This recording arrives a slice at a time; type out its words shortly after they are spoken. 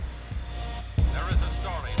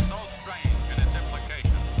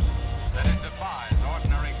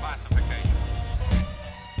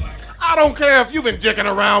don't care if you've been dicking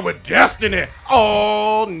around with Destiny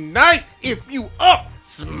all night. If you up,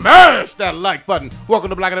 smash that like button.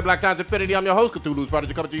 Welcome to Black and the Black Times Infinity. I'm your host, Cthulhu's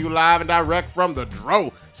Prodigy, coming to you live and direct from the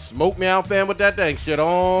Dro. Smoke me out, fam, with that dang shit.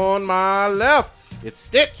 On my left, it's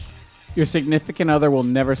Stitch. Your significant other will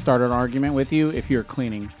never start an argument with you if you're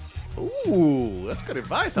cleaning. Ooh, that's good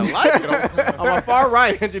advice. I like it. On my far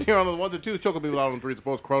right, engineer on the 1s and 2s, choking people out on the 3s and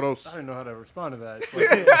 4s, Kronos. I didn't know how to respond to that. It's like,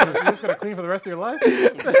 you're just gonna clean for the rest of your life,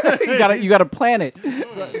 You gotta plan it.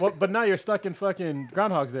 but now you're stuck in fucking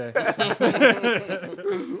Groundhog's Day.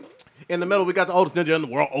 In the middle, we got the oldest ninja in the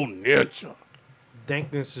world, Old Ninja.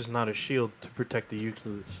 Dankness is not a shield to protect the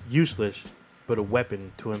useless, but a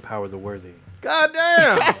weapon to empower the worthy. God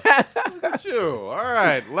damn. Look at you. All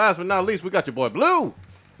right. Last but not least, we got your boy Blue.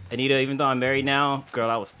 Anita, even though I'm married now, girl,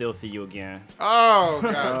 I will still see you again. Oh,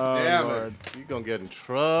 God damn it. You gonna get in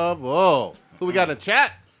trouble. Who we got in the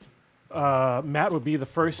chat? Matt would be the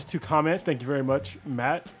first to comment. Thank you very much,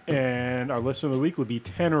 Matt. And our listener of the week would be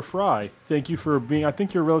Tanner Fry. Thank you for being, I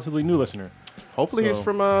think you're a relatively new listener. Hopefully he's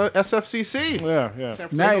from SFCC. Yeah. San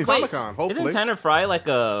Francisco Nice. Comic-Con. Hopefully. Isn't Tanner Fry like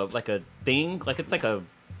a thing? Like it's like a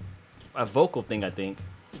vocal thing, I think.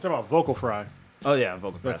 You're talking about vocal fry. Oh yeah,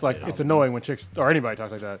 vocal fry. That's like, it's annoying when chicks, or anybody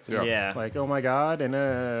talks like that. Yeah. Like, oh my God, and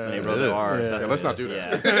When they roll their R's. Yeah. that's Yeah, what let's it not is. do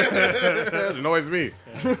that. Yeah. It annoys me.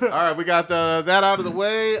 All right, we got that out of the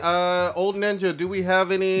way. Old Ninja, do we have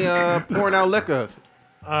any pouring out liquor?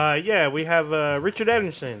 Yeah, we have Richard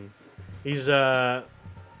Evanson. He's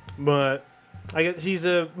but I guess he's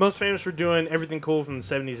most famous for doing everything cool from the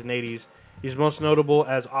 70s and 80s. He's most notable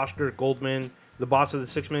as Oscar Goldman, the boss of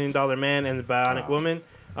the $6 Million Man and the Bionic Woman.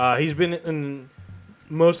 He's been in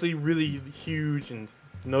mostly really huge and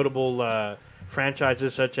notable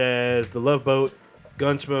franchises such as The Love Boat,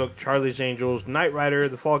 Gunsmoke, Charlie's Angels, Knight Rider,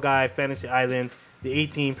 The Fall Guy, Fantasy Island, The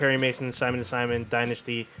A-Team, Perry Mason, Simon & Simon,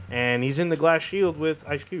 Dynasty, and he's in The Glass Shield with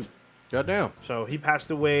Ice Cube. Goddamn. So he passed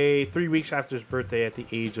away 3 weeks after his birthday at the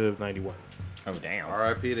age of 91. Oh damn.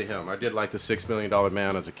 R.I.P. to him. I did like the $6 Million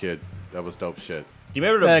Man as a kid. That was dope shit. Do you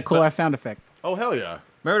remember That the cool ass sound effect. Oh, hell yeah.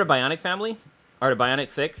 remember the Bionic family or the Bionic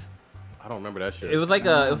Six? I don't remember that shit. It was like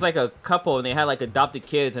a couple, and they had like adopted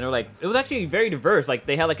kids, and they're like, it was actually very diverse. Like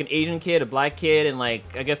they had like an Asian kid, a black kid, and like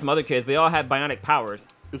I guess some other kids. But they all had bionic powers.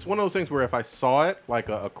 It's one of those things where if I saw it, like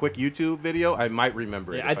a quick YouTube video, I might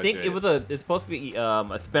remember it. Yeah, I think see it's supposed to be a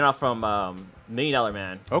spinoff from $1 Million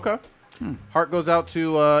Man. Okay. Heart goes out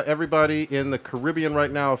to everybody in the Caribbean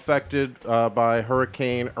right now affected by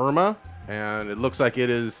Hurricane Irma. And it looks like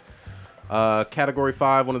it is Category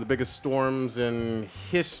 5, one of the biggest storms in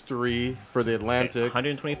history for the Atlantic.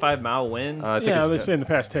 125-mile winds. I think Yeah, they it's, say in the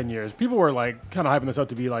past 10 years. People were like kind of hyping this up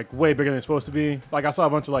to be like way bigger than it's supposed to be. Like I saw a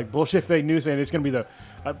bunch of like bullshit fake news saying it's going to be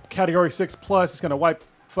the Category 6 plus. It's going to wipe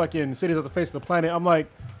fucking cities off the face of the planet. I'm like,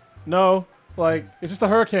 no. Like, it's just a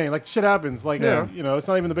hurricane. Like, shit happens. Like, Yeah. you know, it's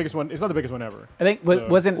not even the biggest one. It's not the biggest one ever. I think So-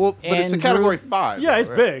 wasn't well, but it's a Andrew- Category 5. Yeah, though, it's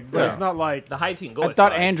right? big, but Yeah. it's not like... the heights you can go. I as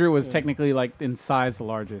thought far. Andrew was technically like in size the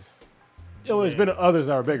largest. Oh, there's been others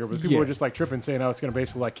that are bigger, but people Yeah. were just like tripping saying how it's going to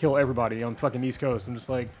basically like kill everybody on fucking East Coast. I'm just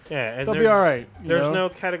like, Yeah, and they'll be all right. you There's know? no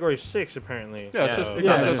Category 6 apparently. Yeah, it's Yeah. just, it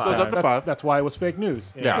Yeah, just goes that's up to That's- 5. That's why it was fake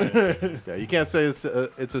news. Yeah. Yeah, you can't say it's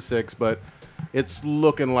a 6, but it's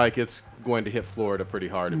looking like it's going to hit Florida pretty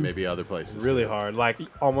hard and maybe other places. Really hard, like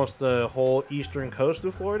almost the whole eastern coast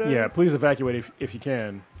of Florida. Yeah, please evacuate if you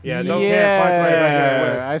can. Yeah, You don't can't find somebody to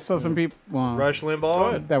evacuate with. I saw some people Rush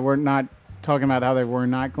Limbaugh. that were not talking about how they were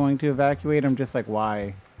not going to evacuate. I'm just like,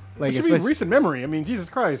 why? Like, It should be especially- recent memory. I mean, Jesus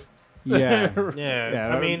Christ. yeah. Yeah,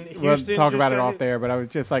 Yeah, I mean, we'll Houston talk just about it got off hit. there, but I was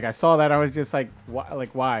just like, I saw that, I was just like,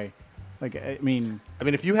 why? Like, I mean, I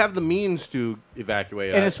mean, if you have the means to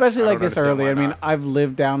evacuate, and especially I like don't this understand early. why I mean, not. I've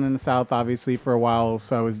lived down in the South, obviously, for a while,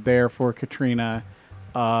 so I was there for Katrina,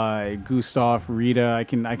 Gustav, Rita. I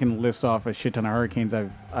can list off a shit ton of hurricanes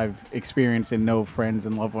I've experienced and know friends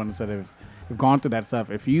and loved ones that have gone through that stuff.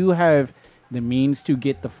 If you have the means to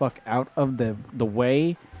get the fuck out of the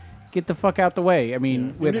way, get the fuck out the way. I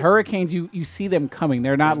mean, with hurricanes, you see them coming.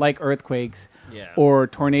 They're not like earthquakes Yeah. or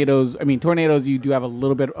tornadoes. I mean, tornadoes, you do have a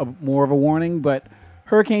little bit of more of a warning, but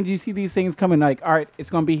hurricanes, you see these things coming like, all right, it's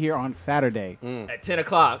going to be here on Saturday. At 10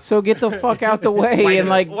 o'clock. So get the fuck out the way White- and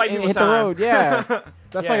like white and people hit the time. road. Yeah.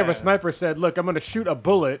 That's like if Yeah. a sniper said, "Look, I'm going to shoot a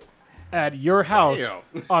bullet at your house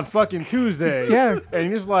Damn. on fucking Tuesday." Yeah. And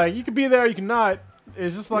you're just like, you can be there, you cannot.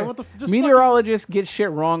 It's just like, what the? Just Meteorologists get shit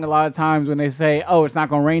wrong a lot of times when they say, "Oh, it's not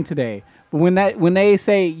going to rain today." But when they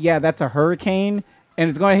say, "Yeah, that's a hurricane and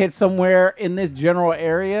it's going to hit somewhere in this general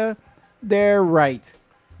area," they're right.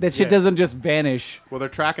 That shit Yeah. doesn't just vanish. Well, they're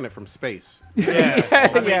tracking it from space. Yeah.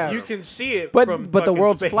 I mean, Yeah. you can see it But from the fucking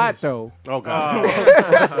world's space. flat though. Oh god.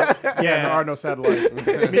 Yeah, there are no satellites.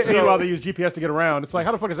 Meanwhile, they use GPS to get around. It's like,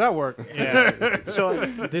 how the fuck does that work? Yeah. So,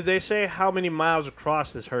 did they say how many miles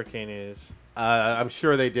across this hurricane is? I'm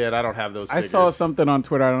sure they did. I don't have those. I figures. saw something on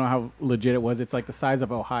Twitter. I don't know how legit it was. It's like the size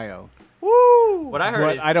of Ohio. Woo! What I heard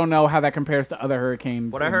But is I don't know how that compares to other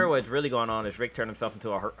hurricanes. what I heard what's really going on is Rick turned himself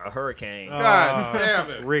into a hurricane. God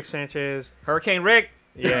damn it. Rick Sanchez. Hurricane Rick.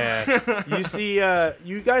 Yeah. You see,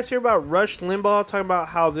 you guys hear about Rush Limbaugh talking about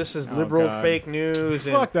how this is liberal God. fake news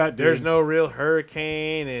and Fuck that dude. there's no real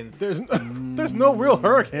hurricane and There's no real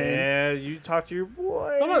hurricane. yeah, you talk to your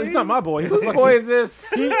boy. No, he's not my boy. He's a Whose fucking. boy is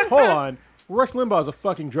this? Hold on. Rush Limbaugh is a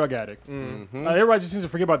fucking drug addict. Everybody just seems to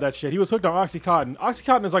forget about that shit. He was hooked on OxyContin.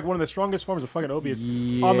 OxyContin is like one of the strongest forms of fucking opiates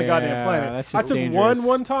on the goddamn Yeah, planet. that's I just took dangerous.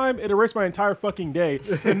 one time. It erased my entire fucking day.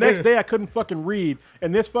 The next day, I couldn't fucking read.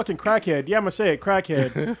 And this fucking crackhead, yeah, I'm gonna say it,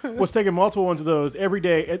 crackhead, was taking multiple ones of those every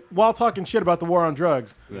day while talking shit about the war on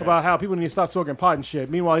drugs, about how people need to stop smoking pot and shit.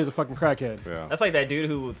 Meanwhile, he's a fucking crackhead. Yeah. That's like that dude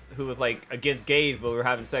who was like against gays, but we were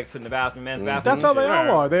having sex in the bathroom, men's bathroom. That's how and they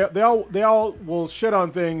shit. all are. They all will shit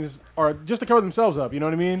on things or just to cover themselves up. You know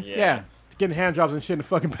what I mean? Yeah. Getting hand jobs and shit in the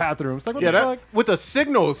fucking bathroom. It's like, what Yeah, the that, fuck? with the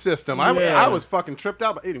signal system, Yeah. I was fucking tripped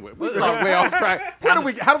out. But anyway, we got way off track. How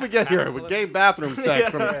did we get here with gay bathroom sex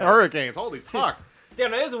from hurricanes? Holy fuck! Damn,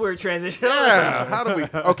 that is a weird transition. Yeah, how did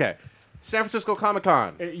we? Okay, San Francisco Comic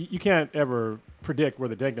Con. You can't ever predict where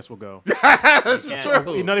the dankness will go. That's Yeah.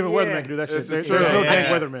 true. Not even Yeah. weathermen can do that shit. This is There's true. no Yeah. dank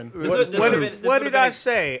weathermen. What did I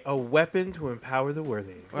say? A weapon to empower the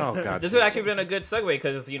worthy. Oh god. This would actually been a good segue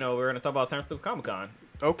because we're gonna talk about San Francisco Comic Con.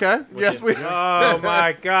 Okay. Yes, is- we. Oh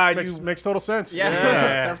my God! Makes total sense. Yeah.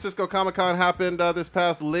 Yeah. San Francisco Comic Con happened this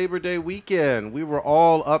past Labor Day weekend. We were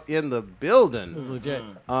all up in the building. It was legit.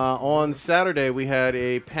 On Saturday, we had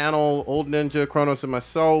a panel, Old Ninja, Kronos, and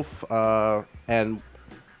myself, and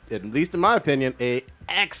at least in my opinion, a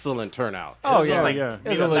excellent turnout. Oh It was yeah, like yeah. It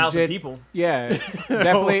was maybe a 1,000 legit people. Yeah,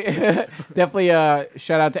 definitely, definitely.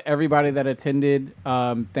 Shout out to everybody that attended.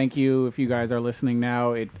 Thank you if you guys are listening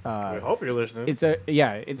now. I hope you're listening. It's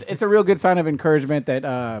a real good sign of encouragement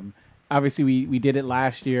that obviously we did it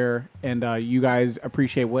last year, and you guys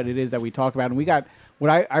appreciate what it is that we talk about, and we got what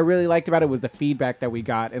I really liked about it was the feedback that we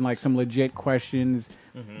got and like some legit questions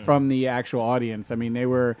from the actual audience. I mean, they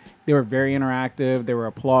were very interactive. They were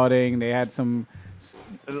applauding. They had some.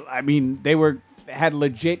 I mean, had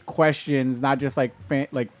legit questions, not just like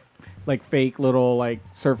like fake little like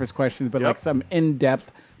surface questions, but like some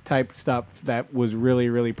in-depth type stuff that was really,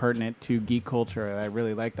 really pertinent to geek culture. I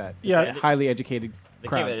really like that. Yeah. It's a highly educated They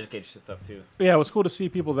crowd. came educated stuff too. Yeah, it was cool to see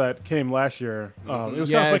people that came last year. It was kind of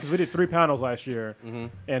fun because we did 3 panels last year,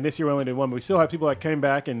 and this year we only did 1. But we still have people that came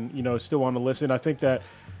back and still want to listen. I think that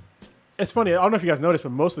it's funny. I don't know if you guys noticed,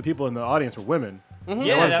 but most of the people in the audience were women. I Yeah,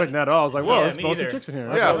 wasn't expecting that at all. I was like, whoa, Yeah, there's me mostly neither. chicks in here.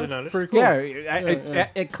 Yeah. That's pretty cool. Yeah, yeah.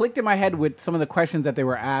 it clicked in my head with some of the questions that they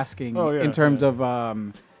were asking Oh, yeah, in terms of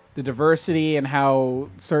the diversity and how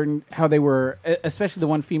they were, especially the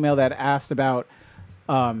one female that asked about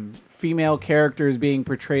female characters being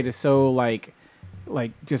portrayed as so like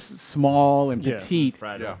just small and Yeah. petite.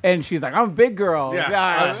 Friday. Yeah. And she's like, I'm a big girl. Yeah.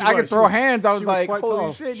 Yeah, She I was- could she throw was- hands. I was she was like, quite holy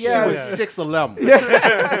tall. shit, She yeah. was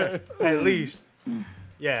 6'11". At least.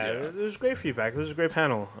 Yeah, it was great feedback. It was a great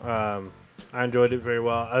panel. I enjoyed it very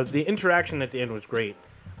well. The interaction at the end was great.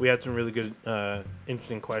 We had some really good,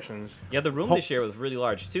 interesting questions. Yeah, the room this year was really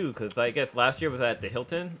large too, because I guess last year was at the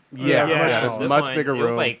Hilton. Yeah, Yeah, it's This much one, bigger It was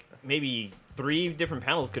room. like maybe 3 different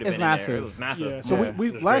panels could have It's been in there. massive. It was massive. Yeah, so Yeah. we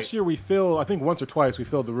It was last great. year we filled, I think once or twice we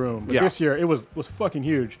filled the room, but Yeah. this year it was fucking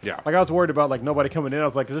huge. Yeah. Like I was worried about like nobody coming in. I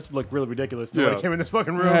was like, this look really ridiculous. Nobody Yeah. came in this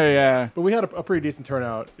fucking room. Yeah. But we had a pretty decent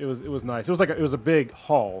turnout. It was nice. It was a big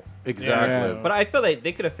hall. Exactly. Yeah. But I feel like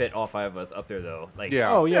they could have fit all 5 of us up there though. Like,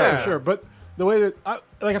 Yeah. Oh yeah, Yeah. for sure. But the way that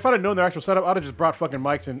if I'd have known their actual setup, I'd have just brought fucking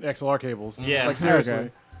mics and XLR cables. Yeah. Like seriously.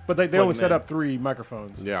 Okay. But they Plug only them set in. up 3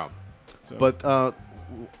 microphones. Yeah. So. But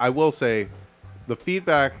I will say the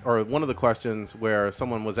feedback or one of the questions where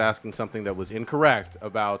someone was asking something that was incorrect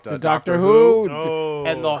about Doctor Who. Oh,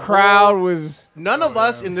 and the Crowd was None of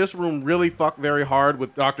us in this room really fuck very hard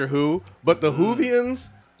with Doctor Who, but the Whovians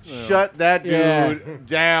shut that dude Yeah.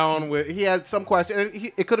 down. He had some question, and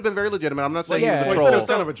it could have been very legitimate. I'm not saying yeah. he was a Well, he said it troll. was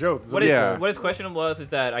kind of a joke. What, is, Yeah. what his question was is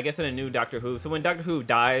that I guess in a new Doctor Who, so when Doctor Who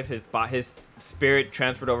dies, his spirit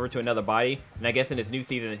transferred over to another body, and I guess in his new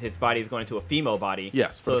season, his body is going to a female body.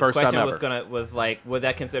 Yes, for so the his first time question ever. was like, would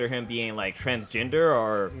that consider him being like transgender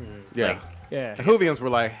or Yeah. like Yeah. The Whovians were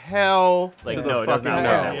like, hell Like, to the no, it does fucking not no.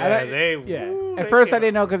 work that way. Yeah, they. Yeah. woo, At they first, I came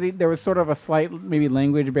didn't know because there was sort of a slight maybe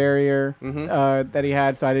language barrier that he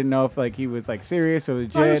had, so I didn't know if like he was like serious or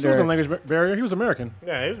legit. No, this was a or, language barrier. He was American.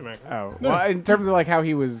 Yeah, he was American. oh, well, in terms of like how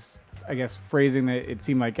he was, I guess phrasing it, it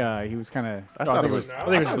seemed like he was kind of. I No, I thought think it it was. was. I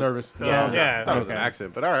think he was just nervous. Yeah. Yeah. I thought it was an Okay.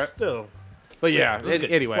 accent, but all right. Still. But yeah,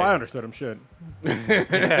 anyway. Well, I understood him. Shit.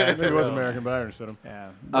 Yeah. Maybe he was American, but I understood him. Yeah.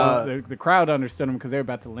 Well, the crowd understood him because they were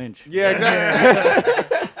about to lynch. Yeah,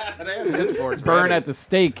 exactly. They had pitchforks Burn ready. at the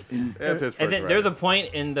stake. They had pitchforks And then ready. there's a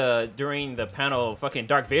point during the panel, fucking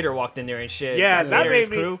Darth Vader walked in there and shit. Yeah, Darth that Vader and his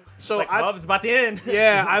made me- crew. so like, I- Bub's about to end.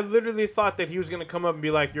 Yeah, I literally thought that he was gonna come up and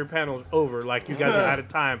be like, "Your panel's over. Like you guys are out of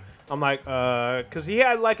time." I'm like, because he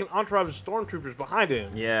had like an entourage of stormtroopers behind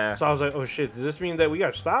him. Yeah. So I was like, "Oh shit, does this mean that we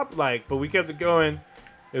got to stop?" Like, but we kept it going.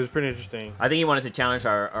 It was pretty interesting. I think he wanted to challenge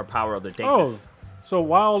our power of the Oh, dankness. so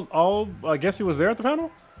Wild All, I guess he was there at the panel?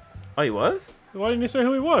 Oh, he was? Why didn't he say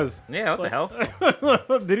who he was? Yeah, what the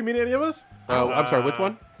hell? Did he meet any of us? I'm sorry, which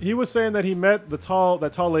one? He was saying that he met that tall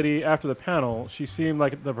lady after the panel. She seemed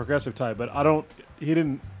like the progressive type, but I don't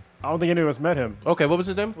think any of us met him. Okay, what was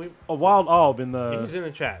his name? A Wild Alb in He's the, in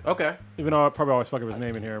the chat. Okay. even though I probably always fuck up his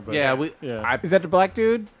name in here, but Yeah, Is that the black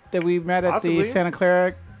dude that we met at Possibly. the Santa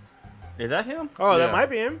Clara? Is that him? Oh, Yeah. that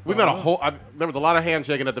might be him. we met a whole. There was a lot of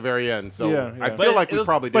handshaking at the very end, so Yeah, I yeah. feel But like it we was-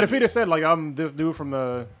 probably did. But if he'd have said like I'm this dude from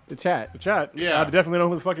the The chat. chat, Yeah. I'd definitely know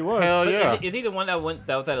who the fuck he was. hell But yeah, is he the one that was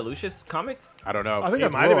at Lucius Comics? I don't know. I think He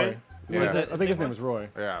that's might have Roy. been. Yeah. I think his name was Roy.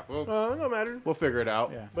 yeah, well, No matter. we'll figure it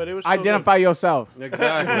out. Yeah. But it was still Identify yourself.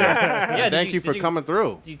 Exactly. Yeah. Thank you for coming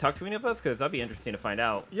through. Did you talk to any of us? Because that'd be interesting to find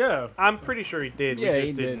out. Yeah. good. I'm pretty sure he did. Yeah, we just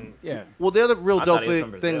he did. didn't. Yeah. Well, the other real I dope thought he was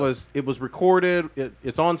from thing Brazil. was it was recorded.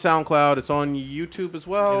 It's on SoundCloud. It's on YouTube as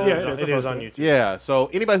well. Yeah, it it is is on supposed YouTube. Yeah, so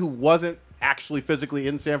anybody who wasn't actually physically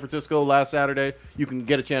in San Francisco last Saturday, you can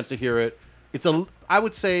get a chance to hear it. It's I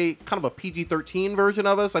would say, kind of a PG-13 version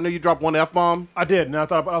of us. I know you dropped one F-bomb. I did, and I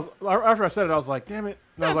thought after I said it, I was like, damn it.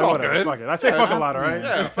 And I was That's like, all whatever, good. fuck it. I say Yeah. fuck a lot, all right?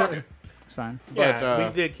 Yeah, fuck it. It's fine. Yeah, But,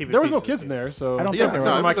 we did keep it. There was no PG-13. kids in there, so I don't Yeah, think no,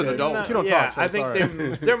 there it was. was an adult. She don't Yeah, talk, so I think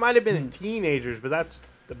sorry. there might have been teenagers, but that's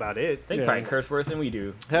about it. They Yeah. probably curse worse than we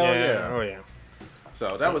do. Hell yeah. Oh yeah.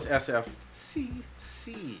 So that was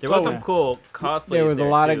SFCC. There was Oh, some yeah. cool cosplays. There was a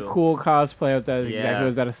lot too. of cool cosplay. That's exactly what I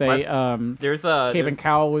was about to say. There's Cape and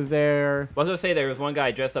Cowell was there. I was gonna say there was one guy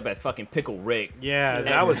dressed up as fucking Pickle Rick. Yeah,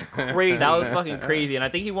 that was crazy. That was fucking crazy, and I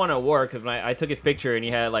think he won an award because when I took his picture and he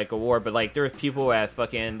had like award, but like there was people as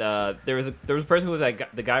fucking there was a person who was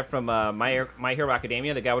like the guy from My Hero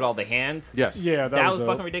Academia, the guy with all the hands. Yes. Yeah, That was dope.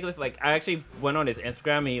 fucking ridiculous. Like I actually went on his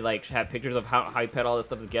Instagram and he like had pictures of how he put all this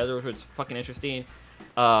stuff together, which was fucking interesting.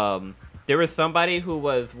 There was somebody who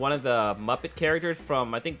was one of the Muppet characters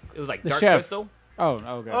from I think it was like The Dark chef. Crystal. Oh, okay.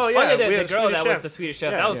 Oh Oh yeah, yeah, the we girl had that Swedish was Chef. the Swedish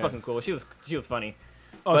chef. Yeah. That was Yeah. fucking cool. She was funny.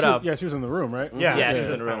 Oh, But, she was in the room, right? Yeah, Yeah, she yeah.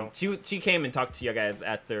 was in the room. She came and talked to you guys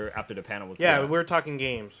after the panel was Yeah, done. we were talking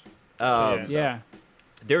games. Um, Yeah.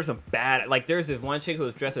 There was some bad, like there's this one chick who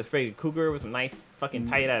was dressed as Freddy Cougar with some nice fucking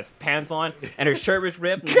tight ass pants on, and her shirt was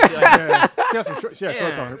ripped. And she, like, Yeah. She had some shorts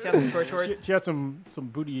on. she had some short shorts. She had some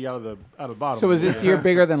booty out of the bottom. So was this year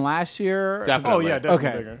bigger than last year? Definitely. Oh yeah, definitely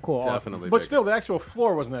Okay. bigger. Cool. awesome. Definitely. But big. still, the actual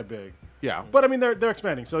floor wasn't that big. Yeah. But I mean, they're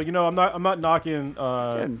expanding. So you know, I'm not knocking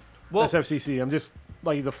Good. Well, SFCC. I'm just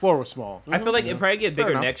like the floor was small. I feel like it probably get bigger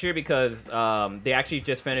enough. next year because they actually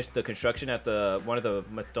just finished the construction at one of the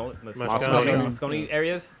Moscone. Moscone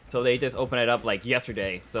areas, so they just opened it up like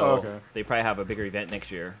yesterday. So Oh, okay. they probably have a bigger event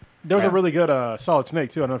next year. There was a Yeah. really good Solid Snake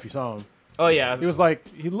too. I don't know if you saw him. Oh yeah, He was like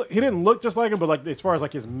he didn't look just like him, but like as far as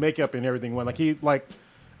like his makeup and everything went, like he like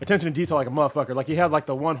attention to detail like a motherfucker. Like he had like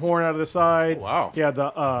the one horn out of the side. Oh, wow. He had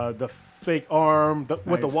the fake arm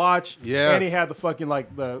with the Nice. watch. Yes. And he had the fucking like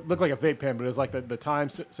looked like a vape pen, but it was like the time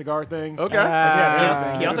cigar thing. Okay. Like, he had Ah.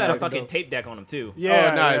 everything. he also had a It was fucking dope. tape deck on him too. Yeah.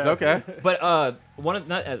 Oh, nice. yeah. Okay. But one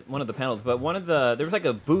of the panels, but there was like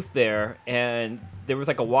a booth there, and there was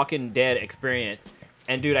like a Walking Dead experience.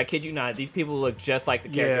 And dude, I kid you not, these people look just like the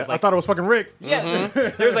Yeah. characters. I Like, thought it was fucking Rick. yeah,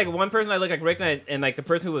 there was like one person that looked like Rick, and like the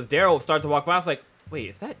person who was Daryl started to walk by. I was like, wait,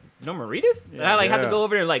 is that Norman Reedus? And I like had to Yeah. go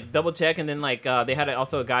over there and like double check, and then like they had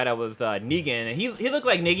also a guy that was Negan, and he looked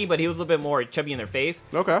like Negan, but he was a little bit more chubby in their face.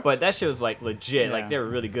 Okay. But that shit was like legit, Yeah. like they were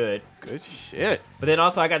really good. Good shit. But then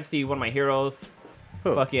also I got to see one of my heroes,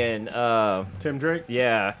 Who? fucking Tim Drake.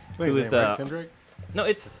 yeah, I think who his was name, the right? Tim Drake. no,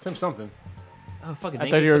 it's Tim something. oh fucking. I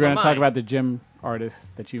name thought is you were slipping going to my talk mind. about the gym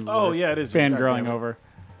artist that you Oh, were yeah, it is. fangirling Goddamn it. over.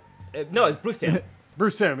 No, it's Bruce Tim.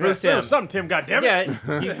 Bruce Tim. Bruce yeah, Timm. Something Tim,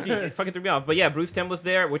 goddammit. Yeah, he fucking threw me off. But yeah, Bruce Timm was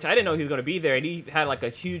there, which I didn't know he was going to be there, and he had like a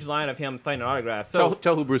huge line of him signing autographs. So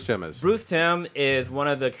Tell who Bruce Timm is. Bruce Timm is one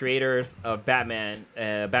of the creators of Batman,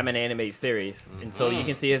 Batman animated series, and so you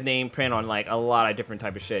can see his name print on like a lot of different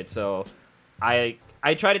type of shit. So I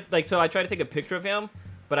try to take a picture of him,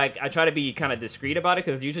 but I try to be kind of discreet about it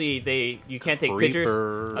because usually you can't take pictures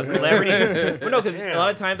of celebrities. Well, no, because a lot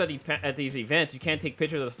of times at these events you can't take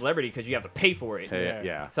pictures of a celebrity because you have to pay for it.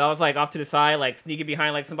 Yeah. So I was like off to the side, like sneaking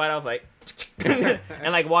behind like somebody. I was like,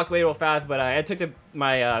 and like walked away real fast. But I took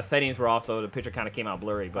my settings were off, so the picture kind of came out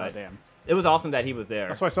blurry. But damn. it was awesome that he was there.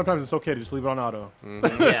 That's why sometimes it's okay to just leave it on auto. Yeah, Like,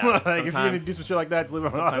 if you're sometimes, going to do some shit like that, just leave it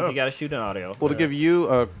on sometimes auto. you gotta shoot an audio. Well, to give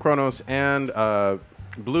you, Kronos and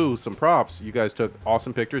Blue, some props. You guys took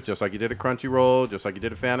awesome pictures, just like you did at Crunchyroll, just like you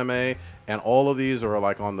did at Fanime, and all of these are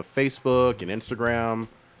like on the Facebook and Instagram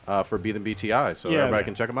for Be the BTI, so Yeah, everybody man.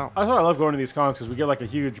 can check them out. That's why I love going to these cons because we get like a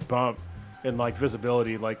huge bump in like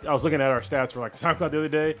visibility. Like I was looking at our stats for like SoundCloud the other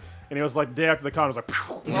day, and it was like the day after the con, I was like,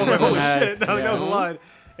 I was like, holy Nice, shit, that was a yeah. line.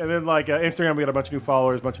 And then like Instagram, we got a bunch of new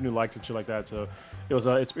followers, a bunch of new likes and shit like that. So it was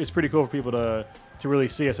it's pretty cool for people to really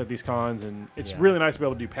see us at these cons, and it's really nice to be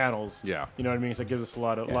able to do panels. Yeah. You know what I mean? So it gives us a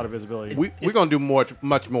lot of visibility. We're gonna do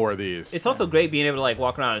much more of these. It's also great being able to like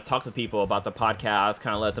walk around and talk to people about the podcast,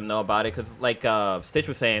 kind of let them know about it. Because like Stitch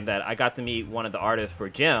was saying that I got to meet one of the artists for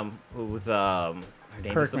Jim, who was her name is in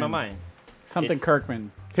my Kirkman. mind. Something It's-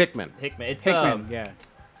 Kirkman. Hickman. Hickman. It's Hickman, yeah.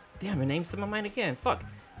 damn, her name's in my mind again. Fuck.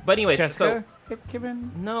 But anyway, Jessica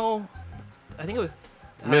Hickman? So no, I think it was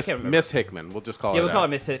I Miss can't remember. Miss Hickman. We'll just call Yeah, her we'll that. call her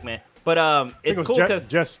Miss Hickman. But I think it's it was cool because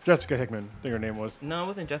Jessica Hickman, I think her name was. no, it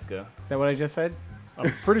wasn't Jessica. Is that what I just said? I'm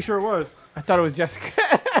pretty sure it was. I thought it was Jessica.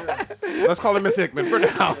 Let's call her Miss Hickman for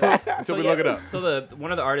now until we yeah, look it up. So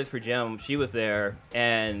one of the artists for Gem, she was there,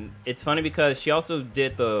 and it's funny because she also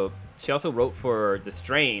wrote for The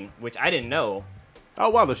Strain, which I didn't know. Oh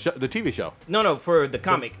wow, the TV show. No, for the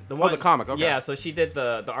comic. The one, the comic, okay. Yeah, so she did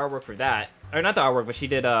the artwork for that, or not the artwork, but she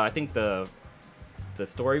did I think the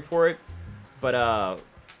story for it. But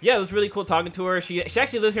yeah, it was really cool talking to her. She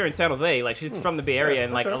actually lives here in San Jose. Like she's from the Bay Area,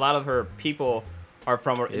 and like okay. a lot of her people are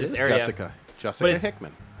from It this is area. Jessica But it's-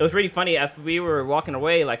 Hickman. It was really funny as we were walking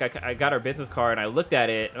away. Like I got her business card and I looked at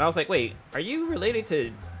it and I was like, "Wait, are you related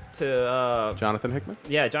to Jonathan Hickman.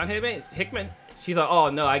 yeah, John Hickman?" She's like, "Oh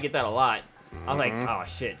no, I get that a lot." I was like, "Oh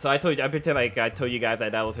shit!" So I pretend like I told you guys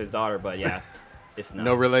that was his daughter, but yeah, it's not.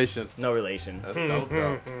 No relation. No relation. That's dope,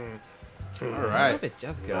 though. All I don't know right. if it's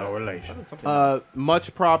Jessica. No relation. I thought it was something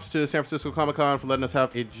Much props to San Francisco Comic Con for letting us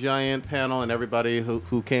have a giant panel and everybody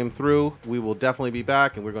who came through. We will definitely be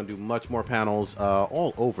back, and we're going to do much more panels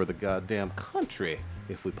all over the goddamn country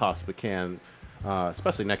if we possibly can,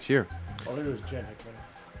 especially next year. Oh, it was Jen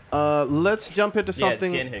Hickman. Let's jump into Yeah,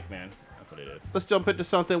 something. Jen Hickman. That's what it is. Let's jump into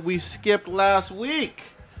something we skipped last week.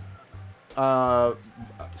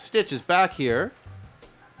 Stitch is back here.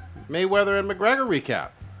 Mayweather and McGregor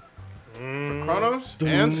recap. For Kronos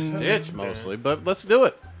and Stitch mostly, but let's do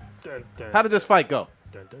it. Dun, dun, How did this fight go?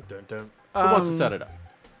 dun, dun, dun, dun. Who wants to set it up?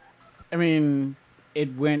 I mean,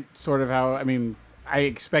 it went sort of how I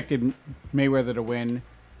expected Mayweather to win.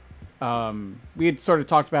 We had sort of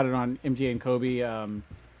talked about it on MJ and Kobe.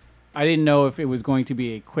 I didn't know if it was going to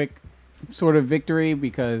be a quick sort of victory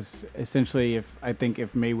because essentially, if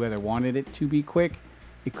Mayweather wanted it to be quick,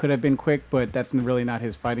 it could have been quick, but that's really not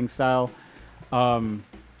his fighting style.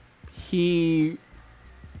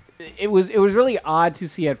 It was really odd to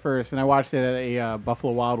see at first, and I watched it at a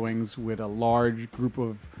Buffalo Wild Wings with a large group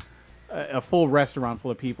of a full restaurant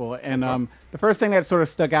full of people, and the first thing that sort of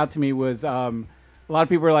stuck out to me was a lot of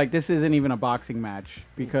people were like, "This isn't even a boxing match,"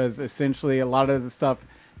 because essentially a lot of the stuff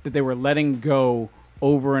that they were letting go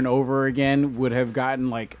over and over again would have gotten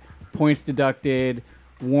like points deducted,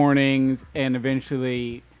 warnings, and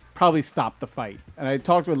eventually probably stopped the fight. And I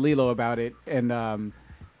talked with Lilo about it, and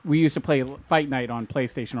we used to play Fight Night on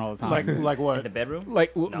PlayStation all the time. Like In what? the bedroom?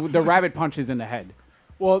 Like the rabbit punches in the head.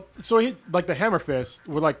 Well, so he like the hammer fist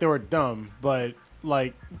were like they were dumb, but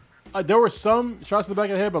like there were some shots to the back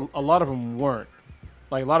of the head, but a lot of them weren't.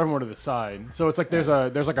 Like a lot of them were to the side. So it's like there's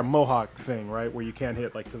like a mohawk thing, right, where you can't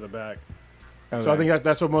hit like to the back. So I think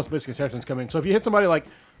that's what most misconceptions come in. So if you hit somebody like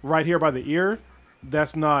right here by the ear,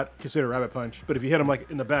 that's not considered a rabbit punch. But if you hit them like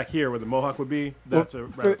in the back here where the mohawk would be, that's a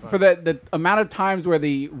rabbit punch. for the amount of times where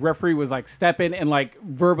the referee was like stepping and like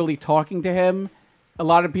verbally talking to him, a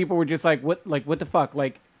lot of people were just like, what the fuck?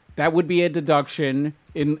 Like that would be a deduction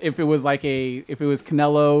if it was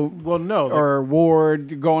Canelo Well, no, like, or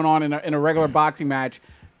Ward going on in a regular boxing match.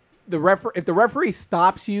 If the referee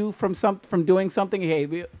stops you from doing something,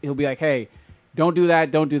 he'll be like, hey, don't do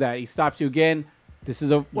that. He stops you again. this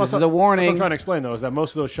is a That's warning. what I'm trying to explain, though, is that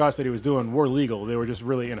most of those shots that he was doing were legal. They were just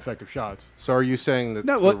really ineffective shots. So are you saying that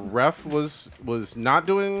No, the ref was not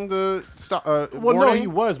doing the Well, warning? no, he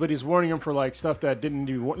was, but he's warning him for like stuff that didn't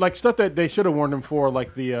do, like stuff that they should have warned him for,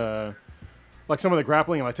 like the, like some of the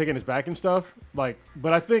grappling and like taking his back and stuff. Like,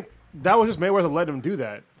 but I think that was just Mayweather letting him do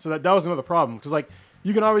that. So that was another problem because like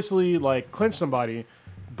you can obviously like clinch somebody,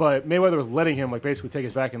 but Mayweather was letting him like basically take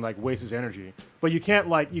his back and like waste his energy. But you can't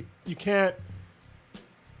like you can't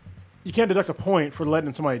deduct a point for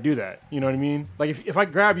letting somebody do that. You know what I mean? Like if I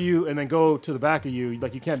grab you and then go to the back of you,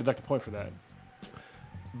 like you can't deduct a point for that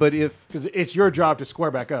But if because it's your job to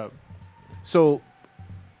square back up. so,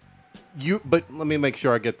 but let me make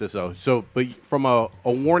sure I get this out. So, but from a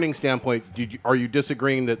warning standpoint, are you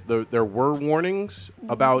disagreeing that there were warnings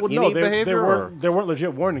about Well, any no, behavior? or? they weren't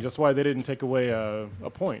legit warnings. That's why they didn't take away a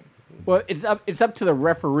point. Well, it's up to the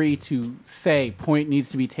referee to say point needs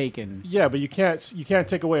to be taken. Yeah, but you can't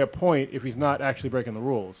take away a point if he's not actually breaking the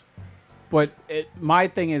rules. But my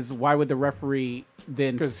thing is, why would the referee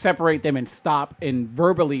then separate them and stop and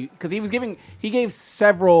verbally? Because he gave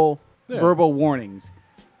several verbal warnings,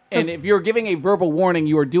 and if you're giving a verbal warning,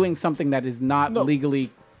 you are doing something that is not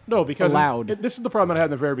legally because allowed. This is the problem that I had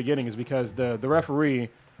in the very beginning is because the referee,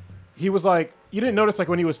 he was like, you didn't notice like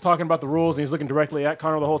when he was talking about the rules and he's looking directly at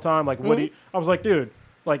Conor the whole time. Like I was like, dude,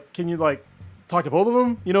 like can you like talk to both of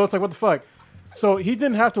them? You know, it's like what the fuck. So he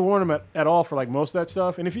didn't have to warn him at all for like most of that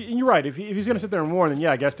stuff. And and you're right, if he's gonna sit there and warn, then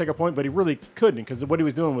yeah, I guess take a point. But he really couldn't because what he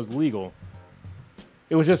was doing was legal.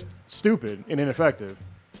 It was just stupid and ineffective.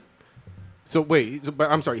 So wait,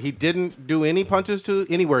 but I'm sorry, he didn't do any punches to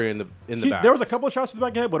anywhere in the back. There was a couple of shots to the back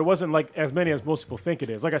of the head, but it wasn't like as many as most people think it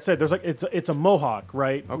is. Like I said, there's like it's a mohawk,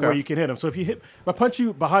 right? Okay. Where you can hit him. So if I punch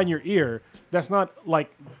you behind your ear, that's not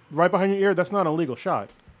like right behind your ear. That's not a legal shot.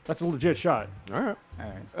 That's a legit shot. All right.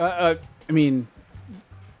 All right. I mean,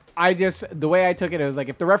 the way I took it was like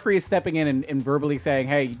if the referee is stepping in and verbally saying,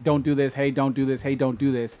 "Hey, don't do this. Hey, don't do this. Hey, don't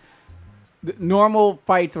do this." The normal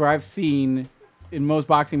fights where I've seen in most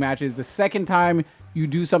boxing matches, the second time you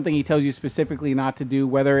do something he tells you specifically not to do,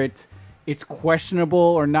 whether it's questionable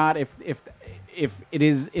or not, if it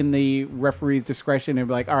is in the referee's discretion and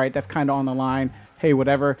be like, all right, that's kind of on the line. Hey,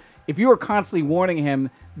 whatever. If you are constantly warning him,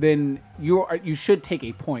 then you should take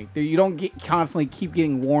a point. You don't constantly keep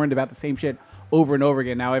getting warned about the same shit over and over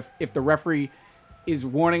again. Now, if the referee is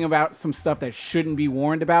warning about some stuff that shouldn't be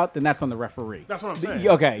warned about, then that's on the referee. That's what I'm saying.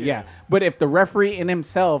 Okay, yeah. But if the referee in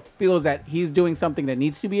himself feels that he's doing something that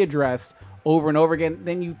needs to be addressed over and over again,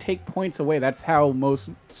 then you take points away. That's how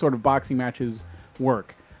most sort of boxing matches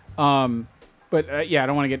work. Yeah, I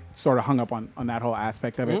don't want to get sort of hung up on that whole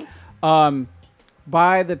aspect of it.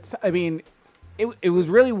 It was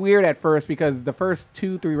really weird at first because the first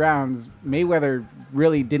 2-3 rounds, Mayweather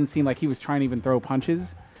really didn't seem like he was trying to even throw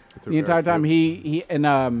punches the entire time.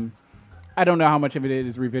 I don't know how much of it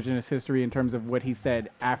is revisionist history in terms of what he said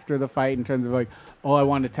after the fight, in terms of like, oh, I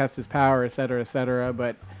wanted to test his power, et cetera, et cetera.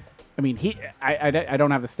 But I mean, I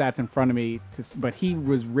don't have the stats in front of me, but he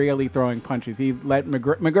was rarely throwing punches. He let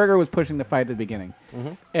McGregor was pushing the fight at the beginning,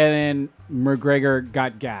 and then McGregor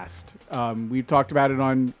got gassed. We talked about it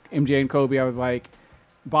on MJ and Kobe. I was like,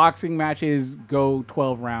 boxing matches go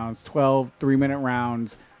 12 rounds, 12 3-minute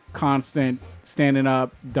rounds, constant standing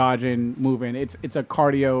up, dodging, moving. It's a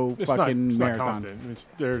cardio It's fucking not marathon.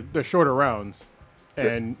 constant. They're shorter rounds,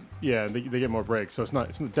 and yeah, they get more breaks. So it's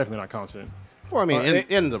definitely not constant. Well, I mean,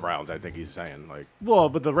 in the rounds, I think he's saying like. Well,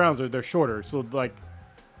 but the rounds they're shorter, so like,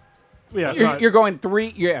 yeah, You're going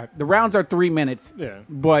 3. Yeah, the rounds are 3 minutes. Yeah.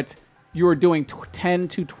 But you are doing 10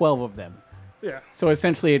 to 12 of them. yeah, So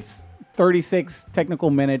essentially, it's 36 technical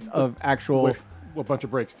minutes of actual. with a bunch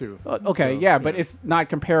of breaks too. Okay, So, yeah, but it's not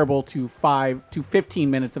comparable to 5 to 15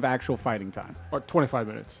 minutes of actual fighting time. or 25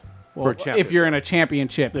 minutes. Well, For a if you're in a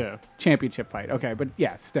championship fight, okay, but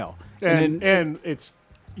yeah, still. And it's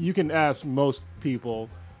you can ask most people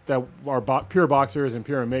that are pure boxers and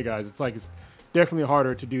pure MMA guys. It's definitely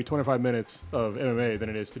harder to do 25 minutes of MMA than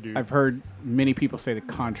it is to do. I've heard many people say the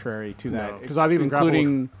contrary to that, because I've even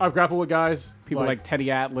grappled with guys, people like Teddy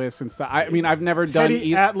Atlas and stuff. I mean, I've never done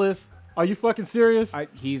Teddy Atlas. Are you fucking serious?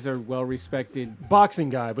 he's a well-respected Boxing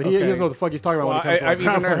guy, but he doesn't know what the fuck he's talking about. Well, when it comes to I've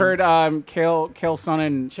even heard Kale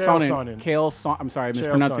Sonnen. Chael I'm sorry, I'm Chael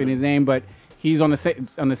mispronouncing Sonnen. his name, but he's on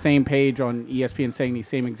the same page on ESPN saying the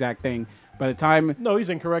same exact thing. By the time, No, he's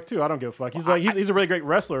incorrect too. I don't give a fuck. He's a really great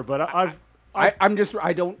wrestler, but like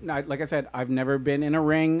I said, I've never been in a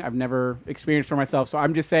ring. I've never experienced for myself. So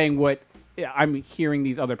I'm just saying what I'm hearing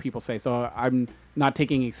these other people say. So I'm not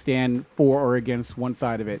taking a stand for or against one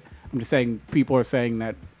side of it. I'm just saying people are saying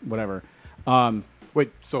that whatever.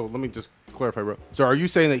 Wait, so let me just clarify. So are you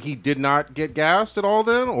saying that he did not get gassed at all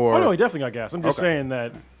then? Or Oh no, he definitely got gassed. I'm just saying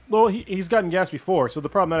that. Well, he's gotten gassed before. So the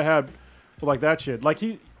problem that I had with like that shit, like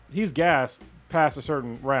he's gassed past a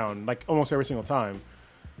certain round, like almost every single time.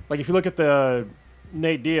 Like if you look at the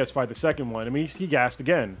Nate Diaz fight, the second one, I mean he gassed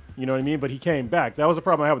again. You know what I mean? But he came back. That was the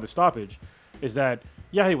problem I had with the stoppage, is that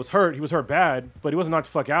yeah he was hurt. He was hurt bad, but he wasn't knocked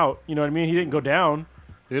the fuck out. You know what I mean? He didn't go down.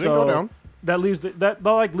 He didn't go down. That leaves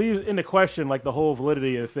leaves into question like the whole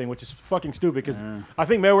validity of the thing, which is fucking stupid because I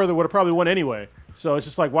think Mayweather would have probably won anyway. So it's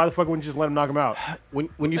just like, why the fuck wouldn't you just let him knock him out?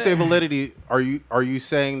 When you say validity, are you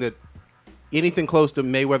saying that anything close to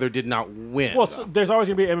Mayweather did not win? Well, so there's always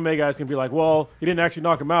gonna be MMA guys gonna be like, well, he didn't actually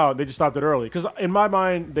knock him out. They just stopped it early. Because in my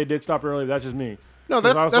mind, they did stop it early. That's just me. No,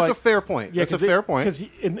 that's a fair point. Yeah, that's a fair point. Because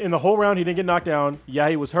in the whole round, he didn't get knocked down. Yeah,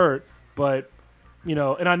 he was hurt, but and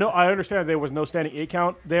I understand there was no standing 8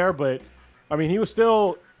 count there, but I mean, he was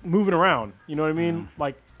still moving around. You know what I mean?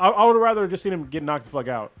 Like, I would rather just seen him get knocked the fuck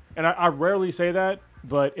out. And I rarely say that,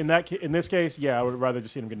 but in this case, yeah, I would rather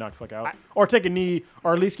just see him get knocked the fuck out, or take a knee,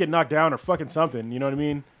 or at least get knocked down, or fucking something. You know what I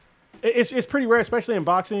mean? It's pretty rare, especially in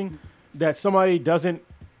boxing, that somebody doesn't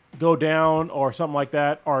go down or something like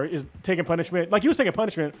that, or is taking punishment. Like he was taking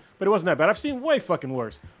punishment, but it wasn't that bad. I've seen way fucking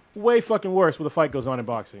worse when a fight goes on in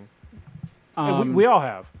boxing. And we all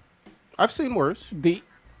have. I've seen worse.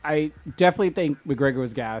 I definitely think McGregor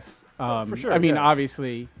was gassed. For sure. I mean, yeah.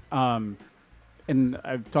 obviously, and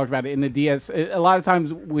I've talked about it in the Diaz. A lot of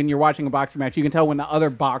times when you're watching a boxing match, you can tell when the other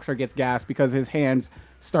boxer gets gassed because his hands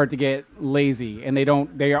start to get lazy and they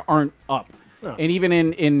aren't up. Yeah. And even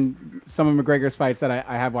in some of McGregor's fights that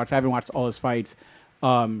I have watched, I haven't watched all his fights.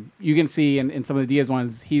 You can see in some of the Diaz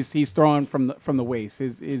ones, he's throwing from the waist.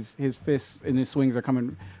 His fists and his swings are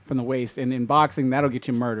coming from the waist. And in boxing, that'll get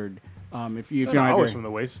you murdered. If you're not always from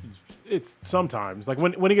the waist. It's sometimes like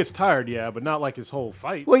when he gets tired, yeah, but not like his whole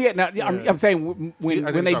fight. Well, yeah. No, I'm saying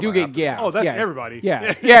when they do get after. Oh, that's everybody.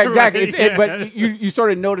 Yeah, yeah, exactly. Yeah. But you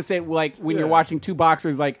sort of notice it like when you're watching two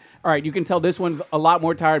boxers. Like, all right, you can tell this one's a lot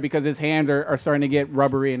more tired because his hands are starting to get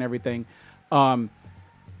rubbery and everything.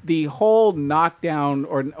 The whole knockdown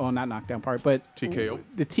not knockdown part, but TKO.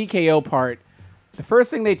 The TKO part. The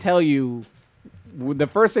first thing they tell you, the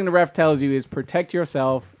first thing the ref tells you is protect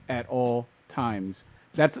yourself at all times.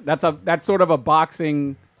 That's sort of a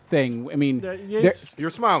boxing thing. I mean, You're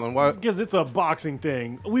smiling. Why? Because it's a boxing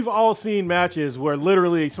thing. We've all seen matches where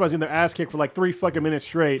literally somebody's in their ass kicked for like 3 fucking minutes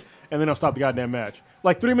straight, and then they'll stop the goddamn match.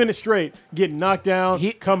 Like 3 minutes straight, get knocked down,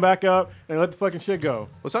 come back up, and let the fucking shit go.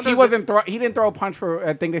 Well, he didn't throw a punch for,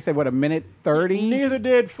 I think they said, what, a minute 30? Neither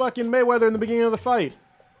did fucking Mayweather in the beginning of the fight.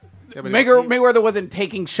 Yeah, but Mayweather wasn't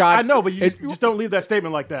taking shots. I know, but you just don't leave that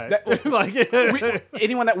statement like that.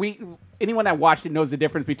 Anyone that watched it knows the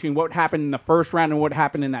difference between what happened in the first round and what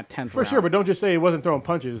happened in that 10th round. For sure, but don't just say he wasn't throwing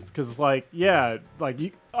punches because it's like, yeah, like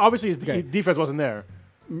obviously his defense wasn't there.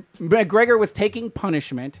 McGregor was taking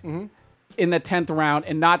punishment in the 10th round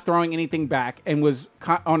and not throwing anything back and was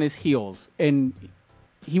on his heels, and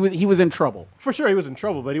he was in trouble. For sure, he was in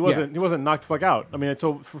trouble, but he wasn't knocked the fuck out. I mean,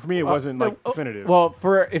 so for me, it wasn't like definitive. Well,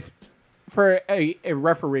 for a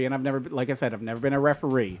referee, and I've never been a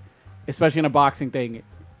referee, especially in a boxing thing.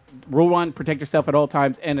 Rule 1: protect yourself at all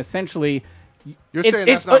times, and essentially, You're saying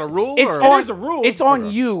that's not a rule? It is a rule. It's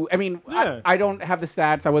on you. I mean, Yeah. I don't have the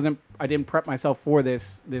stats. I didn't prep myself for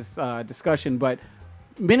this discussion, but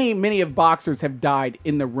many of boxers have died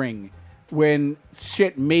in the ring when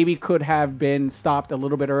shit maybe could have been stopped a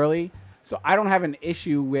little bit early. So I don't have an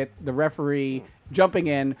issue with the referee jumping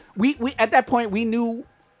in. We at that point we knew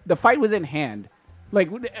the fight was in hand. Like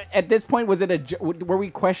at this point, were we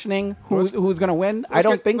questioning who's going to win? I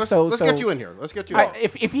don't think so. Let's get you in here. Let's get you.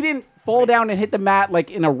 If he didn't fall down and hit the mat like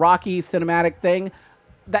in a Rocky cinematic thing,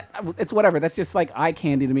 it's whatever. That's just like eye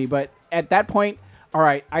candy to me. But at that point, all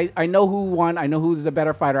right, I know who won. I know who's the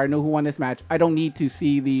better fighter. I know who won this match. I don't need to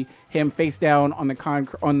see him face down on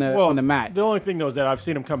the mat. The only thing though is that I've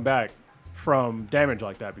seen him come back from damage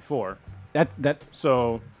like that before.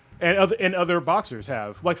 So. And other boxers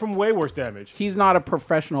have, like, from way worse damage. He's not a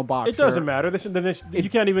professional boxer. It doesn't matter. You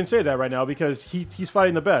can't even say that right now because he's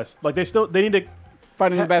fighting the best. Like they need to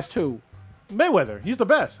fighting the best too. Mayweather, he's the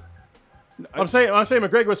best. I'm saying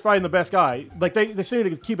McGregor was fighting the best guy. Like they still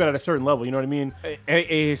need to keep it at a certain level. You know what I mean?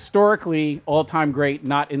 A historically all-time great,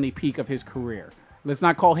 not in the peak of his career. Let's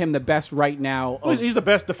not call him the best right now. He's the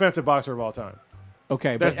best defensive boxer of all time.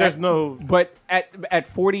 Okay, But at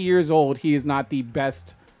 40 years old, he is not the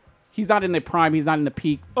best he's not in the prime. He's not in the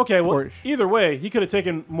peak. Okay, well, Or- either way, he could have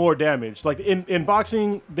taken more damage. Like in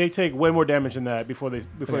boxing, they take way more damage than that before they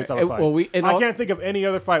Okay, stop a fight. well, and I all- can't think of any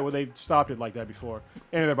other fight where they stopped it like that before.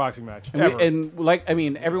 Any other boxing match. And, ever.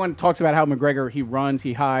 everyone talks about how McGregor, he runs,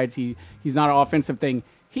 he hides, he's not an offensive thing.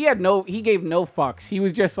 He gave no fucks. He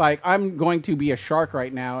was just like, I'm going to be a shark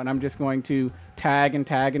right now, and I'm just going to tag and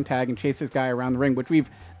tag and tag and chase this guy around the ring, which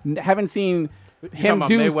haven't seen him You're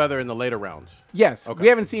do. talking about Mayweather in the later rounds. Yes, Okay. we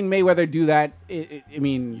haven't seen Mayweather do that.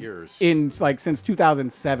 Years. Since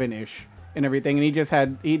 2007 ish and everything, and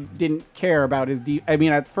he didn't care about his.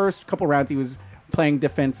 At first couple rounds he was playing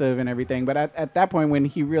defensive and everything, but at that point when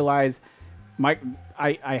he realized,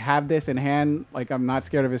 I have this in hand, like I'm not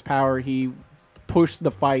scared of his power. He pushed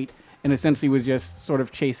the fight and essentially was just sort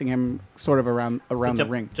of chasing him sort of around the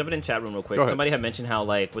ring. Jumping in chat room real quick. Go ahead. Somebody had mentioned how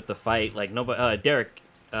like with the fight, like nobody. Derek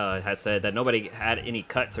had said that nobody had any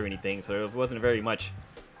cuts or anything, so there wasn't very much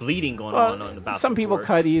bleeding going on the basketball Some people court.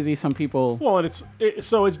 cut easy, some people. well, and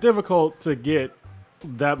it's difficult to get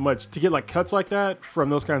like cuts like that from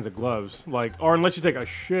those kinds of gloves, like, or unless you take a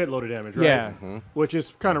shitload of damage, right? Yeah. Which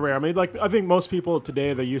is kind of rare. I mean, like, I think most people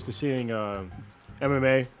today, they're used to seeing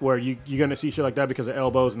MMA where you're gonna see shit like that because of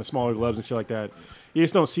elbows and the smaller gloves and shit like that. You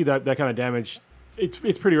just don't see that kind of damage. It's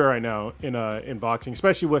pretty rare right now in boxing,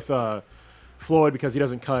 especially with Floyd, because he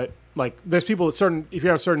doesn't cut. Like, there's people if you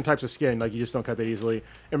have certain types of skin, like, you just don't cut that easily.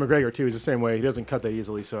 And McGregor too is the same way. He doesn't cut that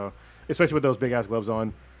easily. So, especially with those big ass gloves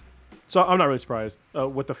on. So I'm not really surprised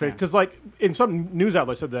with the face, because like in some news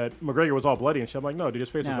outlets said that McGregor was all bloody and shit. I'm like, no, dude, his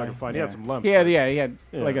face was fucking fine. He had some lumps. He had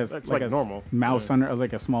like that's a like normal. mouse Yeah. under,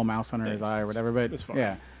 like a small mouse under his It's- eye or whatever. But it's fine.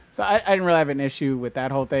 yeah, so I didn't really have an issue with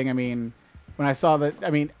that whole thing. I mean, when I saw that,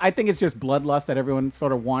 I think it's just bloodlust that everyone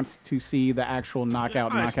sort of wants to see the actual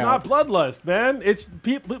knockout. It's not bloodlust, man. It's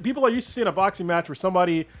people are used to seeing a boxing match where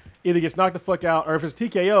somebody either gets knocked the fuck out, or if it's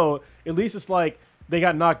TKO, at least it's like they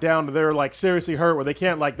got knocked down, or they're like seriously hurt, where they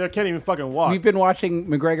can't even fucking walk. We've been watching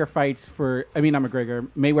Mayweather fights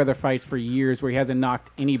for years where he hasn't knocked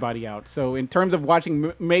anybody out. So in terms of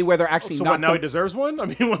watching Mayweather actually So knock what? Now he deserves one? I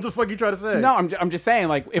mean, what the fuck you trying to say? No, I'm just saying,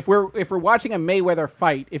 like, if we're watching a Mayweather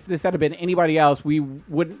fight, if this had been anybody else, we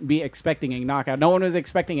wouldn't be expecting a knockout. No one was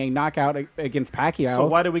expecting a knockout against Pacquiao. So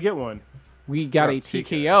why did we get one? We got a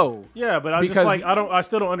TKO. Yeah, but I just Because- like I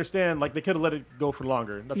still don't understand. Like, they could have let it go for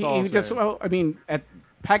longer. That's all I'm saying.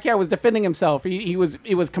 Pacquiao was defending himself.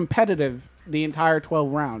 It was competitive the entire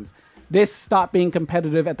 12 rounds. This stopped being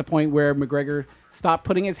competitive at the point where McGregor stopped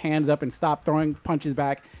putting his hands up and stopped throwing punches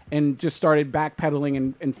back and just started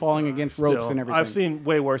backpedaling and falling against ropes Still, and everything. I've seen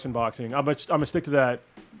way worse in boxing. I'm gonna stick to that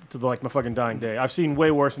like my fucking dying day. I've seen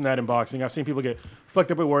way worse than that in boxing. I've seen people get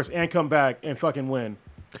fucked up way worse and come back and fucking win.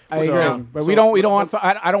 I So- agree, but so- we don't want.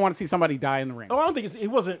 I don't want to see somebody die in the ring. Oh, I don't think he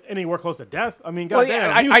wasn't anywhere close to death. I mean, Well, goddamn,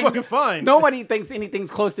 yeah, he was fucking fine. Nobody thinks anything's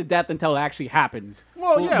close to death until it actually happens.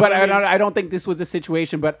 Well, yeah, but but I mean- I don't think this was the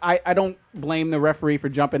situation. But I don't blame the referee for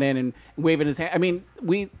jumping in and waving his hand. I mean,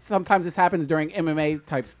 sometimes this happens during MMA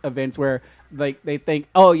types events where like they think,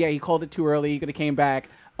 oh yeah, he called it too early. He could have came back.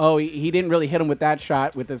 Oh, he didn't really hit him with that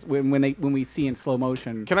shot with this when we see in slow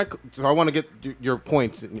motion. So I want to get your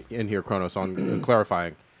points in here, Kronos, on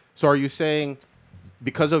clarifying. So are you saying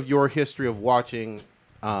because of your history of watching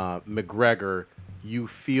McGregor, you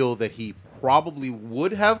feel that he probably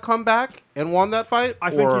would have come back and won that fight? I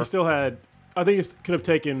think he still had. I think he could have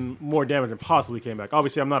taken more damage and possibly came back.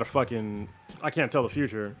 Obviously, I'm not a fucking. I can't tell the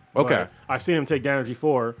future. but Okay. I've seen him take damage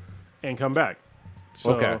before and come back.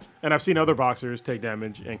 So, Okay. And I've seen other boxers take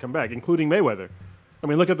damage and come back, including Mayweather. I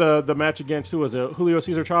mean, look at the match against, who was it? Julio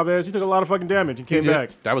Cesar Chavez. He took a lot of fucking damage and came back.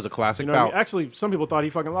 That was a classic You know what I bout. mean? Actually, some people thought he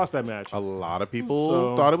fucking lost that match. A lot of people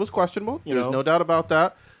So, thought it was questionable. you There's know. no doubt about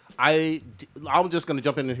that. I'm just going to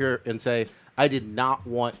jump in here and say I did not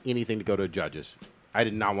want anything to go to judges. I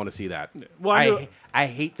did not want to see that. Well, I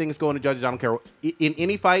hate things going to judges. I don't care. In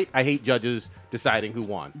any fight, I hate judges deciding who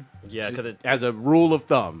won. Yeah, because As a rule of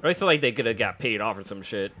thumb. I always feel like they could have got paid off or some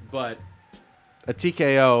shit. But a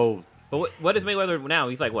TKO, But what is Mayweather now?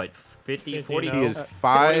 He's like what 50, 40? now. he is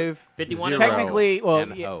 5 51 0 Technically, well,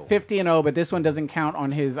 and yeah, 0. 50 and 0, but this one doesn't count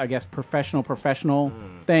on his, I guess, professional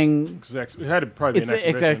thing. It had to probably It's be an an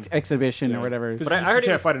exhibition. exhibition or whatever. Because But I you heard it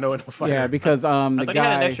can't was- fight a no fight. Yeah, because I the thought he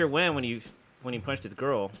had an guy extra win when he punched his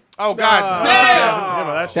girl. Oh God!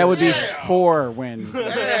 Damn! that would be 4 wins.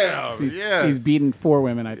 Damn! He's, Yes. he's beaten 4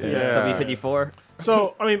 women, I think. Yeah. So be 54.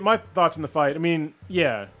 So, I mean, my thoughts on the fight. I mean,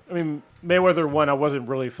 yeah. I mean, Mayweather won. I wasn't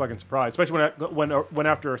really fucking surprised, especially when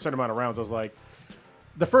after a certain amount of rounds, I was like,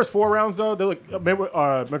 The first 4 rounds, though, they look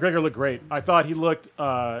McGregor looked great. I thought he looked,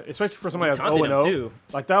 especially for somebody that's taunted him, 0-0, too.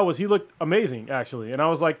 like he looked amazing, actually. And I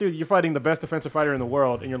was like, dude, you're fighting the best defensive fighter in the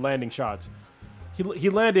world, and you're landing shots. He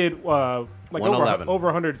landed like 111. over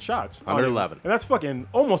 100 shots. on him. 111. And that's fucking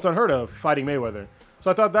almost unheard of fighting Mayweather.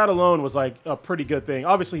 So I thought that alone was like a pretty good thing.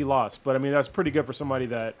 Obviously, he lost, but I mean, that's pretty good for somebody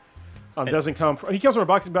that doesn't come from. He comes from a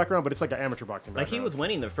boxing background, but it's like an amateur boxing Like background. he was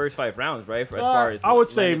winning the first 5 rounds, right? For as far as I would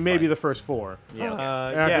say landed maybe fight. the first 4. Yeah. Okay. After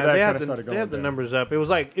Yeah, that, they kinda had started the going down. numbers up. It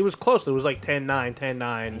was close. It was like 10-9,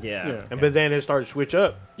 10-9. Yeah. But then it started to switch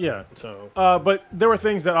up. Yeah. So But there were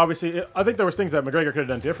things that obviously, I think there was things that McGregor could have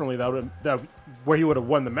done differently where he would have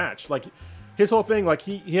won the match. Like his whole thing, like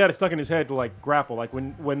he had it stuck in his head to like grapple. Like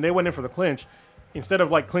when they went in for the clinch, instead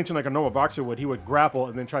of like clinching like a normal boxer would, he would grapple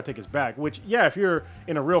and then try to take his back. Which, yeah, if you're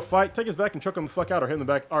in a real fight, take his back and choke him the fuck out or hit him in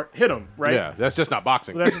the back or hit him, right? Yeah, that's just not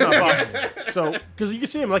boxing. That's not boxing. So, because you can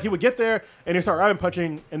see him, like he would get there and he'd start rabbit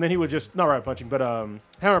punching, and then he would just not rabbit punching, but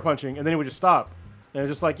hammer punching, and then he would just stop. And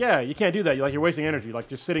it's just like, yeah, you can't do that. You're wasting energy, like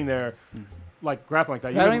just sitting there, like grappling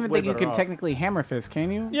like that. I don't even think you can technically hammer fist,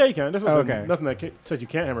 can you? Yeah, you can. There's Okay. nothing that says you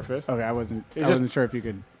can't hammer fist. Okay, I wasn't just- sure if you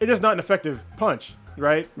could. It's just not an effective punch,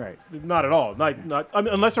 right? Right. Not at all. Not. I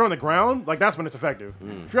mean, unless they're on the ground, like that's when it's effective.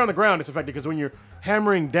 If you're on the ground, it's effective because when you're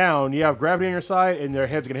hammering down, you have gravity on your side, and their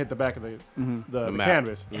head's gonna hit the back of the map.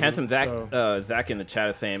 canvas. Handsome Zach, So- Zach in the chat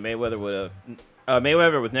is saying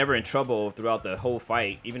Mayweather was never in trouble throughout the whole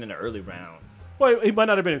fight, even in the early rounds. Well, he might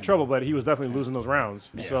not have been in trouble, but he was definitely losing those rounds.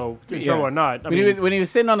 So, in trouble or not, When he was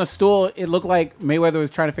sitting on a stool, it looked like Mayweather was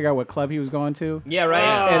trying to figure out what club he was going to. Yeah, right.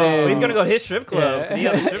 And then- Well, he's gonna go to his strip club. Yeah. He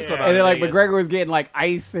has a strip club out And then in like Vegas. McGregor was getting like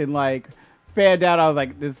ice and like fanned out. I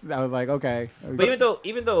was like, okay. But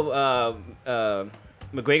even though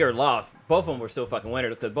McGregor lost, both of them were still fucking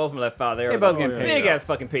winners because both of them left out there They with both a getting paid. big ass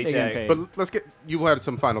fucking getting paycheck. paid. But let's get you had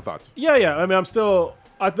some final thoughts. yeah. I mean,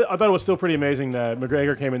 I thought it was still pretty amazing that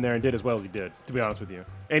McGregor came in there and did as well as he did, to be honest with you.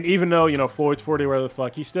 And even though, Floyd's 40, whatever the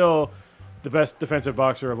fuck, he's still the best defensive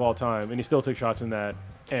boxer of all time, and he still took shots in that.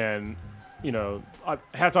 And,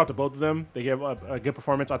 hats off to both of them. They gave a good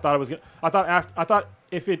performance. I thought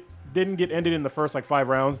if it didn't get ended in the first, 5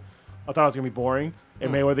 rounds, I thought it was going to be boring.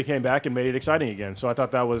 And Mayweather came back and made it exciting again. So I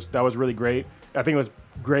thought that was really great. I think it was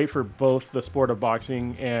great for both the sport of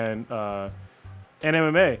boxing and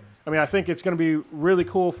MMA. I mean, I think it's going to be really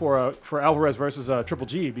cool for Alvarez versus Triple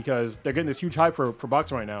G because they're getting this huge hype for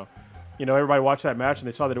boxing right now. Everybody watched that match and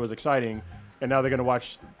they saw that it was exciting, and now they're going to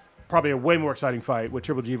watch probably a way more exciting fight with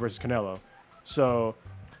Triple G versus Canelo. So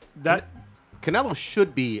that Canelo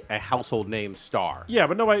should be a household name star. yeah,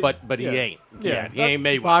 but nobody. But he yeah. ain't. Yeah. He ain't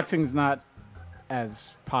Mayweather. Boxing's not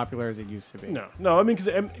as popular as it used to be. No. I mean, because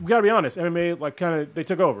we got to be honest, MMA they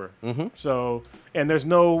took over. Mm-hmm. So and there's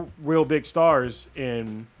no real big stars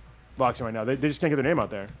in boxing right now. They just can't get their name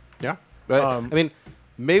out there. Yeah. But, I mean,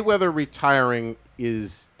 Mayweather retiring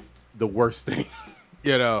is the worst thing,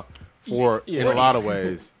 in a lot of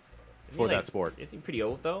ways for that sport. Is he pretty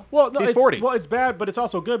old though? Well, no, He's 40. Well, it's bad, but it's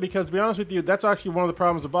also good because, to be honest with you, that's actually one of the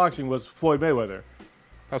problems of boxing was Floyd Mayweather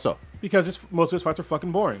How so? because most of his fights are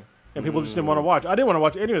fucking boring. And people just didn't want to watch. I didn't want to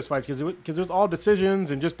watch any of his fights because it was all decisions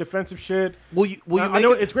and just defensive shit. Will you I make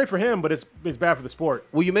know it- it's great for him, but it's bad for the sport.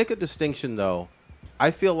 Will you make a distinction though?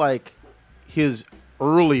 I feel like his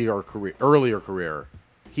earlier career,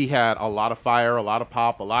 he had a lot of fire, a lot of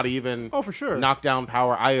pop, a lot of even Oh, for sure. knockdown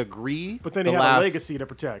power. I agree. But then he had a legacy to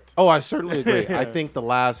protect. Oh, I certainly agree. I think the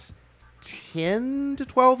last 10 to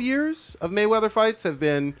 12 years of Mayweather fights have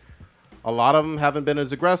been, a lot of them haven't been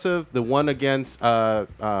as aggressive. The one against,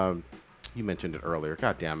 you mentioned it earlier.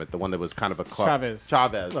 God damn it. The one that was kind of a club.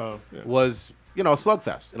 Chavez Oh, yeah. was, a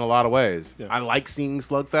slugfest in a lot of ways. Yeah. I like seeing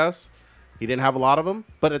slugfests. He didn't have a lot of them,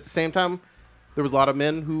 but at the same time, there was a lot of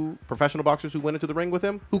professional boxers who went into the ring with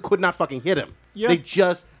him who could not fucking hit him. Yeah. They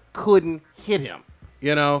just couldn't hit him.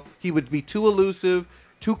 He would be too elusive,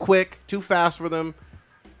 too quick, too fast for them.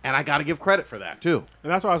 And I got to give credit for that, too.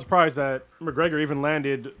 And that's why I was surprised that McGregor even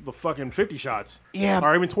landed the fucking 50 shots. Yeah.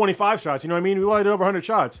 Or even 25 shots. You know what I mean? We only did over 100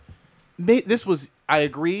 shots. I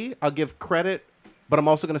agree. I'll give credit. But I'm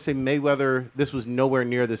also going to say Mayweather, this was nowhere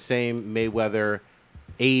near the same Mayweather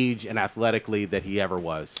age and athletically that he ever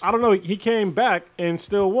was. I don't know. He came back and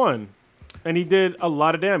still won. And he did a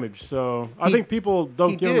lot of damage. So I think people he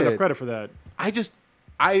don't give him enough did. credit for that.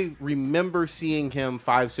 I remember seeing him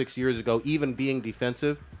 5-6 years ago, even being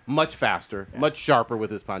defensive, much faster, much sharper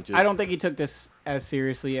with his punches. I don't think he took this as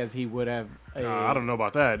seriously as he would have. I don't know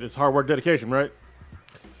about that. It's hard work, dedication, right?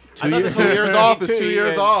 I thought this 2 whole- years off is 2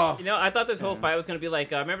 years off. You know, I thought this whole fight was gonna be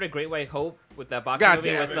like, remember the Great White Hope with that boxing God movie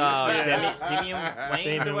damn with it. Damian Wayans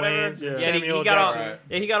Damian or whatever? Wayans, yeah. Yeah, Samuel he got all Jackson.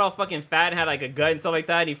 he got all fucking fat and had like a gut and stuff like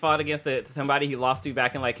that. And he fought against somebody he lost to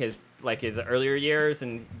back in like his earlier years,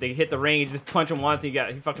 and they hit the ring. He just punched him once. And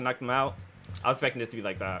he fucking knocked him out. I was expecting this to be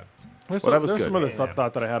like that. There's Well, that was there's good. some other Yeah.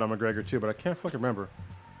 thought that I had on McGregor too, but I can't fucking remember.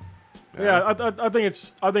 Yeah, I think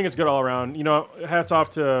it's good all around. You know, hats off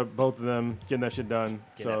to both of them getting that shit done.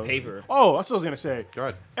 Getting that paper. Oh, that's what I was gonna say. Go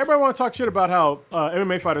ahead. Everybody want to talk shit about how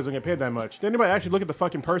MMA fighters don't get paid that much. Did anybody actually look at the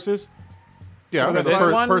fucking purses? Yeah, For the this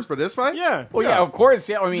first, one? first for this fight? Yeah. Well, yeah, of course.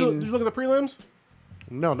 Yeah, I Did you mean, look at the prelims?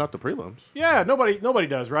 No, not the prelims. Yeah, nobody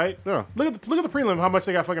does, right? Yeah. Look at the prelim, how much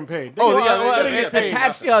they got fucking paid. Oh, They yeah, didn't yeah, get paid.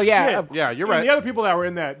 attached. Oh, yeah. Shit. of- Yeah, you're And right. the other people that were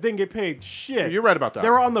in that didn't get paid shit. You're right about that. They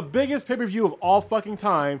were on the biggest pay-per-view of all fucking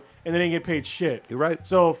time, and they didn't get paid shit. You're right.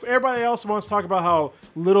 So if everybody else wants to talk about how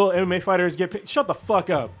little MMA fighters get paid, shut the fuck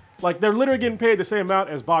up. Like, they're literally getting paid the same amount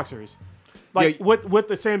as boxers. Like, Yeah, with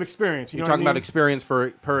the same experience. You You're know talking what I about mean? experience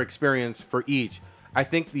per experience for each. I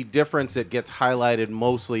think the difference that gets highlighted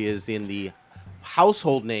mostly is in the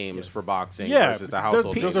household names for boxing Yeah, versus the those-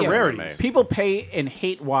 household those names are for rarities. MMA. people pay and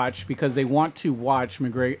hate watch because they want to watch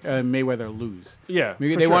Mayweather lose. Yeah,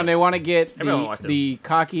 Maybe for they sure. want to get Everyone wants the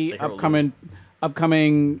cocky, the hero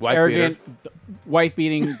upcoming Wife arrogant, wife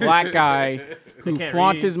beating black guy who can't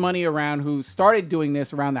flaunts read. his money around, who started doing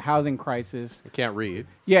this around the housing crisis. I can't read.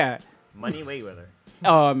 Yeah, Money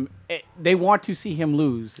Mayweather. they want to see him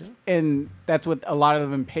lose, and that's what a lot of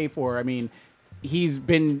them pay for. I mean,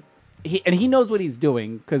 he knows what he's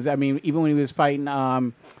doing because I mean, even when he was fighting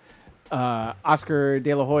Oscar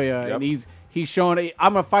De La Hoya, Yep. and he's showing,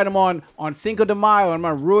 I'm gonna fight him on Cinco de Mayo. I'm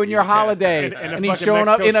gonna ruin your holiday, And a and he's fucking showing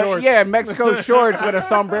up in Mexico shorts. Mexico shorts with a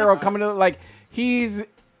sombrero coming to like he's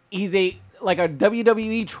a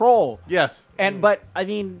WWE troll. Yes. But I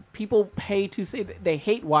mean, people pay to say that they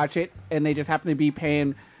hate watch it, and they just happen to be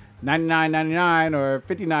paying $99.99 or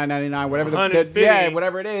 $59.99, whatever $150.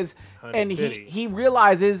 whatever it is. And $150. he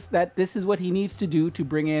realizes that this is what he needs to do to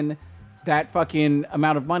bring in that fucking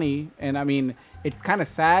amount of money. And I mean, it's kind of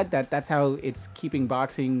sad that that's how it's keeping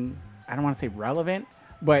boxing. I don't want to say relevant,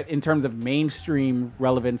 but in terms of mainstream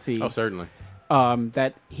relevancy, Oh, certainly.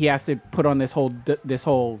 that he has to put on this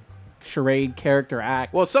whole charade character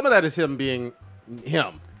act. Well, some of that is him being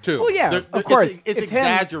him too. Well, yeah, There- of course. It's him.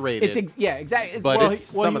 exaggerated. Exactly. But Well, it's-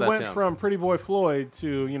 he some of that's went him. from Pretty Boy Floyd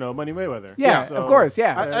to Money Mayweather. Yeah, So- of course.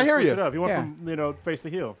 Yeah. I hear switch you. it up. He went Yeah. from face to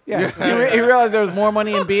heel. Yeah, he realized there was more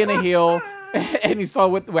money in being a heel, and he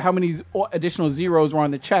saw how many additional zeros were on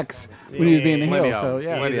the checks when he was being the Plenty heel. of So them.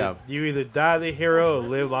 yeah, Plenty of. You either die the hero or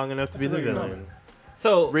live long enough to be the That's a good villain.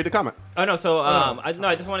 So Read the comment. Oh no! So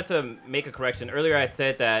I just wanted to make a correction. Earlier, I had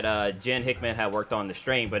said that Jen Hickman had worked on The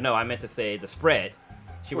Strain, but no, I meant to say The Spread.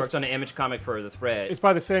 She worked on the Image comic for The Spread. It's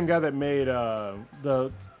by the same guy that made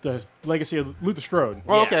the Legacy of Luther Strode.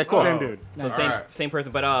 Well, Yeah. okay, cool. Same dude. So same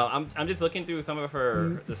person, but I'm just looking through some of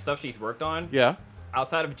the stuff she's worked on. Yeah.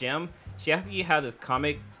 Outside of Gem, she actually had this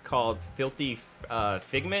comic called Filthy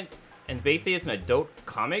Figment, and basically it's an adult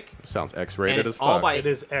comic. Sounds And X-rated it's as all fuck. by It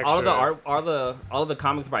is all of the X-rated. art, all of the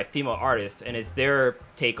comics are by female artists, and it's their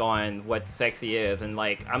take on what sexy is. And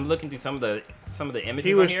like I'm looking through some of the images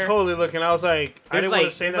He on was here. totally looking. I was like, I There's didn't like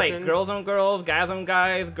want to say there's nothing. like girls on girls, guys on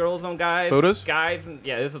guys, girls on guys, Photos? guys. And,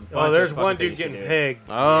 yeah, there's a bunch Oh, there's of one fucking dude things she getting did. pegged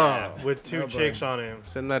Oh. with two chicks on him.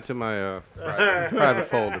 Send that to my private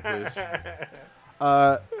folder, please.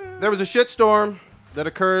 There was a shitstorm that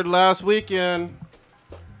occurred last weekend.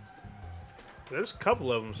 There's a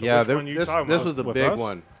couple of them. So Yeah, which one you this talking about? was the With big us?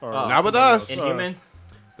 one. Or Not with somebody us. else? Inhumans.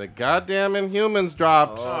 The goddamn Inhumans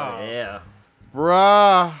dropped. Oh yeah.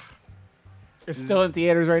 Bruh. it's still in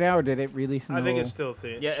theaters right now, or did it release? In I think the- it's still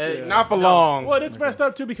thin. Yeah. Not for long. Well, it's messed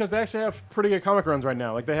up too because they actually have pretty good comic runs right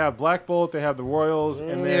now. Like they have Black Bolt, they have the Royals, and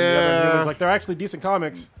then the Yeah. other humans. Like they're actually decent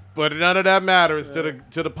comics. But none of that matters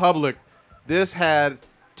to the public. This had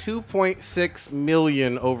 2.6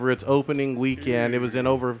 million over its opening weekend. It was in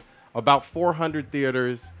over about 400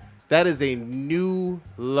 theaters. That is a new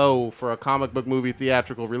low for a comic book movie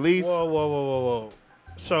theatrical release. Whoa, whoa, whoa, whoa, whoa.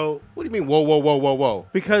 So, What do you mean? Whoa, whoa, whoa, whoa, whoa!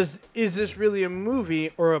 because is this really a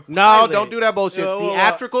movie or a No, pilot? don't do that bullshit. Whoa, whoa, whoa.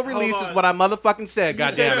 Theatrical Hold release is on. what I motherfucking said. You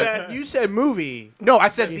God said damn it! that- You said movie. No, I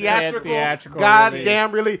said He said theatrical. theatrical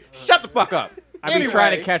Goddamn release. Shut the fuck up. I've been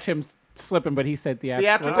trying to catch him slipping, but he said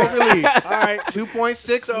theatrical. Theatrical release. All right.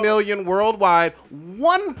 2.6 So- million worldwide,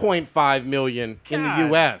 1.5 million in the God.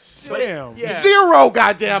 U.S. Damn. Yeah. Zero,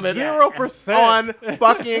 goddammit, 0%. on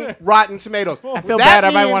fucking Rotten Tomatoes. I feel That bad. I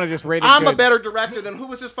might means want to just rate it I'm a good. better director than who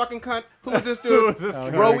was this fucking cunt? Who was this dude? this guy?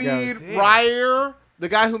 Roed Ryer. the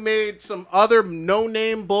guy who made some other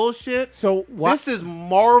no-name bullshit. So what? This is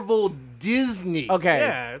Marvel Disney. Okay.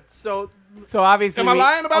 Yeah. So obviously, Am I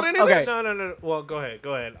lying about any of okay. this? No. Well, go ahead.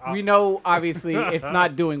 We know obviously it's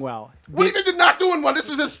not doing well. What do you mean you're not doing one? This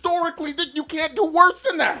is historically that you can't do worse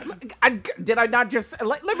than that. Did I not just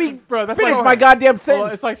let me Bro, that's finish like- my goddamn Well,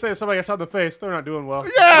 sentence? it's like saying somebody got shot in the face. They're not doing well.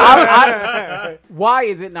 Why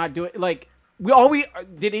is it not doing like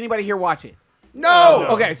did anybody here watch it? No.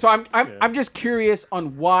 Okay, so I'm just curious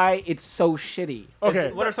on why it's so shitty. Okay.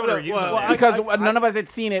 What are some of the reviews on there? Because none of us had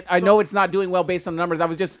seen it. I know it's not doing well based on the numbers. I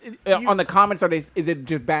was just on the comments. Is it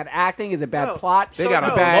just bad acting? Is it bad No. plot? They got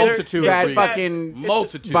a bad, multitude bad of fucking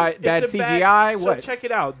multitude. bad It's a CGI. So What? check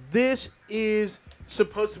it out. This is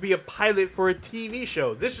supposed to be a pilot for a TV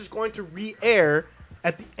show. This is going to re-air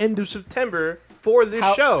at the end of September for this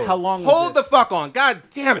show. How long? was Hold the this? fuck on. God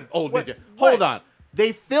damn it, old What? ninja. What? Hold on.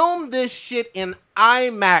 They filmed this shit in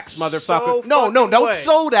IMAX, motherfucker. So No, fucking don't what?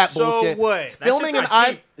 sew that So bullshit. what? Filming in shit's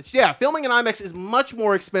not cheap. filming in IMAX is much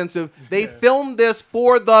more expensive. They filmed this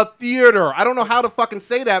for the theater. I don't know how to fucking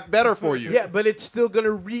say that better for you. Yeah, but it's still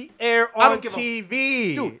gonna re-air I don't on give a-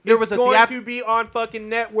 TV. Dude, there was it's a going theat- to be on fucking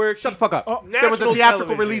network. Shut the fuck up. There was a national theatrical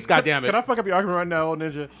television. release, goddammit. Can I fuck up your argument right now, old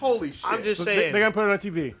ninja? Holy shit. I'm just So saying. they're gonna put it on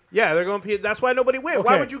TV. Yeah, they're going to. That's why nobody went.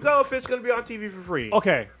 Why Okay. would you go if it's going to be on TV for free?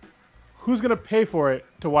 Okay. Who's gonna pay for it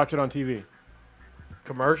to watch it on TV?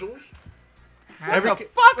 Commercials. What the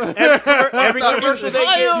fuck? Every The commercial they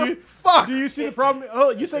entire get. fuck. Do you see the problem? Oh,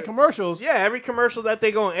 you say commercials. Yeah, every commercial that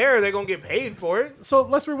they gonna air, they're gonna get paid for it. So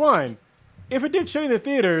let's rewind. If it did shit in the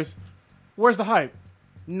theaters, where's the hype?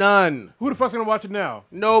 None. Who the fuck's gonna watch it now?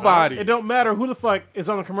 Nobody. It don't matter who the fuck is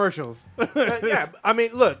on the commercials. Yeah, I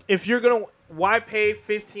mean, look, if you're gonna, why pay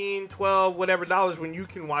 $15, $12, whatever dollars when you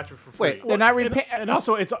can watch it for free? Wait, They're not and, repa- and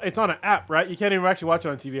also, it's on an app, right? You can't even actually watch it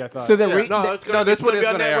on TV. I thought. So the Yeah. re- No, it's gonna, No, that's what be it's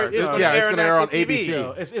on gonna air. network. It's- gonna yeah, it's on gonna air on national TV.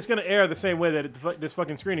 ABC. So it's gonna air the same way that this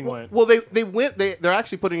fucking screening went. Well, they're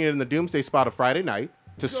actually putting it in the Doomsday Spot of Friday night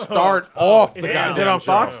to start off the Is it goddamn on show.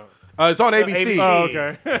 Fox? It's on ABC. Oh,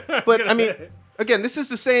 okay. But I mean, again, this is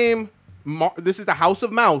the same. This is the House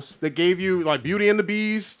of Mouse that gave you like Beauty and the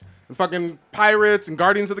Beast, and fucking Pirates and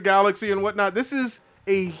Guardians of the Galaxy and whatnot. This is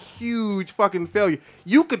a huge fucking failure.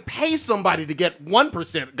 You could pay somebody to get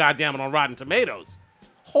 1%, goddamn it, on Rotten Tomatoes.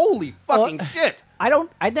 Holy fucking shit!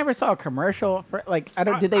 I never saw a commercial for like I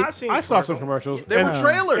don't. Did they? I've seen I saw some commercials. commercials. There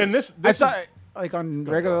were trailers. And this I is- saw it, like on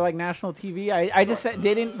regular like national TV. I just said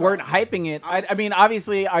they weren't hyping it. I mean,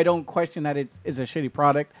 obviously, I don't question that it's a shitty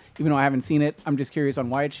product, even though I haven't seen it. I'm just curious on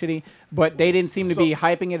why it's shitty. But they didn't seem to be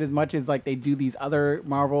hyping it as much as like they do these other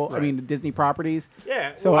Marvel, I mean Disney properties.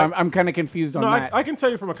 Yeah, So well, I'm kind of confused on No, that. I can tell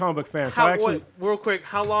you from a comic book fan. So How, I actually, what, real quick,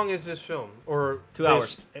 how long is this film? Or 2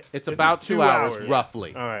 hours. It's about 2 hours,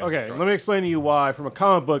 roughly. All right. okay, let me explain to you why, from a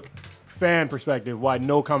comic book fan perspective, why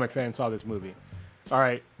no comic fan saw this movie. All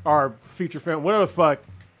right, our feature film, whatever the fuck,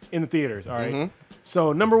 in the theaters. All right?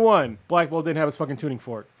 So number one, Black Bolt didn't have his fucking tuning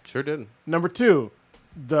fork. Sure didn't. Number two,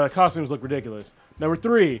 the costumes look ridiculous. Number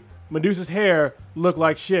three, Medusa's hair looked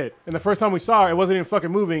like shit. And the first time we saw her, it wasn't even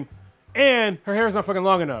fucking moving. And her hair is not fucking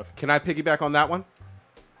long enough. Can I piggyback on that one?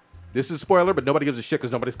 This is a spoiler, but nobody gives a shit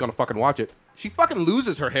because nobody's gonna fucking watch it. She fucking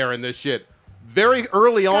loses her hair in this shit very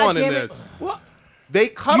early on in damn it. this. Well, They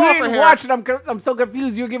cut you off her didn't hair. watch it. I'm so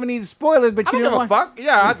confused. You're giving these spoilers, but I you don't didn't give a watch. fuck.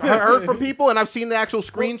 Yeah, I've heard from people, and I've seen the actual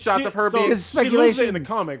screenshots She- of her so being. It's she loses it speculation. in the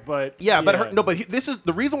comic, but Yeah, but this is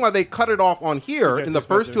the reason why they cut it off on here Okay, in the it's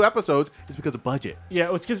first expensive. 2 episodes is because of budget.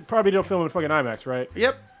 yeah, it's because probably don't film in fucking IMAX, right?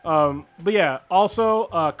 Yep. But yeah, also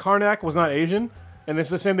Karnak was not Asian, and it's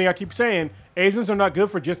the same thing I keep saying. Asians are not good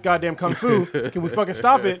for just goddamn kung fu. Can we fucking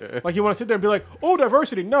stop it? Like you want to sit there and be like, oh,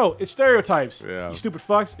 diversity? No, it's stereotypes. Yeah. You stupid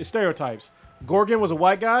fucks. It's stereotypes. Gorgon was a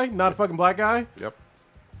white guy, not a fucking black guy. Yep.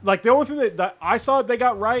 Like the only thing that I saw they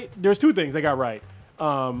got right, there's two things they got right.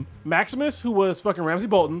 Maximus, who was fucking Ramsey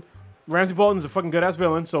Bolton. Ramsey Bolton's a fucking good ass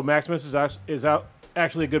villain, so Maximus is out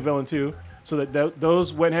actually a good villain too. So that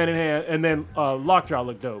those went hand in hand, and then Lockjaw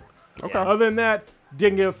looked dope. Okay. Other than that,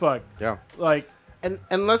 didn't give a fuck. Yeah. Like And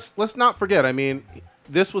let's not forget. I mean,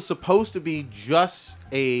 this was supposed to be just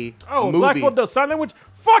a movie. Black Bolt does sign language.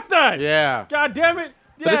 Fuck that. Yeah. God damn it.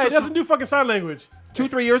 this Yeah, it was- doesn't do fucking sign language.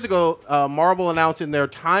 2-3 years ago, Marvel announced in their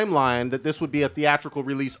timeline that this would be a theatrical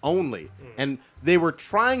release only. And they were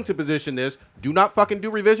trying to position this, do not fucking do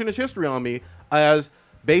revisionist history on me, as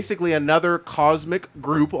basically another cosmic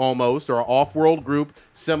group almost, or off-world group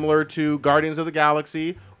similar to Guardians of the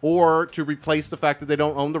Galaxy, or to replace the fact that they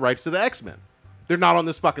don't own the rights to the X-Men. They're not on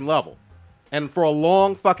this fucking level. And for a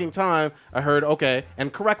long fucking time, I heard, okay,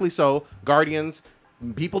 and correctly so, Guardians,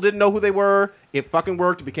 people didn't know who they were. It fucking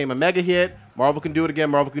worked. It became a mega hit. Marvel can do it again.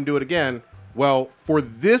 Marvel can do it again. Well, for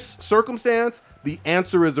this circumstance, the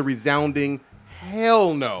answer is a resounding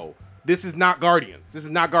hell no. This is not Guardians. This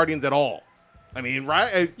is not Guardians at all. I mean,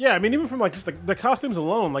 right? Yeah, I mean, even from like just the costumes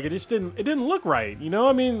alone, like it didn't look right. You know,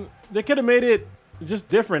 I mean, they could have made it just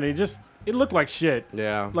different. It looked like shit.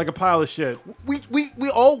 Yeah. Like a pile of shit. We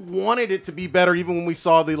all wanted it to be better, even when we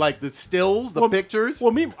saw the stills, the pictures.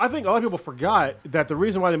 Well, I think a lot of people forgot that the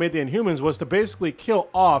reason why they made the Inhumans was to basically kill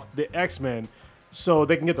off the X-Men so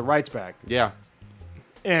they can get the rights back. Yeah.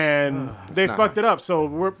 And they fucked it up. So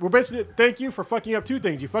we're basically, thank you for fucking up two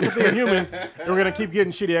things. You fucked up the Inhumans, and we're going to keep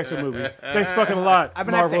getting shitty X-Men movies. Thanks fucking a lot, I'm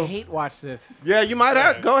gonna have Marvel. to hate watch this. Yeah, you might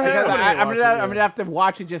have. Go ahead. Because I'm watch it, yeah. gonna have to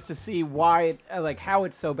watch it just to see why, how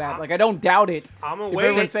it's so bad. Like I don't doubt it. I'm gonna If wait.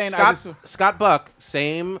 everyone's saying I Scott Buck,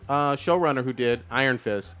 same showrunner who did Iron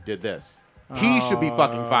Fist, did this. He should be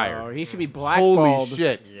fucking Oh, fired. he should be blackballed. Holy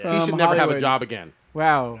shit. from He should never have a Hollywood. job again.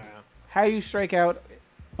 Wow. How you strike out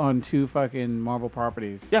on two fucking Marvel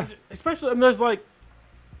properties? Yeah. Especially, and there's like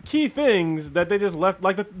key things that they just left.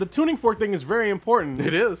 Like the tuning fork thing is very important.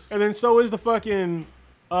 It is. And then so is the fucking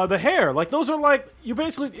the hair. Like those are like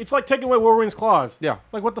it's like taking away Wolverine's claws. Yeah.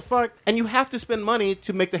 Like what the fuck? And you have to spend money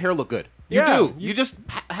to make the hair look good. You Yeah, do. You just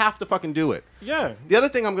have to fucking do it. Yeah. The other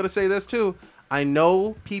thing I'm going to say this too. I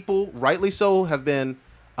know people, rightly so, have been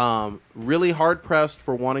really hard pressed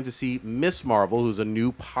for wanting to see Miss Marvel, who's a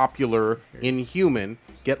new popular Inhuman,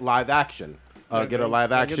 get live action. Get a live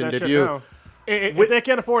Gotta get action that shit debut. now. If they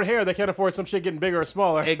can't afford hair, they can't afford some shit getting bigger or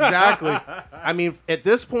smaller. Exactly. I mean, at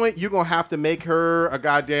this point, you're going to have to make her a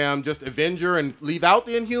goddamn just Avenger and leave out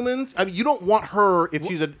the Inhumans. I mean, you don't want her, if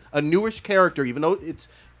she's a newish character, even though it's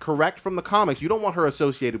correct from the comics, you don't want her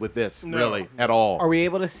associated with this, really, at all. Are we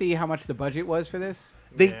able to see how much the budget was for this?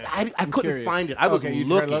 I couldn't curious. find it. I was Okay, you tried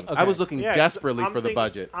to looking. look? I Okay. was looking Yeah, desperately I'm for the thinking-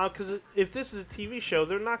 budget. Because if this is a TV show,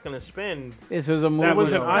 they're not going to spend. This was a movie. That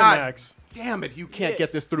was an though. God IMAX. damn it! You can't Yeah.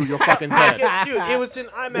 get this through your fucking head. Dude, it was in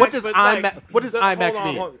IMAX. What does but IMAX? like, What does hold IMAX on,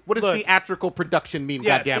 mean? hold on. What does Look, theatrical production mean?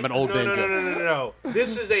 Goddamn it, old no, ninja. No.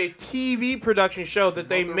 This is a TV production show that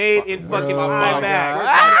they made in fucking Oh my God. IMAX.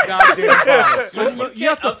 Where's my goddamn bottles? You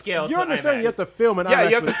have to upscale You to understand? IMAX. You have to film an Yeah, IMAX.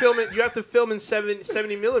 you have to film it. You have to film in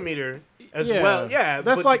 70 millimeter as well. Yeah,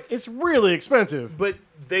 That's but, like it's really expensive. But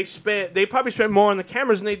they probably spent more on the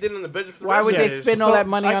cameras than they did on the budget for the Why rest would of they it. spend all So, that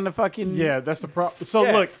money I- on the fucking? Yeah, that's the problem. So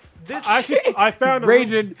Yeah. look, This I found a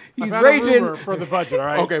Raging. I He's found a raging. rumor for the budget. All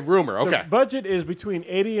right. Okay, rumor. The Okay. budget is between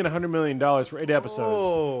 $80 and $100 million for 8 episodes.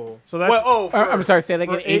 Oh, So that's I'm sorry. Say that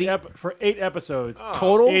for again. 80 for 8 episodes.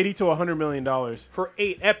 total. $80 to $100 million. for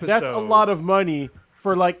 8 episodes. That's a lot of money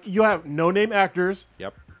for like you have no name actors.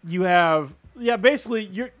 Yep. You have basically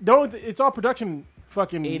it's all production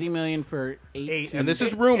fucking 80 million for 8. Eight. And this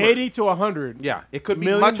is rumor. 80 to 100. Yeah, it could be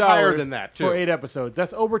million much higher dollars than that too. for 8 episodes.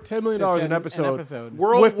 That's over $10 million So it's an episode.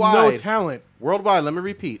 Worldwide, With no talent. Worldwide, let me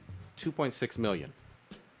repeat: 2.6 million.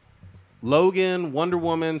 Logan, Wonder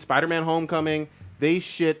Woman, Spider-Man: Homecoming, they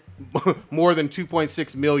shit more than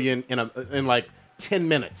 2.6 million in like 10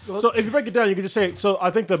 minutes. So if you break it down, you can just say. So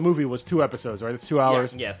I think the movie was 2 episodes, right? It's 2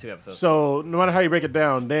 hours. Yes, 2 episodes. So no matter how you break it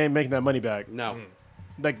down, they ain't making that money back. No.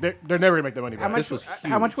 Like they're never gonna make that money How back. much? This was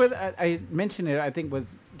How much huge. was? I mentioned it. I think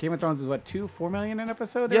was Game of Thrones is what 4 million an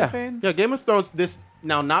episode. They're Yeah. saying. Yeah, Game of Thrones. This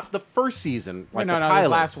now not the first season, like no, the no, this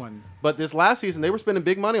pilots, last one. but this last season they were spending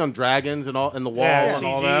big money on dragons and all and the wall yeah, and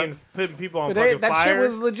all CG that. and putting people on But they, fucking that fire. shit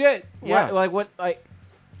was legit. Yeah. Like what? Like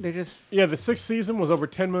they just. Yeah, the 6th season was over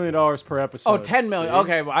 $10 million per episode. Oh, 10 million.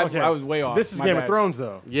 Okay, well, I was way off. This is My Game bad. of Thrones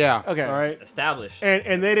though. Yeah. Okay. All right. Established.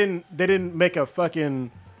 And they didn't make a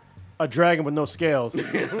fucking a dragon with no scales.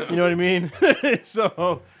 You know what I mean?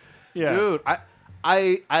 So yeah. Dude,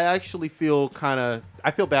 I actually feel I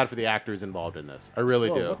feel bad for the actors involved in this. I really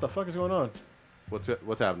Whoa, do. what the fuck is going on? What's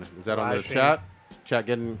happening? Is that on the Live stream. chat? Chat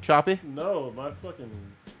getting choppy? No, my fucking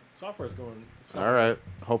software's going. All right.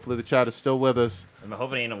 Hopefully the chat is still with us. I'm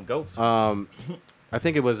hoping it ain't no ghosts. I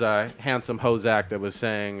think it was Handsome Hozak that was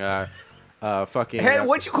saying fucking Hey,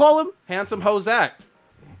 what'd you call him? Handsome Hozak.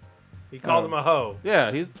 He called him a hoe.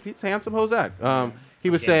 Yeah, he's Handsome Hozak. He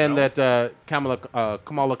was saying that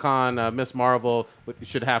Kamala Khan, Miss Marvel,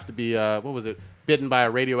 should have to be what was it? Bitten by a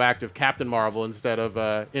radioactive Captain Marvel instead of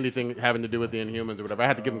anything having to do with the Inhumans or whatever. I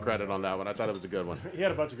had to give him credit on that one. I thought it was a good one. He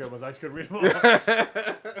had a bunch of good ones. I just couldn't read them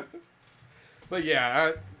all. But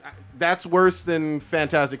yeah, that's worse than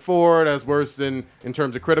Fantastic Four. That's worse than, in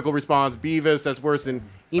terms of critical response, Beavis. That's worse than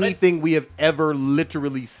anything we have ever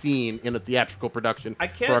literally seen in a theatrical production I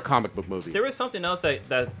can't- for a comic book movie. There was something else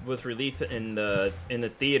that was released in the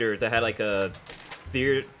theaters that had like a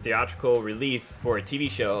theatrical release for a TV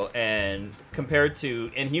show, and compared to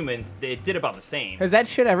Inhumans, it did about the same. Has that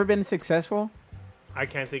shit ever been successful? I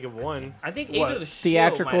can't think of one. I think What? Age of the Shield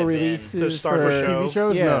Theatrical might have been. releases To start for a show. TV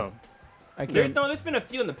shows? Yeah. No. I can't. There's been a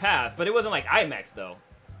few in the past, but it wasn't like IMAX though.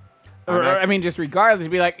 Or, I mean, just regardless,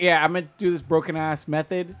 be like, yeah, I'm gonna do this broken ass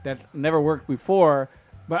method that's never worked before,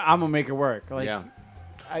 but I'm gonna make it work. Like, Yeah.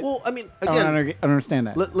 I, Well, I mean, I don't, again, I don't understand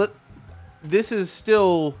that. this is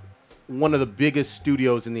still one of the biggest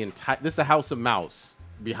studios in the entire. This is a House of Mouse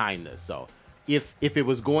behind this. So if it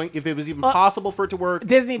was even possible for it to work,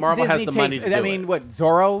 Disney Marvel Disney has the money takes. to do I mean, it. what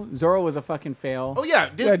Zorro was a fucking fail. Oh yeah,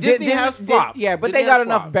 Yeah, Disney has flops. Yeah, but Disney they got has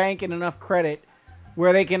enough flops. bank and enough credit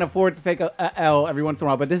where they can afford to take a L every once in a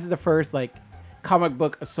while. But this is the first like comic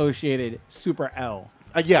book associated super L.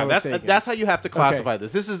 Yeah, I was thinking. that's how you have to classify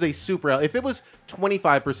this. This is a super L. If it was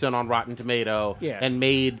 25% on Rotten Tomato Yeah. and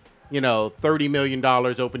made $30 million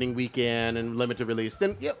opening weekend and limited release,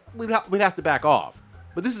 then yeah, we'd have to back off.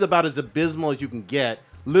 But this is about as abysmal as you can get.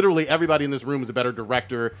 Literally everybody in this room is a better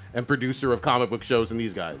director and producer of comic book shows than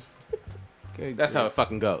these guys. That's how it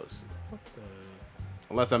fucking goes.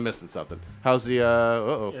 Unless I'm missing something. How's the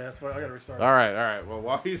uh-oh. Yeah, that's why I gotta restart. All right. Well,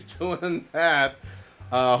 while he's doing that,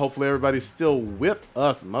 hopefully everybody's still with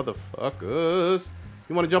us, motherfuckers.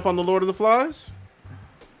 You want to jump on the Lord of the Flies?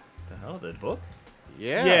 The hell, the book?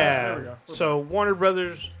 Yeah. Yeah. there we go. So Warner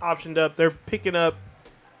Brothers optioned up. They're picking up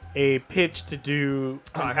a pitch to do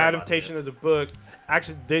Oh, I an heard about adaptation this. of the book.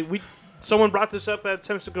 Actually, someone brought this up at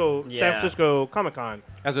San Francisco Comic Con.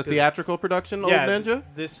 As a theatrical production, Old Ninja?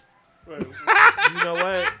 This, Wait, you know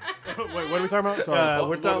what? wait, what are we talking about? Sorry.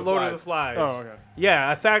 We're talking Lord of the Flies. oh, okay.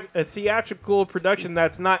 Yeah, a theatrical production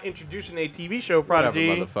that's not introducing a TV show Whatever, prodigy.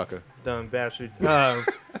 motherfucker. Dumb bastard.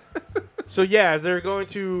 So yeah, they're going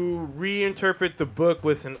to reinterpret the book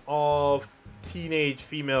with an all teenage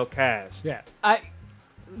female cast. Yeah,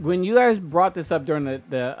 when you guys brought this up during the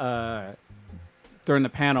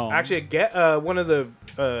panel, Actually, one of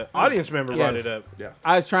the audience members brought Yes. it up. Yeah.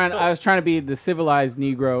 I was trying to be the civilized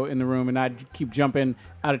Negro in the room and not keep jumping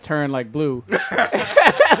out of turn like Blue.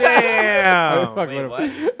 Damn. Fuck Wait, with what?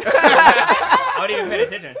 him. I wasn't even paying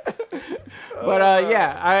attention. But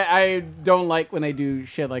yeah, I don't like when they do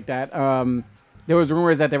shit like that. There was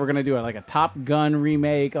rumors that they were gonna do a Top Gun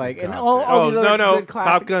remake, and all Oh these other no! good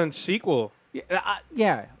classic. Top Gun sequel.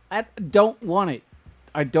 Yeah, I don't want it.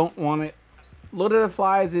 I don't want it. Lord of the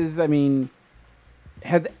Flies is, I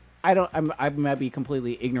might be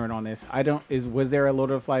completely ignorant on this. Was there a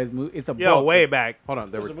Lord of the Flies movie? It's a Yo, book. way back. Hold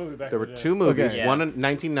on. There was a movie back were in the day. two movies. Okay. One in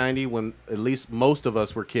 1990 when at least most of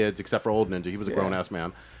us were kids, except for Old Ninja. He was a grown-ass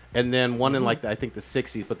man. And then one in I think the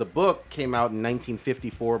 60s. But the book came out in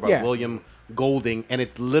 1954 by Yeah. William Golding, and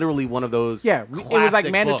it's literally one of those Yeah, it was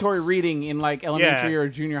classic mandatory books. reading in elementary or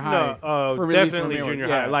junior high. No, for release definitely from junior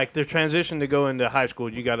yeah. high. Like the transition to go into high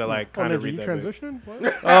school, you gotta kind of Ninja, read you that. book. transitioning?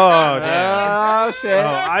 What? Oh damn! Oh shit!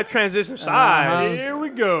 Oh, I transitioned sides. Here we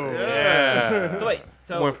go. Yeah. So wait,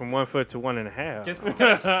 so Went from 1 foot to 1.5. just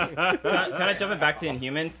kind of jumping back to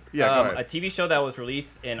Inhumans. Yeah, go ahead. A TV show that was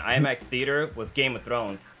released in IMAX theater was Game of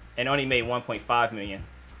Thrones, and only made 1.5 million,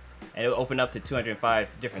 and it opened up to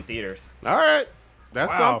 205 different theaters. All right.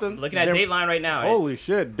 That's Wow. something. Looking at Them- Dateline right now. Holy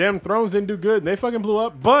shit. Damn Thrones didn't do good. And they fucking blew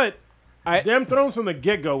up. But Damn Thrones from the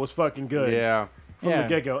get-go was fucking good. Yeah. From Yeah. the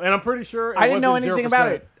get-go. And I'm pretty sure I didn't know wasn't anything 0%. about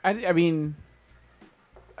it. I mean,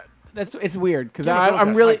 it's weird because Game of Thrones I'm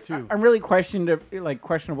got really hype, too. I'm really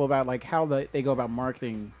questionable about how they go about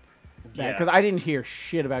marketing that Yeah. because I didn't hear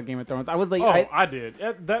shit about Game of Thrones. I was like, Oh, I I did.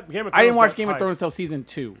 That Game of Thrones I didn't watch got Game of hype. Thrones till season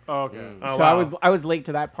 2, Oh, okay. Oh, so wow. I was late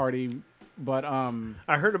to that party. But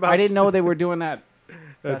I heard about. I didn't know they were doing that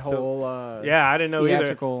That's so- whole Yeah, I didn't know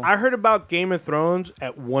theatrical. either. I heard about Game of Thrones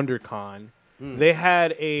at WonderCon. They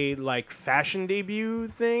had a fashion debut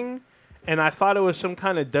thing, and I thought it was some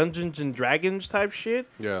kind of Dungeons and Dragons type shit.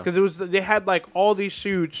 Yeah. Because they had all these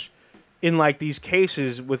suits in these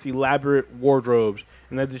cases with elaborate wardrobes,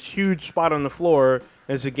 and they had this huge spot on the floor.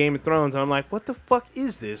 And it's a Game of Thrones, and I'm like, what the fuck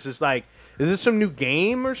is this? It's is this some new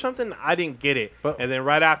game or something? I didn't get it. But- and then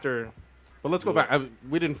right after. But let's go back.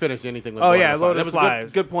 We didn't finish anything with Oh, Lord yeah, of the Lord Flies. of That the was a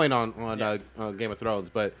Flies. good point on Game of Thrones.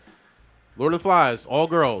 But Lord of the Flies, all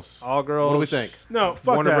girls. All girls. What do we think? No,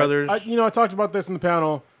 fuck Warner that. Brothers. I talked about this in the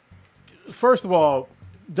panel. First of all,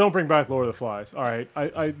 don't bring back Lord of the Flies. All right,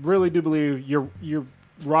 I really do believe you're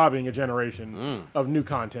robbing a generation of new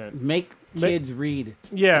content. make kids read.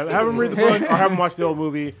 Yeah, have them read the book or have them watch the old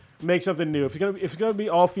movie. Make something new. If it's gonna be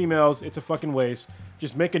all females, it's a fucking waste.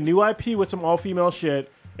 Just make a new IP with some all female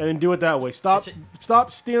shit and then do it that way.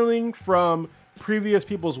 Stop stealing from previous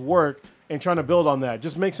people's work and trying to build on that.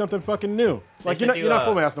 Just make something fucking new. Like should you're not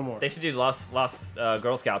do, full ass no more. They should do Lost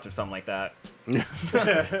Girl Scouts or something like that.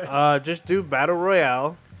 Just do Battle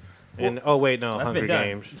Royale. And oh wait, no, That's Hunger been done.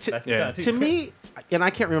 Games. That's been Yeah. done too. To me, and I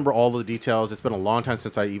can't remember all the details. It's been a long time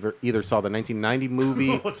since I either saw the 1990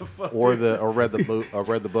 movie What the fuck, or dude? read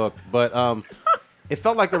the book. But it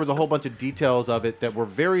felt like there was a whole bunch of details of it that were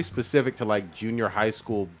very specific to like junior high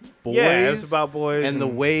school boys. Yeah, it's about boys and the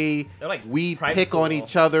and- way They're like we private pick on school.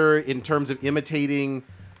 each other in terms of imitating,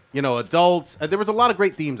 adults. There was a lot of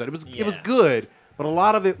great themes. It was Yeah. good, but a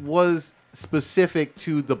lot of it was specific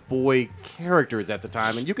to the boy characters at the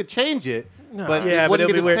time, and you could change it. But Yeah, it but wouldn't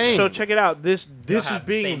it'll be be the weird. same. So check it out. This They'll is have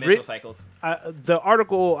being same mental written. cycles. The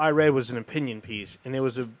article I read was an opinion piece, and it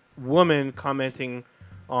was a woman commenting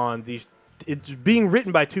on these. It's being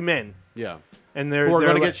written by two men, Yeah. and they're Who are they're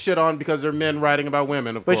going to like- get shit on because they're men writing about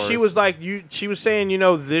women, of But course. she was like, she was saying,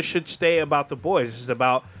 this should stay about the boys. This is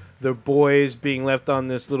about the boys being left on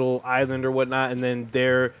this little island or whatnot, and then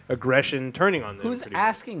their aggression turning on them. Who's pretty much.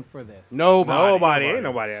 asking for this? Nobody. Ain't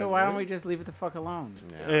nobody. So why don't we just leave it the fuck alone?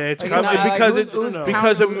 It's Like, com- it's not like because who's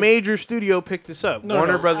because a pounding- major studio picked this up. No,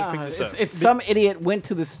 Warner no. Brothers picked this It's, up. it's some idiot went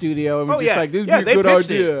to the studio and was Oh just yeah, like, this yeah. would They be a good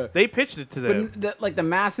pitched idea. it. They pitched it to them. But the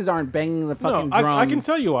masses aren't banging the No, fucking drum. I can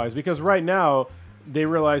tell you why. It's because right now they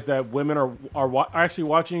realize that women are actually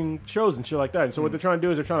watching shows and shit like that. And so what they're trying to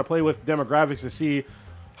do is they're trying to play with demographics to see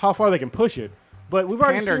how far they can push it. But we've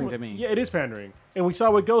already pandering seen, to me. Yeah, it is pandering, and we saw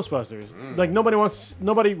with Ghostbusters. Like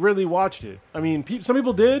nobody really watched it. I mean, some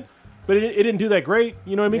people did, but it didn't do that great.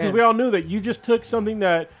 You know what I mean? Because Yeah. we all knew that you just took something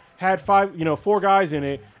that had four guys in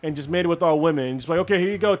it and just made it with all women. And just like, okay, here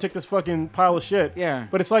you go, take this fucking pile of shit. Yeah.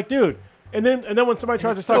 But it's like, dude, and then when somebody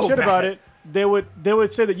tries to talk so shit about bad. it, they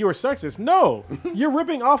would say that you were sexist. No, you're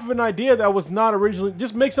ripping off of an idea that was not originally.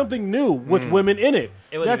 Just make something new with women in it.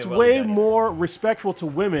 It wasn't That's even well way done, yeah. more respectful to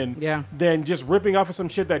women Yeah. than just ripping off of some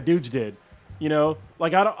shit that dudes did.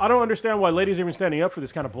 Like I don't understand why ladies are even standing up for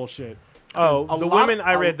this kind of bullshit. Oh, A the lot- women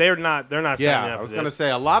I read, they're not. They're not. Yeah, standing up I was for going to this.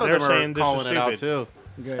 say, a lot of They're them are saying this is calling it out, too.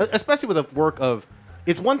 Good. Especially with a work of...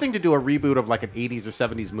 It's one thing to do a reboot of like an 80s or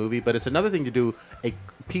 70s movie, but it's another thing to do a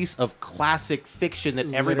piece of classic fiction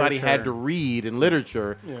that everybody had Literature. to read in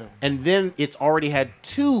literature. Yeah. And then it's already had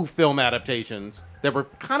 2 film adaptations that were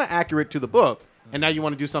kind of accurate to the book. And now you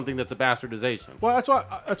want to do something that's a bastardization. Well, that's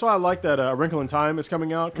why I like that A Wrinkle in Time is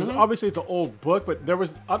coming out because obviously it's an old book, but there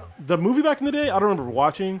was the movie back in the day. I don't remember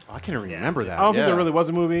watching. I can't even remember that. I don't think Yeah. there really was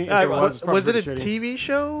a movie. If there was, it's probably was it a pretty shitty. TV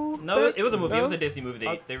show? No, it was a movie. It was a Disney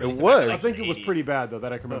movie. They released was. back in, I like, think the it was 80s. pretty bad though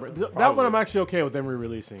that I can remember. That one I'm actually okay with them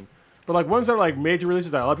re-releasing, but like ones that are like major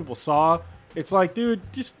releases that a lot of people saw, it's like, dude,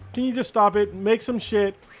 can you just stop it? Make some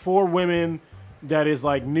shit for women that is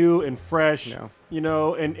like new and fresh, Yeah.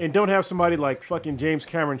 and don't have somebody like fucking James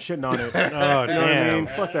Cameron shitting on it. Oh You know what I damn. mean?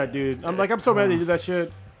 Fuck that dude. I'm so mad they did that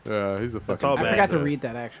shit. Yeah, he's a fucking... all I bad, forgot to though. read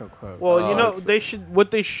that actual quote. Well, they should. What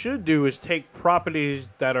they should do is take properties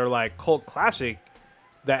that are like cult classic,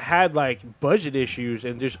 that had like budget issues,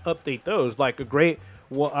 and just update those. Like a great.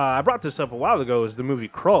 Well, I brought this up a while ago. Is the movie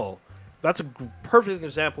Krull? That's a perfect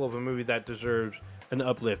example of a movie that deserves an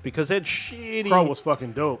uplift because it had shitty. Crow was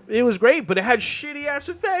fucking dope. It was great, but it had shitty ass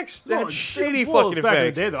effects. It had shitty fucking back in the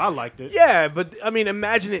effects. day though. I liked it. Yeah, but I mean,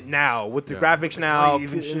 imagine it now with the graphics now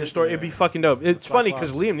glaive and in the shit, story. yeah. It'd be fucking dope. It's funny because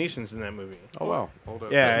Cyclops. Liam Neeson's in that movie. Oh, wow.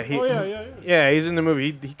 Yeah, Oh yeah. yeah, he's in the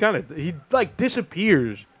movie. He like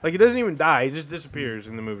disappears. Like he doesn't even die. He just disappears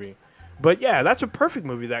in the movie. But yeah, that's a perfect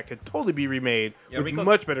movie that could totally be remade Yeah, with Rico-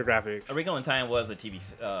 much better graphics. A Wrinkle in Time was a TV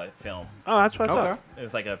film. Oh, that's what I thought. It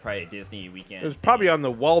was like probably a Disney weekend. It was probably on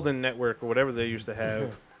the Walden Network or whatever they used to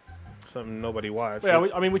have. Something nobody watched. Yeah,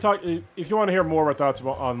 we talked. If you want to hear more of our thoughts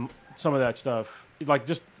on some of that stuff, like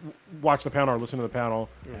just watch the panel or listen to the panel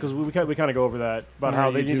because we kind of go over that about on how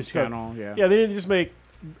our they need to YouTube just channel, yeah. they need to just make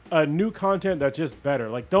new content that's just better.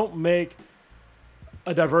 Like, don't make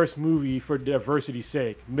a diverse movie for diversity's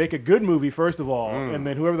sake. Make a good movie first of all, and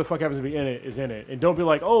then whoever the fuck happens to be in it is in it. And don't be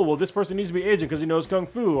like, oh well, this person needs to be Asian because he knows kung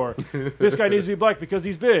fu, or this guy needs to be black because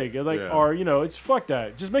he's big, or Yeah. or it's fuck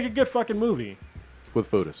that. Just make a good fucking movie. With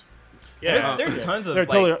Foodus. Yeah, there's tons of They're like,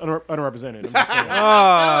 totally underrepresented. I'm just saying.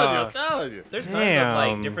 I'm telling you. there's tons of Damn.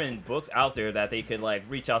 like different books out there that they could like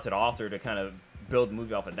reach out to the author to kind of build a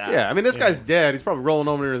movie off of that. Yeah, I mean, this guy's dead. He's probably rolling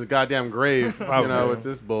over in his goddamn grave, with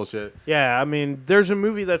this bullshit. Yeah, I mean, there's a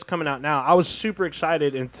movie that's coming out now. I was super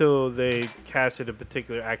excited until they casted a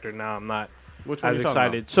particular actor. Now I'm not Which one as are you talking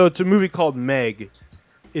excited. So it's a movie called Meg.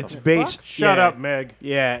 It's based. Shut yeah, up, Meg.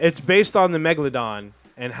 Yeah, it's based on the Megalodon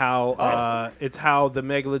and how it's how the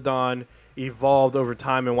Megalodon evolved over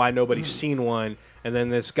time and why nobody's seen one. And then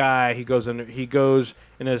this guy, he goes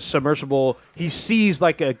in a submersible. He sees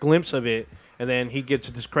like a glimpse of it, and then he gets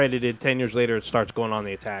discredited. 10 years later, it starts going on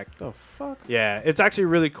the attack. The fuck? Yeah, it's actually a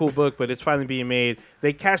really cool book, but it's finally being made.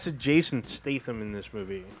 They casted Jason Statham in this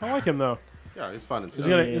movie. I like him though. Yeah, he's fun and Is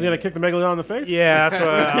stuff. he gonna kick the megalodon in the face? Yeah, that's what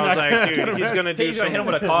I was like, dude. He's gonna do. He's gonna hit him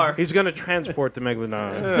some- with a car. He's gonna transport the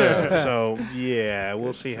megalodon. So yeah,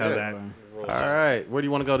 we'll see how Shit. that. All right, where do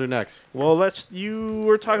you want to go to next? Well, you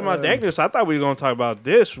were talking about dank news. I thought we were going to talk about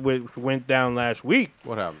this, which went down last week.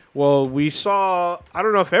 What happened? Well, we saw, I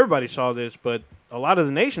don't know if everybody saw this, but a lot of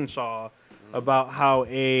the nation saw about how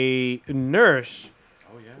a nurse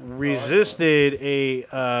resisted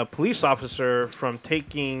a police officer from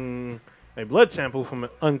taking a blood sample from an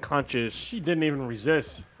unconscious. She didn't even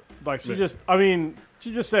resist. Like she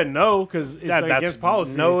just said no because it's That's against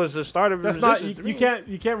policy. No is the start of That's not resistance you to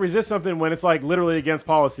me. can't resist something when it's like literally against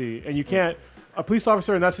policy, and you can't. A police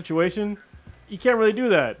officer in that situation, you can't really do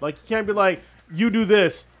that. Like you can't be like you do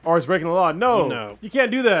this or it's breaking the law. No, you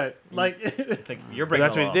can't do that. Like It's like, you're But breaking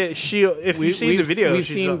that's the what law. he did. She, if you've seen the video, we've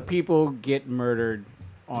she's seen people get murdered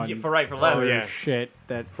on Yeah, for less. other yeah. shit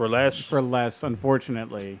that for less. for less,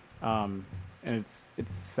 unfortunately. And it's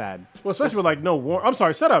sad. well, especially with like no warrant. I'm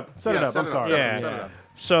sorry. Set it up. Set I'm it up, sorry. Yeah. set it up.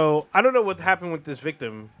 So I don't know what happened with this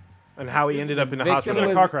victim and how he ended up in the Victim hospital. in a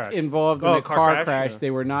was car crash. involved in Oh, a car car crash? crash. Yeah.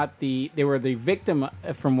 They were the victim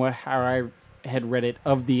from how I had read it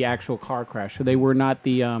of the actual car crash. So they were not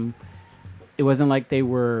the it wasn't like they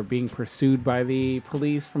were being pursued by the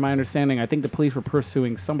police from my understanding. I think the police were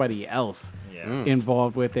pursuing somebody else Yeah.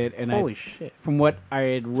 involved with it, and Holy shit. from what I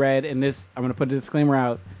had read, and this I'm going to put a disclaimer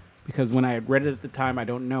out because when I had read it at the time, I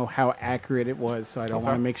don't know how accurate it was, so I don't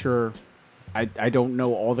want to make sure I don't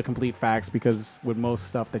know all the complete facts because with most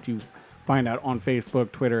stuff that you find out on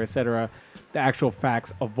Facebook, Twitter, etc., the actual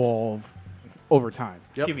facts evolve over time.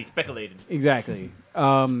 Yep. Could be speculated. Exactly.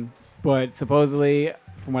 But supposedly,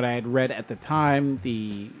 from what I had read at the time,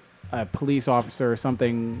 the police officer or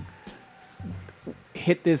something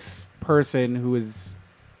hit this person who was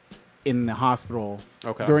in the hospital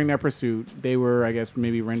Okay. during their pursuit. They were, I guess,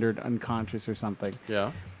 maybe rendered unconscious or something.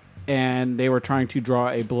 Yeah. And they were trying to draw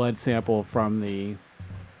a blood sample from the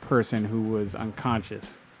person who was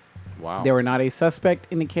unconscious. Wow. They were not a suspect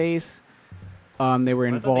in the case. They were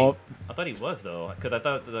involved. I thought he was though, because I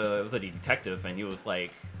thought it was a detective, and he was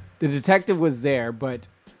like, The detective was there, but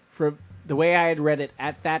for the way I had read it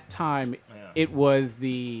at that time, it was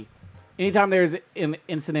the anytime there's an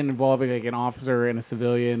incident involving like an officer and a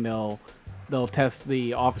civilian, they'll test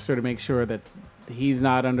the officer to make sure that he's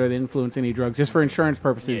not under the influence of any drugs, just for insurance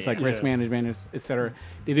purposes, like risk management, etc.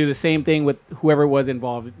 They do the same thing with whoever was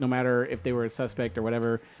involved, no matter if they were a suspect or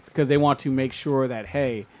whatever, because they want to make sure that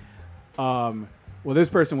hey, well, this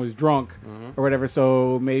person was drunk or whatever,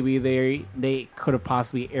 so maybe they could have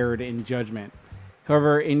possibly erred in judgment.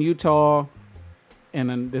 However, in Utah, and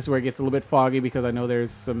then this is where it gets a little bit foggy because I know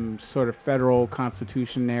there's some sort of federal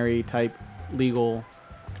constitutionary type legal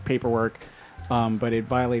paperwork, but it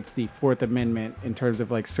violates the Fourth Amendment in terms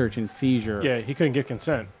of like search and seizure. Yeah, he couldn't get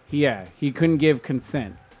consent. He couldn't give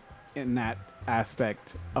consent in that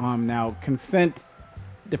aspect. Now, consent,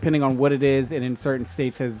 depending on what it is, and in certain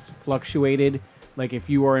states has fluctuated. Like if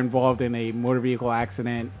you are involved in a motor vehicle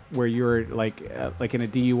accident where you're like in a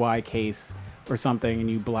DUI case or something, and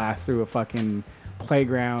you blast through a fucking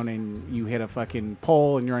playground and you hit a fucking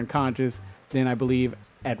pole and you're unconscious, then I believe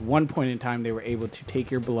at one point in time they were able to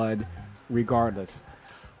take your blood regardless.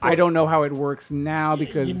 I don't know how it works now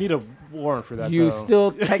because You need a warrant for that. you though.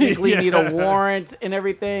 still technically need Yeah. a warrant and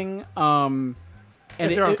everything. if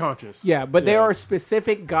they're unconscious. Yeah, but there are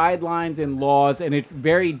specific guidelines and laws, and it's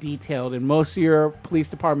very detailed. And most of your police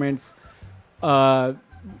departments,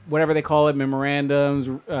 whatever they call it, memorandums,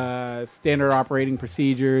 standard operating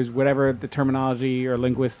procedures, whatever the terminology or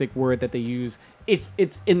linguistic word that they use, it's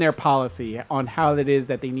in their policy on how it is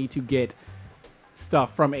that they need to get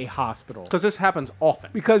stuff from a hospital. Because this happens often.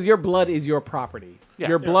 Because your blood is your property.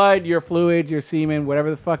 Your blood, your fluids, your semen, whatever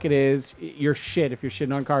the fuck it is, your shit if you're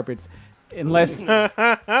shitting on carpets. Unless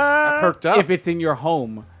I perked up. if it's in your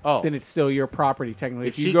home, Oh. then it's still your property technically.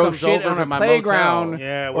 If If you she go comes shit over on to a my playground motel-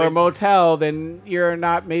 Yeah, or a wait. motel, then you're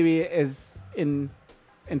not maybe as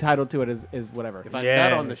entitled to it as whatever. if I'm Yeah.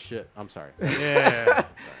 not on the shit, I'm sorry. Yeah.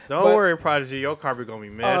 Don't But- worry, Prodigy. Your carpet gonna be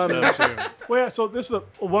messed up soon. Well, yeah, so this is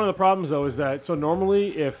one of the problems though is that so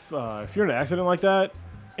normally if you're in an accident like that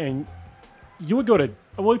and you would go to you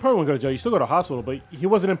probably wouldn't go to jail. You still go to hospital, but he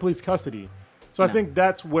wasn't in police custody. So I think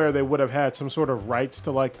that's where they would have had some sort of rights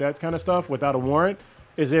to like that kind of stuff without a warrant.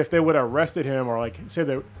 Is if they would have arrested him or like say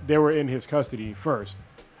that they were in his custody first,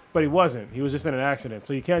 but he wasn't. He was just in an accident.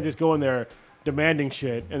 So you can't just go in there demanding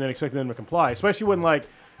shit and then expect them to comply. Especially when like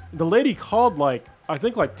the lady called like I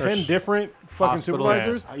think like 10 different fucking Hospital-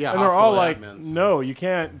 supervisors, yeah, and they're all hospital like, admins. "No, you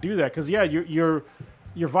can't do that because yeah, you're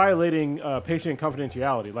you're violating patient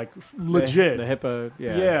confidentiality, like legit. The HIPAA.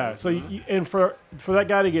 Yeah. Yeah. So and for that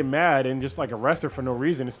guy to get mad and just like arrest her for no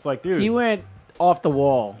reason, it's like, dude. He went off the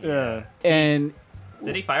wall. Yeah. And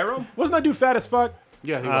Did he fire him? Wasn't that dude fat as fuck?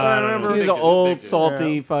 Yeah, he I remember. he's Big an dude, old, big dude.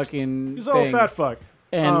 salty Yeah. fucking He's an old thing. fat fuck.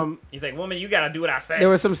 And He's like, woman, you gotta do what I say. there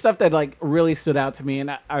was some stuff that like really stood out to me,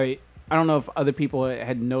 and I don't know if other people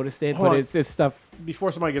had noticed it, Hold but on. it's stuff.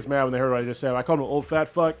 Before somebody gets mad when they heard what I just said, I called him an old fat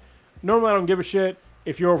fuck. Normally, I don't give a shit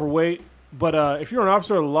if you're overweight, but if you're an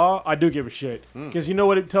officer of the law, I do give a shit. Because you know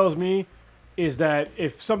what it tells me is that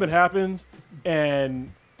if something happens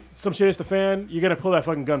and some shit hits the fan, you're gonna pull that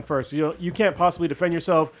fucking gun first. You can't possibly defend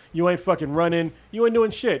yourself. You ain't fucking running. You ain't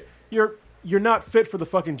doing shit. You're not fit for the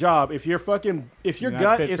fucking job. If your You're not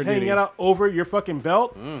gut fit is for hanging duty. out over your fucking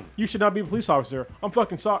belt, you should not be a police officer. I'm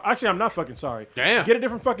fucking sorry. Actually, I'm not fucking sorry. Damn. Get a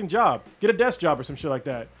different fucking job. Get a desk job or some shit like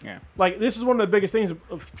that. Yeah. Like, this is one of the biggest things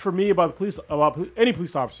for me about any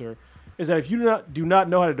police officer is that if you do not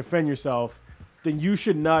know how to defend yourself, then you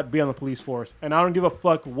should not be on the police force. And I don't give a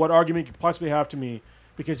fuck what argument you could possibly have to me,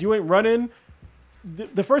 because you ain't running.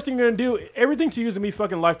 The first thing you're gonna do, everything to you is gonna be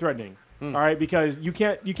fucking life threatening. All right, because you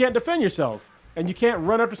can't defend yourself, and you can't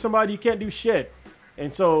run up to somebody. You can't do shit.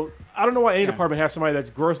 And so I don't know why any department has somebody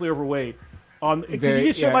that's grossly overweight on, because you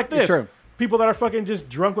get shit like this. True. People that are fucking just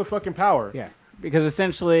drunk with fucking power. Yeah, because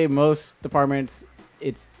essentially most departments,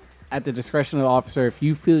 it's at the discretion of the officer. If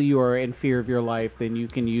you feel you are in fear of your life, then you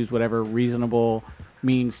can use whatever reasonable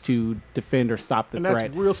means to defend or stop the And threat.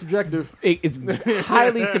 that's real subjective. It's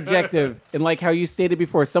highly subjective, and like how you stated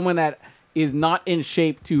before, someone that is not in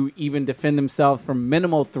shape to even defend themselves from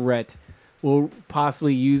minimal threat will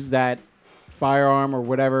possibly use that firearm or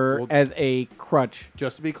whatever Well, as a crutch.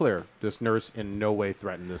 Just to be clear, this nurse in no way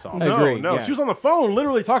threatened this officer. No, Agree, no. yeah. She was on the phone,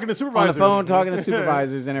 literally talking to On supervisors. the phone, talking to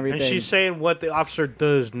supervisors and everything. And she's saying what the officer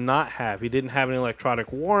does not have. He didn't have an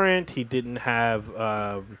electronic warrant. He didn't have.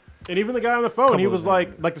 And even the guy on the phone, he Couple was of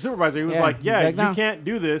like the supervisor, he was Yeah, like, he's yeah, like, no. you can't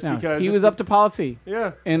do this No, because he this was is- up to policy.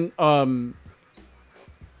 Yeah. And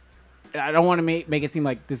I don't want to make it seem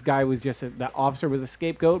like this guy was just the officer was a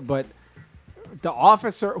scapegoat, but the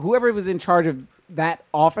officer, whoever was in charge of that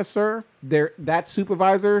officer, that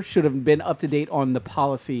supervisor should have been up to date on the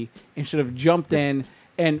policy and should have jumped in.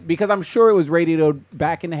 And because I'm sure it was radioed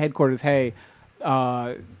back in the headquarters, hey,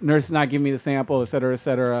 nurse is not giving me the sample, et cetera, et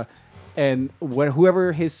cetera. And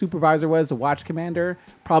whoever his supervisor was, the watch commander,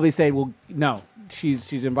 probably said, well, no,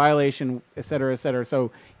 she's in violation, et cetera, et cetera.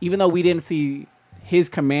 So even though we didn't see his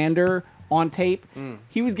commander on tape,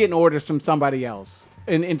 he was getting orders from somebody else.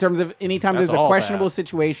 In terms of anytime That's there's a all questionable bad.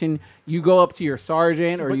 situation, you go up to your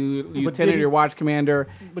sergeant or But lieutenant did or he- your watch commander.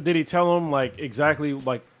 But did he tell him like exactly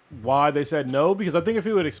like why they said no? Because I think if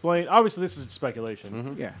he would explain, obviously this is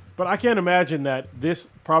speculation, Yeah. but I can't imagine that this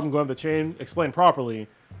problem going up the chain explained properly,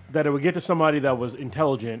 that it would get to somebody that was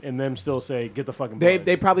intelligent and them still say, get the fucking blood.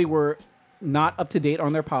 They probably were not up to date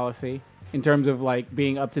on their policy in terms of like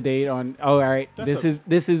being up to date on, oh, all right, this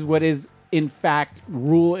is what is in fact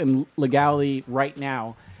rule and legality right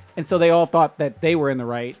now. And so they all thought that they were in the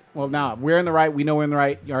right. Well, no, we're in the right. We know we're in the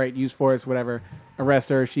right. All right, use force, whatever. Arrest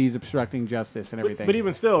her. She's obstructing justice and everything. But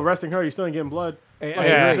even still, arresting her, you still ain't getting blood. I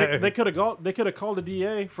Like, agree. they could have called the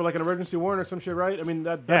DA for like an emergency warrant or some shit, right? I mean,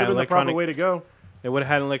 that'd Yeah, have been the proper electronic- way to go. They would have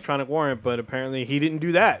had an electronic warrant, but apparently he didn't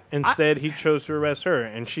do that. Instead, he chose to arrest her,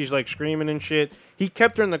 and she's like screaming and shit. He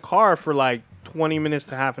kept her in the car for like 20 minutes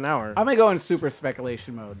to half an hour. I'm gonna go in super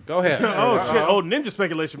speculation mode. Go ahead. Oh shit! Old ninja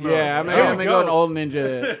speculation mode. Yeah, I'm There gonna we go an old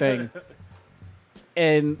ninja thing.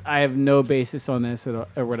 And I have no basis on this or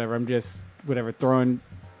whatever. I'm just throwing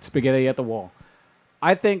spaghetti at the wall.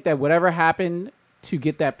 I think that whatever happened to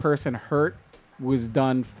get that person hurt was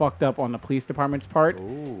done fucked up on the police department's part,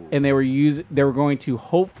 and they were going to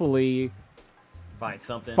hopefully Find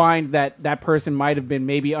something. find that person might have been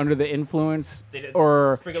maybe under the influence They did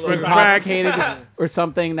or sprinkle a little intoxicated or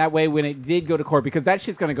something. That way, when it did go to court, because that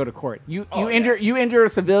shit's gonna go to court. You injure a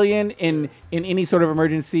civilian in any sort of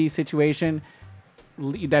emergency situation.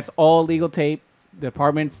 That's all legal tape. The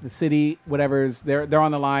departments, the city, whatever's they're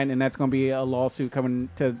on the line, and that's gonna be a lawsuit coming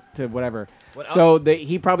to whatever.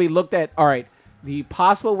 He probably looked at, all right, the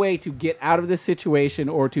possible way to get out of this situation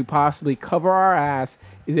or to possibly cover our ass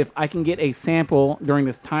is if I can get a sample during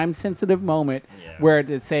this time-sensitive moment where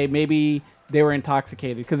to say maybe they were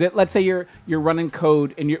intoxicated. Because let's say you're running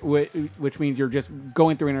code, and which means you're just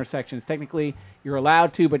going through intersections. Technically, you're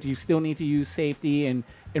allowed to, but you still need to use safety and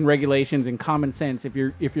regulations and common sense if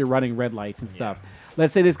you're running red lights and stuff.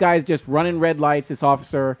 Let's say this guy's just running red lights, this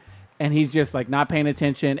officer, and he's just like not paying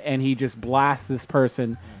attention, and he just blasts this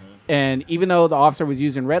person. And even though the officer was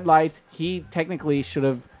using red lights, he technically should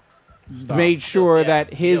have made sure Yeah.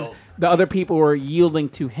 that Yield. the other people were yielding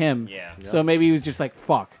to him. Yeah. So maybe he was just like,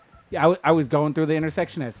 fuck. Yeah, I was going through the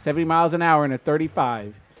intersection at 70 miles an hour in a 35.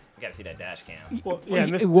 You gotta see that dash cam. Well, yeah,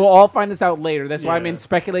 and this- We'll all find this out later. That's why I'm Yeah. in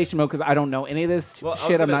speculation mode because I don't know any of this Well, I was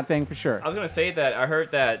shit. I'm gonna- not saying for sure. I was gonna say that I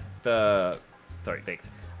heard that I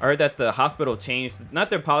heard that the hospital changed not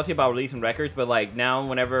their policy about releasing records, but like now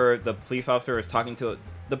whenever the police officer is talking to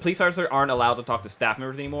the police officer aren't allowed to talk to staff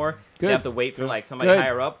members anymore. Good. They have to wait for like somebody Good.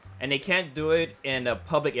 higher up, and they can't do it in a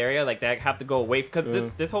public area. Like they have to go away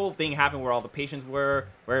because this whole thing happened where all the patients were,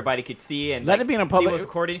 where everybody could see, and Let like, it be in a people public- was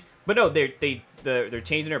recording. But no, they're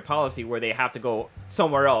changing their policy where they have to go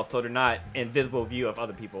somewhere else, so they're not in visible view of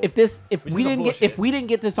other people. If Which is we some bullshit. didn't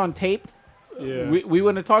get this on tape, yeah. we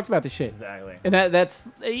wouldn't have talked about this shit. Exactly. And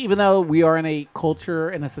that's even though we are in a culture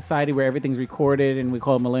and a society where everything's recorded and we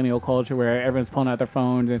call it millennial culture where everyone's pulling out their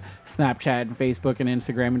phones and Snapchat and Facebook and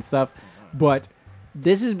Instagram and stuff. But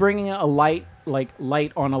this is bringing a light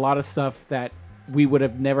on a lot of stuff that we would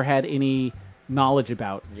have never had any knowledge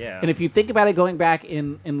about. Yeah. And if you think about it going back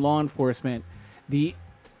in law enforcement, the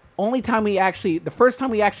first time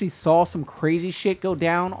we actually saw some crazy shit go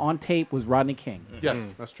down on tape was Rodney King. Yes,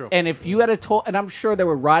 that's true. And if you had told, and I'm sure there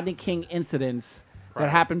were Rodney King incidents that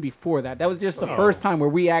happened before that. That was just the first time where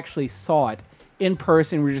we actually saw it in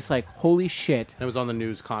person. We're just like, holy shit. It was on the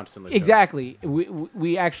news constantly. Exactly.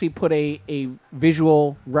 We actually put a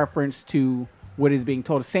visual reference to what is being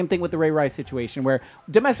told. Same thing with the Ray Rice situation, where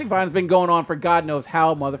domestic violence has been going on for God knows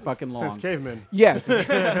how motherfucking long. Since cavemen. Yes,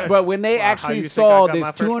 but when they how actually you think saw I got this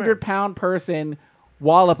my first 200-pound person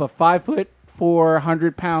wallop a 5'4",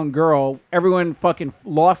 100-pound girl, everyone fucking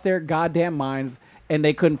lost their goddamn minds and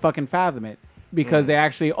they couldn't fucking fathom it because they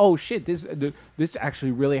actually, oh shit, this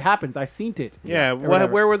actually really happens. I seen it. Yeah, Or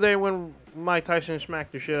whatever. where were they when Mike Tyson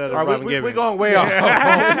smacked the shit out of All right, Robin we're Givens? going way off.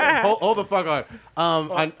 hold the fuck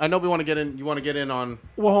on. I know we want to get in. You want to get in on.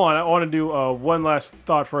 Well, hold on. I want to do one last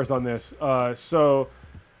thought first on this. So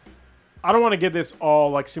I don't want to get this all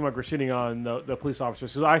like seem like we're shitting on the police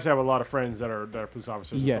officers. So I actually have a lot of friends that are police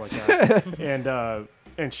officers and stuff like that,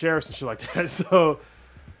 and sheriffs and shit like that. So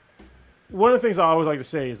one of the things I always like to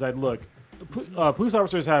say is that look, police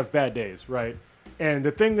officers have bad days, right? And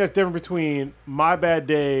the thing that's different between my bad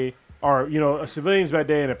day, or a civilian's bad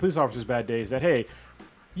day, and a police officer's bad day is that hey,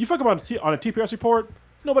 you fuck up on a TPS report,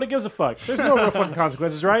 nobody gives a fuck. There's no real fucking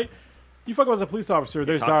consequences, right? You fuck up as a police officer,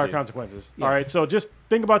 there's dire toxic. consequences. Yes. All right, so just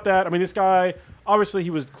think about that. I mean, this guy, obviously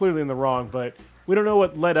he was clearly in the wrong, but we don't know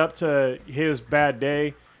what led up to his bad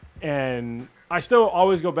day. And I still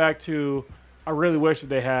always go back to, I really wish that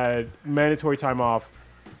they had mandatory time off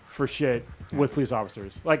for shit with police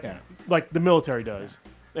officers, like the military does.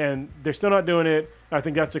 And they're still not doing it. I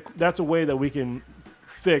think that's a way that we can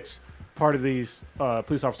fix part of these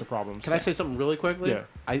police officer problems. Can I say something really quickly? Yeah.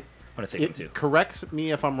 I want to say something too. Corrects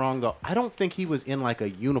me if I'm wrong though. I don't think he was in like a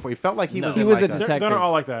uniform. He felt like he No. was. He in was like a They're detective. not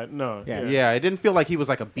all like that. No. Yeah. Yeah, it didn't feel like he was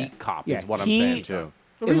like a beat cop. Yeah, Is what I'm he- saying too.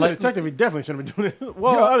 If he's a Like- detective, he definitely shouldn't have been doing it.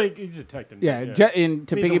 Well, I mean, he's a detective. Yeah, and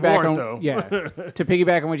to Needs a piggyback warrant, on though. to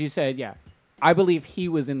piggyback on what you said, yeah, I believe he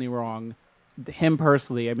was in the wrong. Him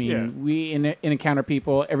personally, I mean, Yeah. we encounter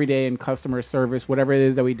people every day in customer service, whatever it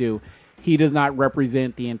is that we do. He does not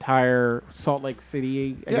represent the entire Salt Lake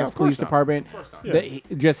City, I guess, of course police not. department. Of course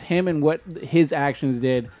not. Just him and what his actions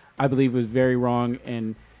did, I believe, was very wrong.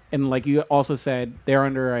 And like you also said, they're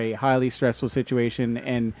under a highly stressful situation.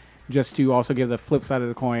 And just to also give the flip side of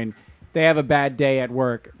the coin, they have a bad day at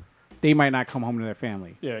work. They might not come home to their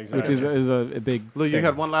family. Yeah, exactly. Which is a big. Lou, you thing.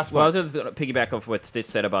 had one last Well, I one. was just gonna piggyback off what Stitch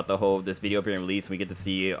said about this video being released. We get to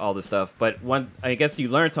see all this stuff, but I guess you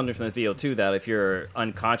learned something from this video too. That if you're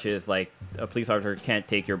unconscious, like a police officer can't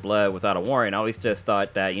take your blood without a warrant. I always just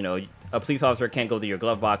thought that a police officer can't go to your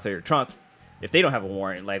glove box or your trunk if they don't have a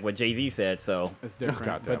warrant, like what Jay-Z said. So It's different,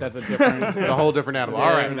 God damn but it. that's a different. It's a whole different animal. All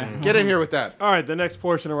right, get in here with that. All right, the next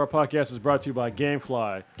portion of our podcast is brought to you by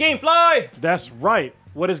GameFly. GameFly. That's right.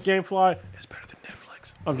 What is GameFly? It's better than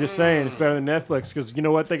Netflix. I'm just saying it's better than Netflix because you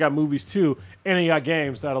know what? They got movies too, and they got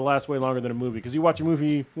games that'll last way longer than a movie. Because you watch a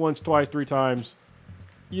movie once, twice, 3 times,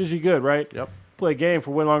 usually good, right? Yep. Play a game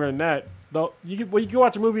for way longer than that. Though you can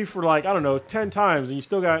watch a movie for like, I don't know, 10 times, and you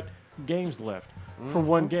still got games left from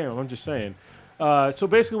one game. I'm just saying. So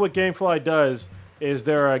basically, what GameFly does is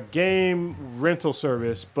they're a game rental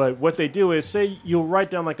service, but what they do is say you'll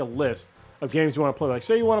write down like a list of games you want to play. Like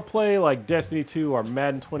say you want to play like Destiny 2 or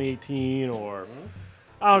Madden 2018 or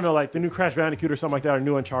I don't know, like the new Crash Bandicoot or something like that or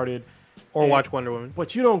new Uncharted. Or And- watch Wonder Woman.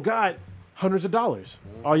 But you don't got hundreds of dollars.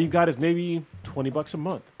 All you got is maybe $20 a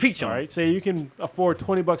month. Preach All on. right, say you can afford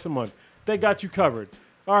 $20 a month. They got you covered.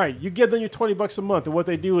 All right, you give them your $20 a month, and what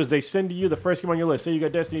they do is they send to you the first game on your list. Say you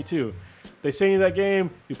got Destiny 2. They send you that game,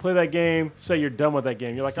 you play that game, say you're done with that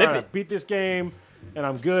game. You're like, all right, I beat this game, and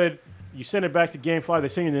I'm good. You send it back to GameFly. They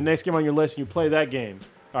send you the next game on your list, and you play that game.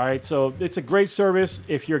 All right, so it's a great service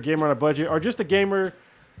if you're a gamer on a budget or just a gamer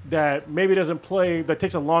that maybe doesn't play, that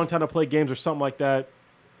takes a long time to play games or something like that,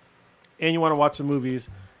 and you want to watch some movies,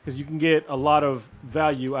 because you can get a lot of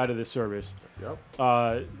value out of this service. Yep.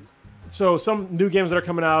 So some new games that are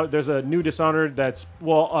coming out. There's a new Dishonored that's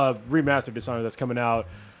remastered Dishonored that's coming out.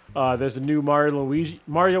 There's a new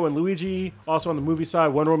Mario and Luigi. Also on the movie side,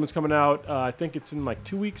 Wonder Woman's coming out. I think it's in like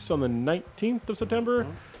 2 weeks on the 19th of September.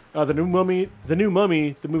 The new Mummy, the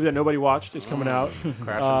movie that nobody watched, is coming out.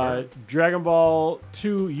 Dragon Ball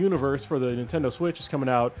 2 Universe for the Nintendo Switch is coming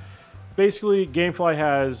out. Basically, GameFly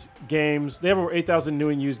has games. They have over 8,000 new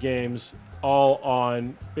and used games, all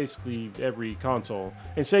on basically every console.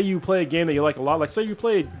 And say you play a game that you like a lot, like say you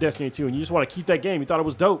played Destiny 2 and you just want to keep that game, you thought it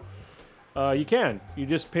was dope, you can. You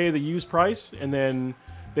just pay the used price, and then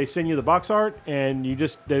they send you the box art, and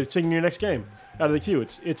they send you your next game out of the queue.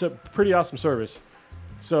 It's a pretty awesome service.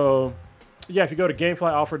 So, yeah, if you go to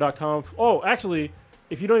GameFlyOffer.com. Oh, actually,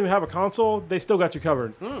 if you don't even have a console, they still got you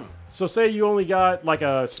covered. So say you only got like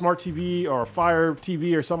a smart TV or a Fire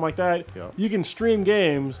TV or something like that, you can stream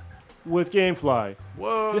games with GameFly.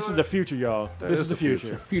 What? This is the future, y'all. This is the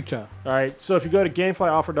future. Future. All right, so if you go to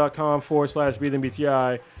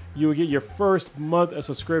GameFlyOffer.com/BThenBTI, you will get your first month of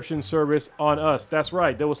subscription service on us. That's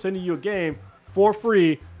right. They will send you a game for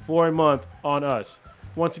free for a month on us.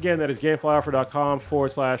 Once again, that is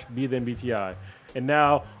GameFlyOffer.com/BThenBTI. And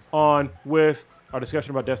now on with our discussion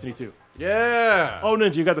about Destiny 2. Yeah. Oh,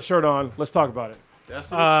 Ninja, you got the shirt on. Let's talk about it.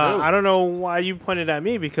 Destiny 2. I don't know why you pointed at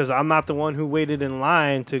me, because I'm not the one who waited in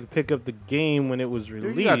line to pick up the game when it was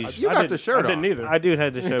released. You got the shirt I didn't on. either. I do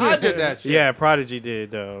had the shirt. I did that shit. Yeah, Prodigy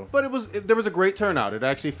did though. But there was a great turnout. It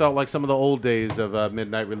actually felt like some of the old days of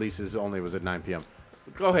midnight releases. Only was at 9 p.m.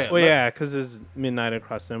 Go ahead. Well, yeah, because it's midnight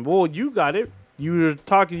across them. Well, you got it. You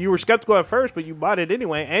were skeptical at first, but you bought it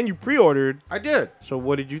anyway, and you pre-ordered. I did. So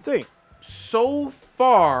what did you think? So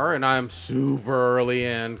far, and I'm super early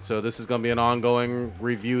in, so this is going to be an ongoing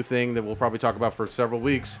review thing that we'll probably talk about for several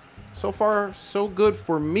weeks. So far, so good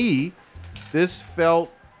for me. This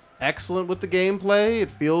felt excellent with the gameplay. It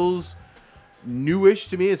feels newish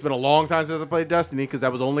to me. It's been a long time since I played Destiny, because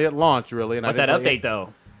that was only at launch, really. And But that update,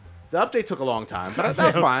 though. The update took a long time, but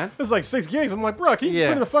that's fine. It's like 6 gigs. I'm like, bro, can you just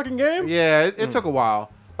Yeah. play the fucking game? Yeah, it took a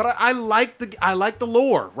while. But I like the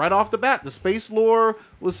lore right off the bat. The space lore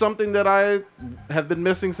was something that I have been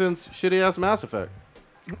missing since shitty ass Mass Effect.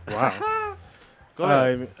 Wow. Go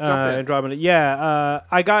ahead. Jump in. Dropping it. Yeah,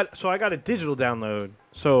 I got a digital download.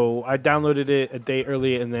 So I downloaded it a day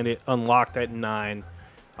early, and then it unlocked at 9.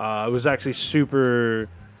 It was actually super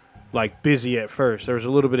busy at first. There was a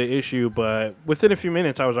little bit of issue, but within a few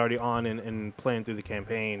minutes I was already on and playing through the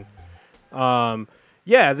campaign.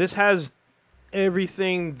 Yeah, this has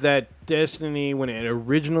everything that Destiny, when it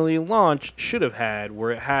originally launched, should have had,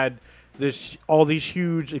 where it had all these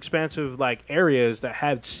huge, expansive areas that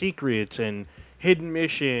had secrets and hidden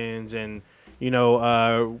missions, and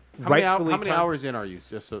How many rightfully hours in are you?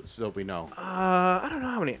 Just so we know. I don't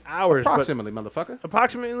know how many hours, Approximately, motherfucker. but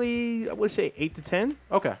approximately I would say 8 to 10.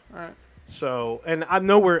 Okay, all right. So, and I'm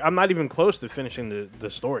not even close to finishing the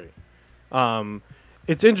story.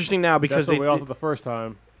 It's interesting now because That's what we all thought the first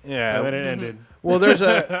time. yeah. And then it ended. Well, there's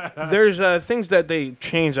things that they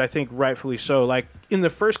changed, I think rightfully so. Like in the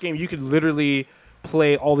first game, you could literally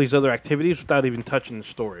play all these other activities without even touching the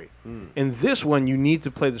story. In this one, you need to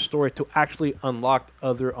play the story to actually unlock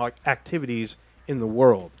other activities in the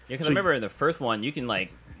world. Yeah, because So I remember in the first one, you can you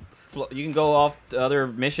can go off to other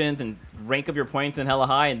missions and rank up your points in hella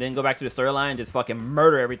high, and then go back to the storyline and just fucking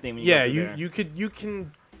murder everything. When you yeah, go through there. you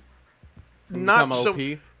can not Become so. OP.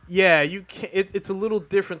 Yeah, you can. It's a little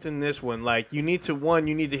different than this one. Like you need to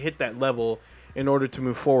hit that level in order to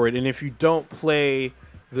move forward, and if you don't play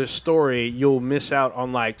the story, you'll miss out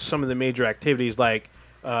on some of the major activities, like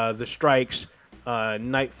the strikes,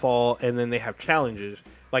 Nightfall, and then they have challenges.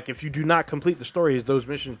 Like if you do not complete the stories, those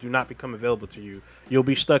missions do not become available to you. You'll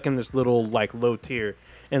be stuck in this little low tier,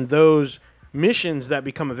 and those missions that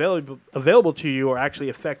become available to you are actually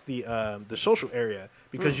affect the social area,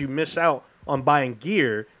 because you miss out on buying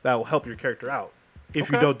gear that will help your character out if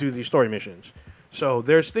you don't do these story missions. So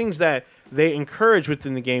there's things that they encourage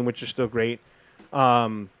within the game, which is still great.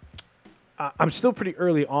 I'm still pretty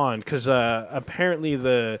early on because apparently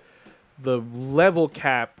the level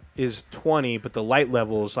cap is 20, but the light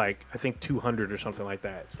level is like I think 200 or something like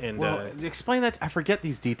that. And Well, explain that. I forget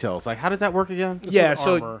these details. Like, how did that work again? yeah, with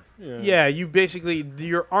so armor. yeah, you basically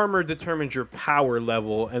your armor determines your power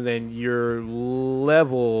level, and then your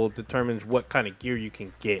level determines what kind of gear you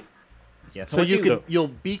can get. Yeah, So you'll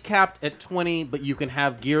be capped at 20, but you can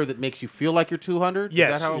have gear that makes you feel like you're 200.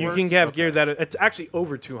 Yes, Is that how it you works? can have Okay. gear that it's actually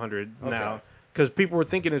over 200 now Okay. because people were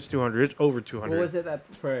thinking it's 200. It's over 200. What was it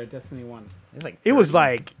for Destiny 1? It's like It was 30.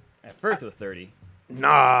 like At first it was 30.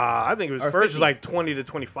 nah. I think it was Or first 50. like 20 to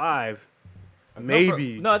 25,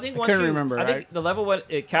 maybe. No, I think once couldn't you, remember, I think right? the level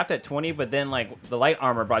it capped at 20, but then like the light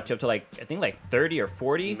armor brought you up to like I think like 30 or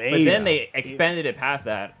 40. Maybe. But then they expanded it past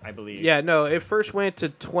that, I believe. Yeah, no, it first went to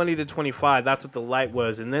 20 to 25. That's what the light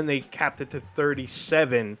was, and then they capped it to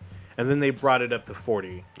 37, and then they brought it up to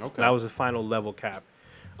 40. Okay. That was the final level cap.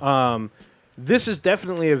 This is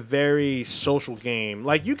definitely a very social game.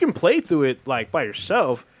 Like you can play through it like by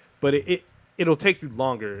yourself, but it'll take you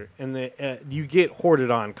longer, and you get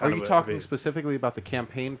hoarded on. Are Kind you of talking specifically about the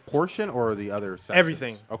campaign portion or the other sections?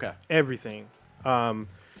 Everything. Okay. Everything.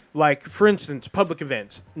 Like for instance, public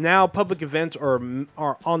events. Now public events are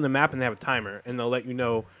on the map and they have a timer, and they'll let you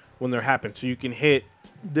know when they're happening, so you can hit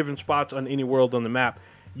different spots on any world on the map.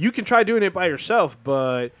 You can try doing it by yourself,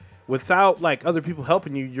 but without like other people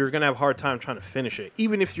helping you, you're gonna have a hard time trying to finish it,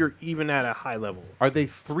 even if you're even at a high level. Are they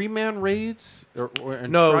 3-man raids?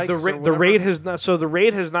 And No, strikes the or the whatever? raid has not. So the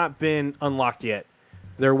raid has not been unlocked yet.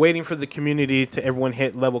 They're waiting for the community to everyone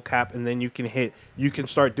hit level cap, and then you can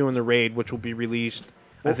start doing the raid, which will be released,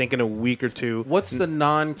 I think, in a week or two. What's the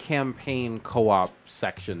non-campaign co-op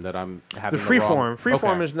section that I'm having? The the wrong- freeform.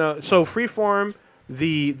 Freeform Okay. is no. So freeform.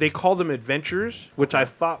 They call them adventures, which I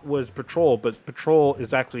thought was patrol, but patrol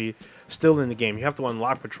is actually still in the game. You have to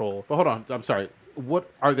unlock patrol. But hold on, I'm sorry. What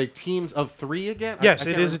are they? Teams of 3 again? Yes,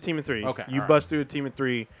 I it can't is a remember. team of 3. Okay, you all right. bust through a team of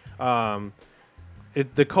 3.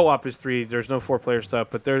 The co-op is 3. There's no 4-player stuff,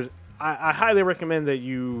 but I highly recommend that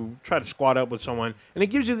you try to squad up with someone, and it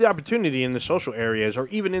gives you the opportunity in the social areas or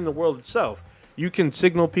even in the world itself. You can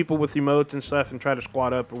signal people with emotes and stuff and try to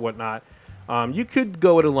squad up or whatnot. You could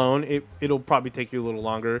go it alone. It'll probably take you a little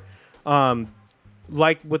longer.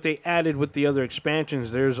 Like what they added with the other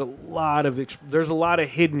expansions, there's a lot of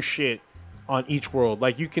hidden shit on each world.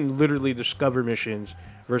 Like you can literally discover missions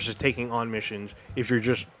versus taking on missions if you're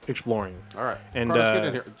just exploring. All right. And, Carlos, get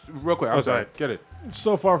in here real quick. I'm oh, sorry. go Get it.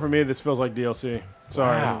 So far for me, this feels like DLC.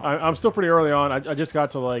 Sorry, Wow. I'm still pretty early on. I just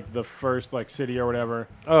got to like the first like city or whatever.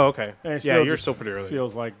 Oh, okay. And it Yeah, you're just still pretty early.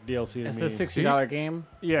 Feels like DLC to It's me. a $60 game.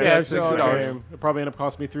 Yeah, Yeah, it's it's $60 $60. game. It probably end up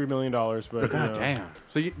costing me $3 million, but God damn.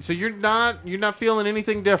 So you're not feeling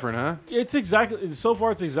anything different, huh? it's exactly so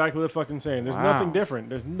far. It's exactly the fucking same. There's Wow. nothing different.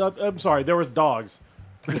 There's not. I'm sorry. There was dogs.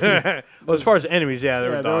 Well, as far as enemies, yeah,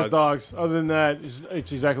 there Yeah, were there was dogs. dogs. Other than that,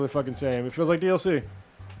 it's exactly the fucking same. It feels like DLC.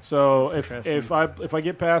 So if I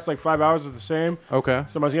get past like 5 hours, it's the same. Okay.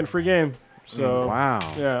 Somebody's getting a free game. So Wow.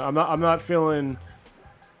 yeah, I'm not feeling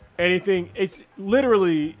anything. It's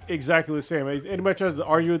literally exactly the same. Anybody tries to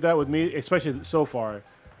argue that with me, especially so far,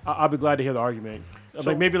 I'll be glad to hear the argument.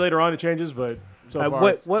 Like maybe later on it changes, but so far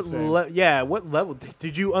what it's the same. what level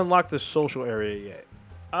did you unlock the social area yet?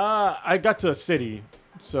 I got to a city,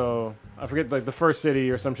 so I forget like the first city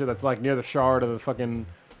or some shit that's like near the shard of the fucking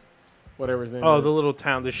whatever his name. Oh, is. the little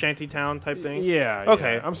town, the shanty town type thing. Yeah.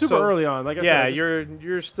 Okay, yeah. I'm super so- early on. Like I Yeah, said,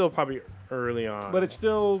 you're still probably early on. but it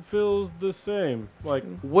still feels the same. Like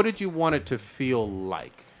What did you want it to feel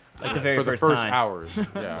like? Like the very for the first first time. hours.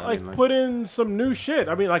 Yeah. I like mean, put in some new shit.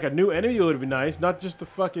 I mean, like a new enemy would be nice, not just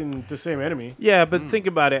the same enemy. yeah, but think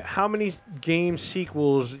about it. How many game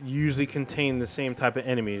sequels usually contain the same type of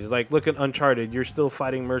enemies? Like, look at Uncharted. You're still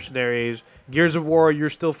fighting mercenaries. Gears of War.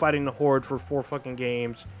 You're still fighting the Horde for 4 fucking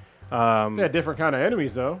games. Yeah, different kind of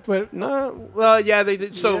enemies though. But No, well, yeah, they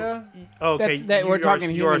did. So, Yeah. okay, we're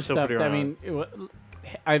talking you are human still stuff. pretty I early mean,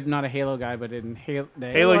 I'm not a Halo guy, but in Halo, Halo,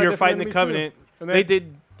 are you're different fighting the enemies, Covenant. too. And They they-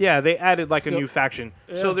 did, yeah, they added like a So- new faction.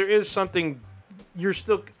 So Yeah. there is something. You're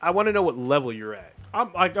still. I want to know what level you're at. I'm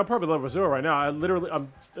probably level 0 right now. I'm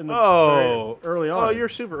in the Oh, very early on. Oh, you're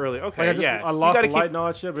super early. Okay, like yeah. I lost you the gotta light keep, and all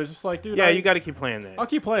that shit, but it's just like, dude. yeah, you got to keep playing that. I'll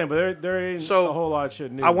keep playing, but there ain't So, a whole lot of shit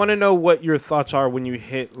new. I want to know what your thoughts are when you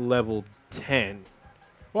hit level 10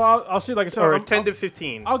 Well, I'll see. Like I said, or I'm- 10 to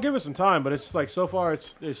 15. I'll give it some time, but it's just like so far,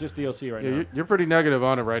 it's just DLC right yeah, now. you're pretty negative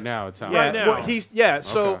on it right now. It sounds. Yeah, Right now. well,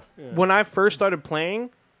 so Okay. Yeah. when I first started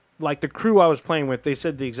playing, like the crew I was playing with, they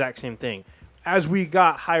said the exact same thing. As we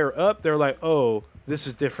got higher up, they're like, "Oh, this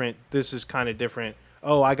is different. This is kind of different.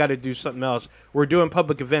 Oh, I got to do something else." We're doing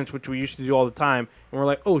public events, which we used to do all the time, and we're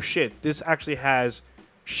like, "Oh shit, this actually has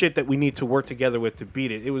shit that we need to work together with to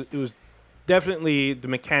beat it." It was definitely the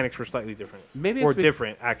mechanics were slightly different. Maybe or it's be-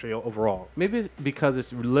 different actually overall. Maybe it's because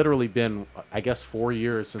it's literally been, I guess, 4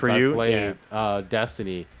 years since For I you? played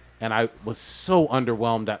Destiny, and I was so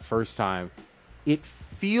underwhelmed that first time. It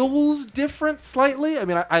feels different slightly. I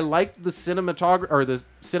mean, I like the cinematography or the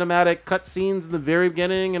cinematic cutscenes in the very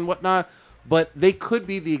beginning and whatnot, but they could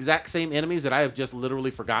be the exact same enemies that I have just literally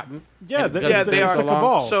forgotten. Yeah, And the- because yeah, it's they been are so the long.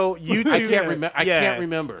 Cabal. So you two, I can't remember. I yeah. can't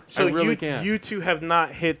remember. So I really you, can't. you two have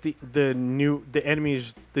not hit the new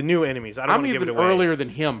enemies. I don't I'm want to give it even away. earlier than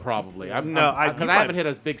him, probably. No, because you I haven't might- hit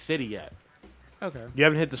a big city yet. Okay. You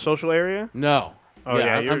haven't hit the social area. No. Oh,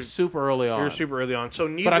 yeah, I'm you're- super early on. You're super early on. So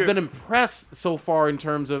neither. But I've been impressed so far in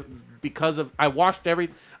terms of because of I watched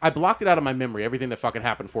I blocked it out of my memory. Everything that fucking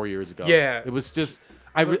happened 4 years ago. Yeah. It was just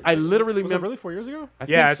I literally Was it remember. really 4 years ago? I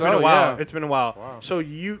Yeah, think it's so, been a while. yeah. It's been a while. So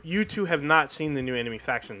you two have not seen the new enemy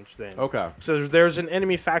factions then. Okay. So there's an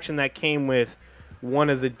enemy faction that came with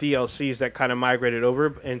one of the DLCs that kind of migrated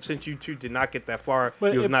over, and since you two did not get that far,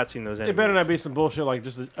 But you have it- not seen those enemies. It better not be some bullshit like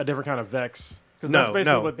just a different kind of Vex. Because No, that's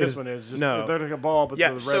basically no, what this it's- one is. Just no. they're like a ball, but Yeah,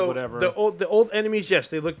 the red so whatever. the old enemies, yes,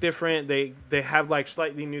 they look different. They have like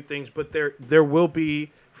slightly new things, but there will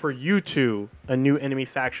be for you two a new enemy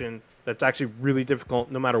faction that's actually really difficult,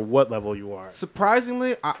 no matter what level you are.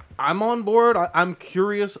 Surprisingly, I'm on board. I'm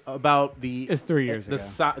curious about the. It's 3 years The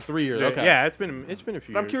ago. 3 years. Okay. Yeah, it's been a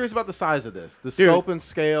few. But I'm years. curious about the size of this, the Dude. scope and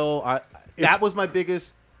scale. That was my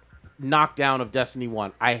biggest knockdown of Destiny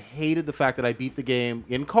 1. I hated the fact that I beat the game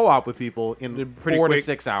in co-op with people in Pretty 4 to quick.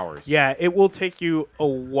 6 hours. Yeah, it will take you a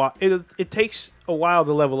while. It takes a while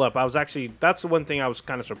to level up. That's the one thing I was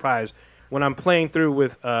kind of surprised when I'm playing through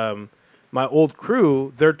with my old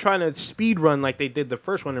crew. They're trying to speed run like they did the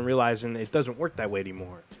first one and realizing it doesn't work that way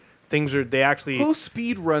anymore. They actually. Who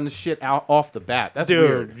speed runs shit out off the bat? That's Dude,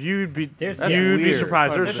 weird. you'd be That's you'd be weird.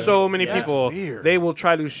 surprised. There's so many That's people. weird. They will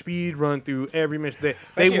try to speed run through every mission. They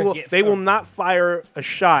Especially will if they will not fire a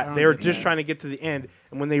shot. They're think just trying to get to the end.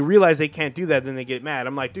 And when they realize they can't do that, then they get mad.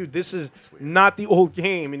 I'm like, dude, this is not the old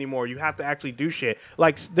game anymore. You have to actually do shit.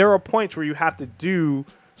 Like there are points where you have to do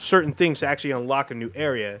certain things to actually unlock a new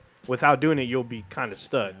area. Without doing it, you'll be kind of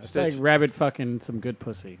stuck. It's like rabbit fucking some good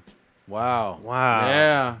pussy. Wow. Wow.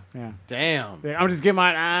 Yeah. Yeah. Damn. I'm just getting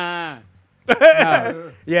mine.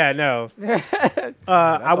 No. Yeah, no. I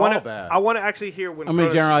all want bad. to. I want to actually hear when. I'm gonna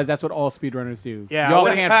Kronos- generalize. That's what all speedrunners do. Yeah, y'all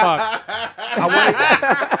I can't fuck.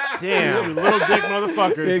 Damn. little dick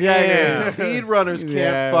motherfuckers. Yeah. Speedrunners can't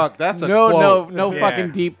Yeah. fuck. That's a no quote. no Yeah.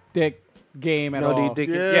 fucking deep dick game at all.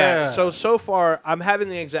 Yeah. Yeah. So far, I'm having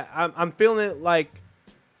the exact. I'm feeling it like.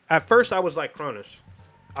 At first, I was like Cronus.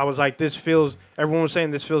 I was like, this feels. Everyone was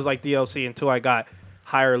saying this feels like DLC until I got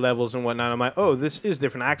higher levels and whatnot. I'm like, oh, this is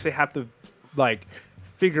different. I actually have to like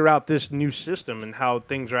figure out this new system and how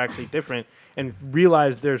things are actually different, and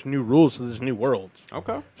realize there's new rules to this new world.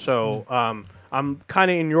 Okay. So I'm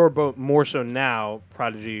kind of in your boat more so now,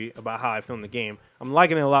 Prodigy, about how I feel in the game. I'm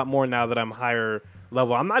liking it a lot more now that I'm higher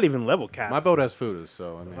level. I'm not even level capped. My boat has Fudas,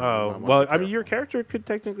 so I mean. Oh, I'm well, I careful. mean, your character could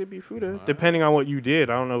technically be Fuda, depending on what you did.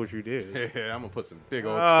 I don't know what you did. Yeah, I'm gonna put some big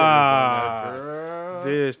old Ah. triggers on that girl.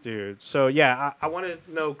 This dude. So, yeah, I want to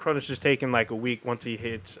know Cronus is taking like a week once he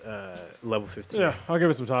hits level 15. Yeah, I'll give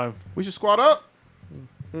it some time. We should squad up.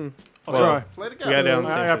 I'll try. Play Yeah, together. down.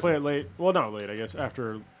 I gotta play it late. Well, not late, I guess.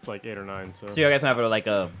 After like 8 or 9. So. So you guys don't have like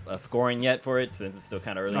a scoring yet for it since it's still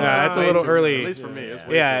kind of early. Nah, it's a little early. At least for me. It's way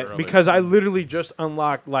too Yeah, early. because I literally just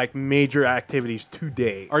unlocked like major activities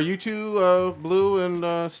today. Are you two, Blue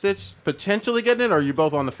and Stitch, potentially getting it, or are you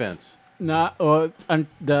both on the fence? Not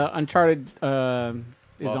the Uncharted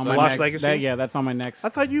is on my Lost next. Legacy? Yeah, that's on my next. I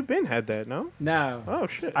thought you been had that, no? No. Oh,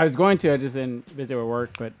 shit. I was going to. I just didn't busy with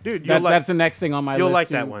work, but Dude, you'll that's the next thing on my you'll list like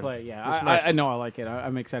to that one. play. Yeah, It's a nice I know I like it.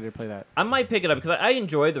 I'm excited to play that. I might pick it up because I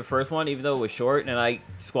enjoyed the first one, even though it was short, and I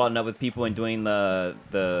squatting up with people and doing the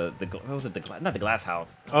what was it, not the glass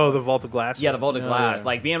house. Oh, the Vault of Glass? Yeah, the vault of Yeah, glass. yeah.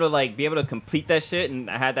 Like being able to complete that shit,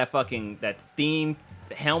 and I had that Steam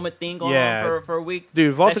helmet thing going Yeah. on for a week.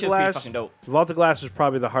 Dude, Vault that of shit's pretty Glass. fucking dope. Vault of Glass is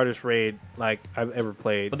probably the hardest raid like I've ever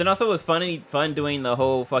played. But then also it was fun doing the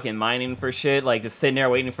whole fucking mining for shit, like just sitting there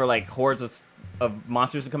waiting for like hordes of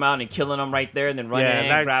monsters to come out and killing them right there, and then running Yeah, in,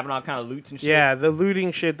 that- grabbing all kind of loots and shit. Yeah, the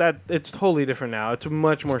looting shit, it's totally different now. It's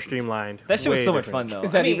much more streamlined. that shit was Way so much different. fun though.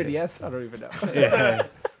 Is that I mean, even yes? I don't even know. Yeah.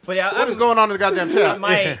 But yeah, What is going on in the goddamn chat?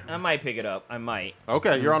 I might pick it up. I might.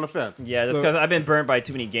 Okay, you're on the fence. Yeah, that's So- because I've been burnt by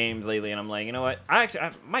too many games lately, and I'm like, you know what? I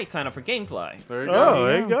might sign up for GameFly. There you go. Oh,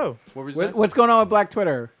 there you go. What were you saying? What's going on with Black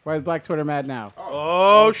Twitter? Why is Black Twitter mad now?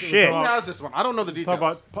 Oh, shit. Who has this one? I don't know the details.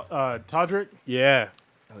 Talk about Todrick. Yeah.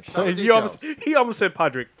 Oh shit. Tell the He details. almost said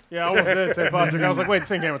Podrick. Yeah, I almost did say Patrick. I was like, wait, it's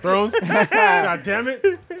in Game of Thrones. God damn it!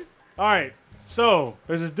 All right, So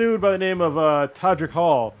there's this dude by the name of Todrick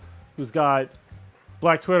Hall who's got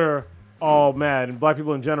Black Twitter all mad and black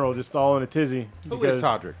people in general just all in a tizzy. Who is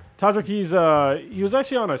Todrick? Todrick, he was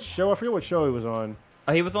actually on a show. I forget what show he was on.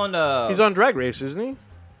 He was on He's on Drag Race, isn't he?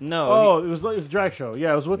 No. Oh, it was a drag show.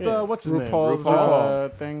 Yeah, it was with what's his RuPaul's name?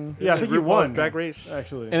 RuPaul. thing. Yeah, I think he RuPaul's won Drag Race.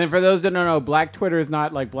 actually. And then for those that don't know, Black Twitter is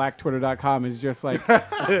not like blacktwitter.com. It's just like That's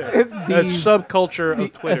subculture a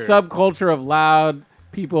of Twitter. subculture of loud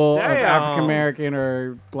people of Damn. African American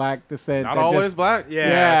or black descent. Not that always just, black.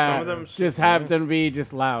 yeah, some of them just happen to be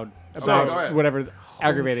just loud go about ahead. whatever's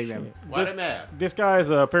aggravating them. Why they mad? This guy is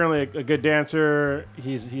apparently a good dancer.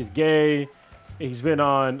 He's gay. He's been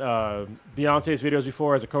on Beyonce's videos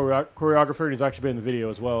before as a choreographer. And he's actually been in the video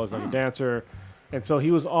as well as like a dancer. And so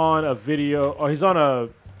he was on a video. Or he's on a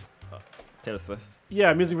Taylor Swift.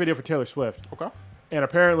 music video for Taylor Swift. Okay. And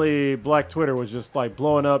apparently, Black Twitter was just like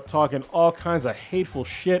blowing up, talking all kinds of hateful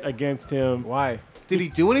shit against him. Why? Did he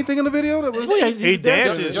do anything in the video that was Well, yeah, He he's a dancer.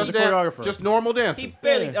 dances. He's just a choreographer. just normal dancing? He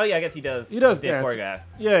barely. Yeah. Oh yeah, I guess he does. He does did dance. choreograph.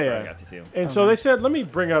 Yeah. Choreographed too. And so they said, let me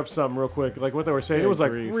bring up something real quick, like what they were saying. It was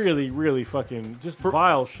like grief. really, really fucking just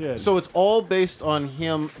vile shit. So it's all based on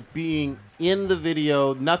him being in the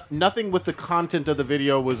video. Nothing with the content of the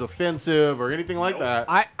video was offensive or anything like that.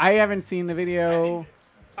 I haven't seen the video.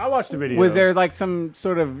 I watched the video. Was there like some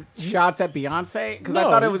sort of shots at Beyonce? Because I No,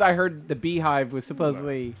 thought it was. I heard the Beehive was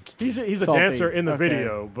supposedly. He's a salty? dancer in the Okay.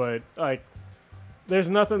 video, but like, there's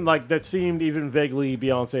nothing like that seemed even vaguely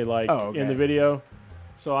Beyonce like Oh, okay. in the video.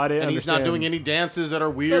 So I didn't. And he's not understand. doing any dances that are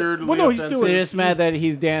weird. Well, no, he's So doing- you're just mad that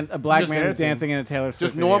he's a black just man is dancing. dancing in a Taylor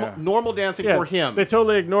Swift just normal video. normal dancing Yeah, for him. They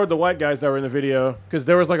totally ignored the white guys that were in the video because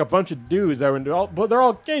there was like a bunch of dudes that were in but they're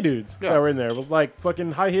all gay dudes Yeah. that were in there with like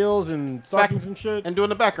fucking high heels and stockings and shit. and doing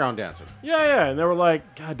the background dancing. Yeah, and they were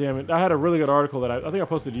like, God damn it! I had a really good article that I think I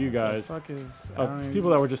posted to you guys Fuck is of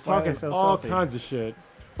people that were just why are talking they so all salty? kinds of shit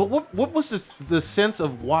But what was the sense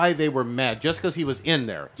of why they were mad? Just because he was in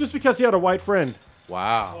there? just because he had a white friend.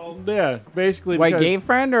 Wow. Yeah, basically. White because, gay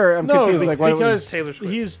friend or I'm No, confused. Like what? because Taylor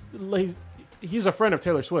Swift. he's a friend of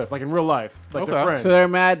Taylor Swift, like in real life, like Okay. they're friends. So they're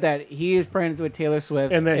mad that he is friends with Taylor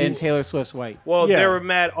Swift And and, that he's- Taylor Swift's white. Well, Yeah. they were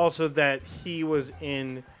mad also that he was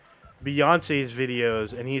in Beyonce's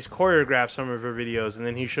videos and he's choreographed some of her videos, and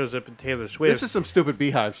then he shows up in Taylor Swift. This is some stupid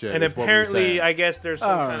Beehive shit. and is what we're apparently, saying. I guess there's some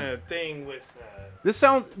Oh. kind of thing with. This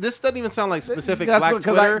doesn't even sound like specific That's Black what-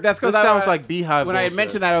 'cause Twitter. that's 'cause this sounds I- like Beehive. When I had bullshit.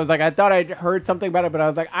 mentioned that, I was like, I thought I'd heard something about it, but I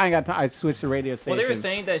was like, I ain't got time. I switched the radio Well, station. they were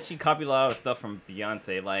saying that she copied a lot of stuff from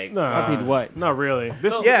Beyonce. Like, Copied what? Not really.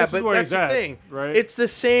 This, Yeah, this is but where that's he's the at, thing. right? It's the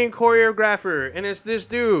same choreographer, and it's this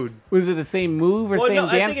dude. Was it the same move or Well, same no,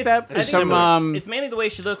 I dance think step? I think Some it's mainly the way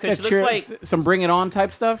she looks. 'Cause she cheer- looks like some Bring It On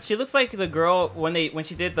type stuff. she looks like the girl when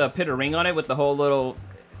she did the put a ring on it with the whole little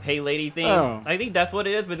hey lady thing. Oh. I think that's what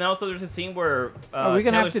it is. But then also there's a scene where Are we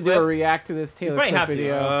gonna Taylor have to Swift, do a react to this Taylor probably Swift have to.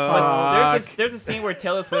 video? But Fuck. there's a scene where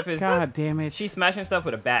Taylor Swift is God damn it. she's smashing stuff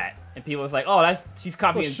with a bat, and people was like, oh, she's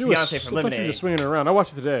copying Well, she was, Beyonce I from thought she was Lemonade. just swinging it around. I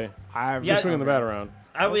watched it today. I've Yeah, Just swinging the bat around.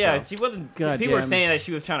 Yeah, she wasn't. God people were damn. saying that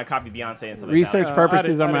she was trying to copy Beyonce and stuff Research like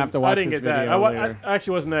purposes, I I'm gonna didn't- have to watch I didn't this get that. video I later.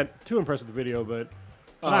 actually wasn't that too impressed with the video, but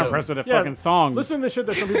I'm impressed with the yeah, fucking song. listen to the shit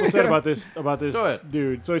that some people said about this Go ahead.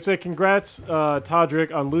 dude. So he said, "Congrats,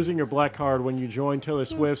 Todrick, on losing your black card when you joined Taylor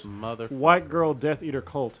Swift's motherfucker. white girl Death Eater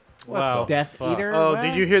cult." Wow. Death fuck? Eater? Oh, What?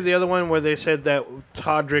 did you hear the other one where they said that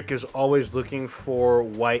Todrick is always looking for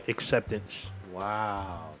white acceptance?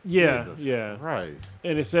 Wow. Yeah, Jesus yeah. Christ.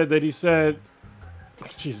 And it said that he said,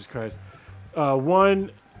 Jesus Christ.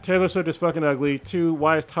 One, Taylor Swift is fucking ugly. Two,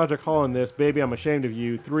 why is Todrick Hall in this? Baby, I'm ashamed of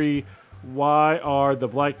you. Three, why are the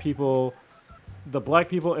black people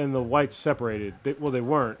and the whites separated? They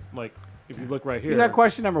weren't. Like, if you look right here, You got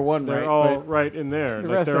question number one, they're right? all But right in there. the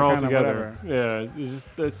Like, rest they're are all kinda together. Yeah, it's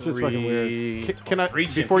just fucking weird. Can I,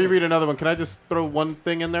 Reaching. before you read another one, can I just throw one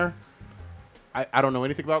thing in there? I don't know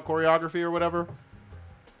anything about choreography or whatever.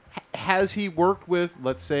 Has he worked with,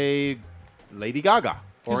 let's say, Lady Gaga?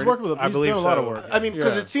 He's Or worked with. I He's believe done a lot of so. work. I mean,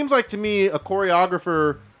 because Yeah. it seems like to me a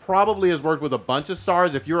choreographer probably has worked with a bunch of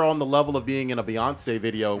stars. If you're on the level of being in a Beyonce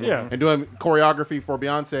video Yeah. and doing choreography for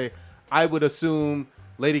Beyonce, I would assume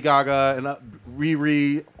Lady Gaga and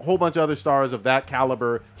Riri, a whole bunch of other stars of that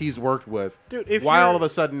caliber he's worked with. Dude, if why you're- all of a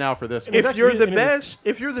sudden now for this one? It's If you're actually- the and it's-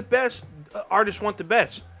 best, artists want the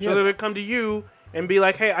best. Yeah. So they would come to you and be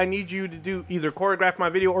like, "Hey, I need you to do either choreograph my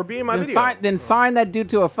video or be in my then video." sign, sign that dude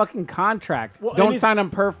to a fucking contract. Well, and Don't he's- sign him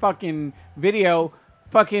per fucking video.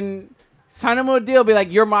 Fucking sign him to a deal. Be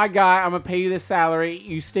like, you're my guy. I'm gonna pay you this salary.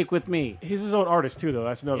 You stick with me. He's his own artist too, though.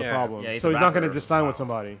 That's another Yeah. problem. Yeah, he's So a he's not going to rapper. just sign with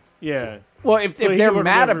somebody. Yeah. Well, if So he they're can work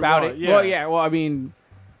mad whatever he about it, wants, well, yeah. yeah. Well, I mean,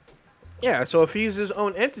 Yeah, so if he's his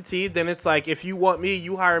own entity, then it's like, if you want me,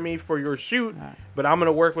 you hire me for your shoot, but I'm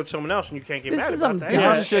gonna work with someone else, and you can't get This mad is about some that. dumb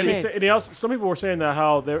Yeah, shit. and he also, some people were saying that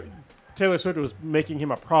how Taylor Swift was making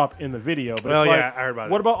him a prop in the video. But Well, it's like, yeah, I heard about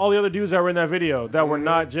what it. about all the other dudes that were in that video that were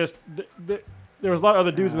not just? There was a lot of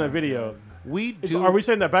other dudes in that video. Are we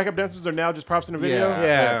saying that backup dancers are now just props in the video?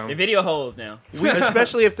 Yeah. The video holes now.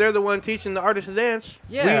 Especially if they're the one teaching the artist to dance.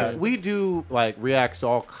 Yeah. We do like reacts to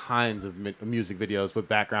all kinds of music videos with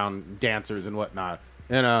background dancers and whatnot.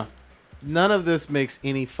 And none of this makes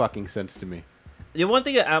any fucking sense to me. The one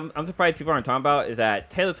thing that I'm surprised people aren't talking about is that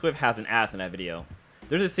Taylor Swift has an ass in that video.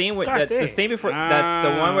 There's a scene where God the dang. scene before that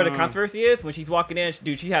the one where the controversy is when she's walking in,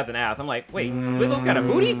 dude, she has an ass. I'm like, wait, Swizzle's got a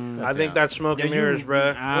booty? I think that's smoke and mirrors,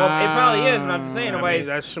 bruh. Well, it probably is, but I'm just saying nobody's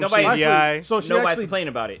that's some nobody's, CGI. So she nobody's actually complaining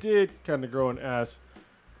about it. did kind of grow an ass.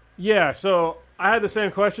 Yeah, so I had the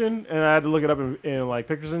same question, and I had to look it up in like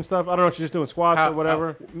pictures and stuff. I don't know if she's just doing squats or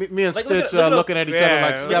whatever. Me and Like, look Stitch at- look at- looking at each yeah, other like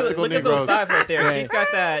look at- skeptical Look at those Negroes. thighs right there. She's got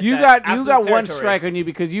that. You that got absolute one territory. strike on you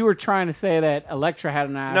because you were trying to say that Elektra had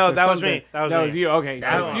an ass. No, or that was something. me. That was me. you. Okay,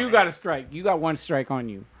 That so was you me. got a strike. You got one strike on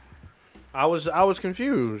you. I was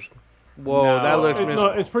confused. Whoa, No. that looks No,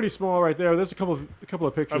 miserable. it's pretty small right there. There's a couple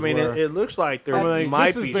of pictures. I mean, where, it looks like there Like, might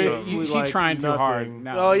this is be basically some. She trying too hard. nothing.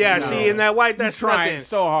 No, Oh yeah, no. see in that white, that's trying nothing.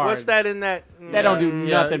 so hard. What's that in that? That don't do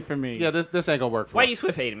Yeah, nothing for me. Yeah, this ain't gonna work for Why me. you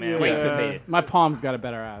Swift hated, man? Why you Swift hated? My palm's got a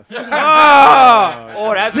better ass.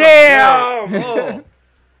 Oh, that's Damn! Oh,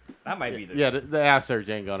 that might be the. Yeah, the ass surge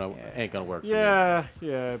ain't gonna work. For me. yeah.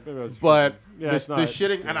 Maybe I was- But Yeah, the it's not-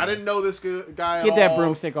 shitting, and I didn't know this guy. at Get that all.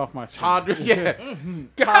 broomstick off my street. Todd, yeah,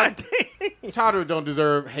 God dang. Todd don't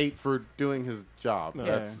deserve hate for doing his job.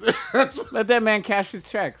 That's Let that man cash his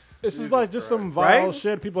checks. This is like just some vile Right?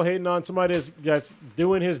 shit. People hating on somebody that's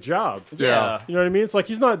doing his job. Yeah. You know what I mean? It's like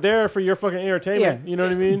he's not there for your fucking entertainment. You know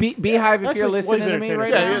what I mean? Beehive, if Actually, you're well, he's listening to me entertainer,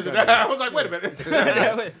 right too. now. yeah, he is. I was like, wait a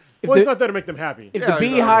minute. If well, he's the, not there to make them happy. if Yeah, the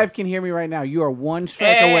he's Beehive can hear me right now, you are one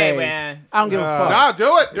strike Hey, away. man. I don't give a fuck. Nah,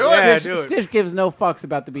 do it. Yeah, Stitch, do it. Stitch gives no fucks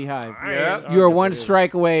about the Beehive. Yeah. You are one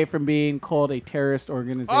strike away from being called a terrorist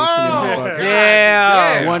organization. in the book.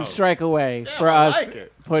 Yeah. One strike away for I us like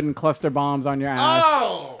it. putting cluster bombs on your ass.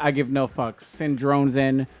 Oh. I give no fucks. Send drones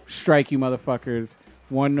in, strike you motherfuckers.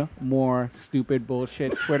 One more stupid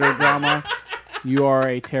bullshit Twitter drama. You are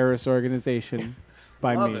a terrorist organization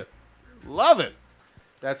by Love me. it. Love it.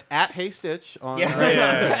 That's at Hey Stitch on.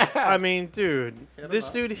 Yeah. I mean, dude,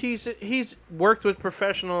 this dude, he's worked with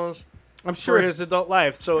professionals I'm for sure his adult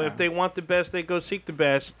life. So if they want the best, they go seek the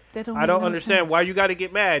best. That don't I make don't no understand sense. why you got to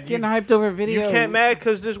get mad. Getting hyped over a video. You can't mad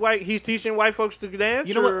because he's teaching white folks to dance.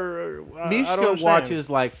 You know what? or, I don't Mishka understand. watches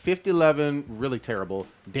like 50-11 really terrible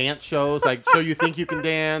dance shows, like So You Think You Can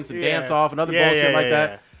Dance and Yeah. Dance Off and other Yeah, bullshit yeah, like yeah,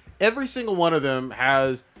 that. Every single one of them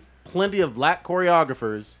has plenty of black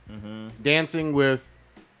choreographers dancing with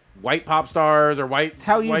white pop stars or white. It's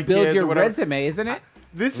how you white build kids your or whatever. resume, isn't it?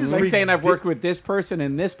 This is Like saying I've ridic- worked with this person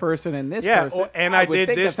and this person and this Yeah, person. and I would did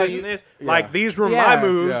think this that's how and you- this. Like these were Yeah. my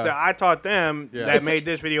moves Yeah. that I taught them Yeah. that made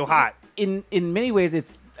this video hot. in many ways,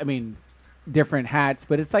 it's different hats,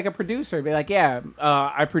 but it's like a producer. Be like, yeah,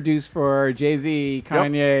 I produce for Jay-Z,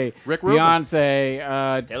 Kanye, Rick Rubin.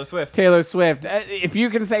 Beyonce, Taylor Swift. Taylor Swift. If you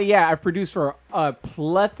can say, yeah, I've produced for a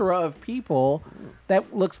plethora of people,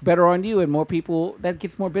 that looks better on you and more people, that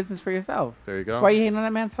gets more business for yourself. There you go. That's why you hating on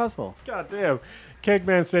that man's hustle. God damn. Cake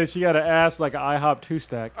Man said she got an ass like an IHOP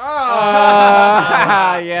 2-stack.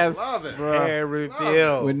 Yes. Love it. Every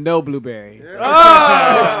deal. With no blueberry.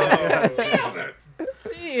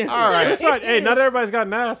 All right. It's not, hey, not everybody's got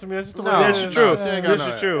an ass. I mean, that's just the way No, it This is. is true. she ain't got This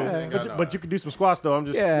no is true. ass. She ain't got no But ass. you can do some squats, though. I'm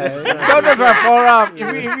just... Yeah. Don't just try to pull it up.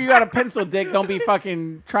 If you got a pencil dick, don't be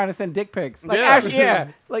fucking trying to send dick pics. Like Yeah. Ashley, yeah.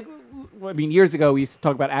 I mean, years ago we used to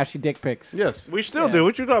talk about Ashley dick pics. Yes. We still Yeah. do.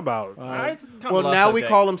 What you talking about? Well, now we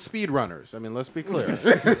call them speed runners. I mean, let's be clear.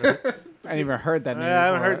 I ain't even heard that name. I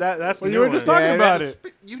haven't before. heard that. That's Well, the you new were just one. talking Yeah, about that's-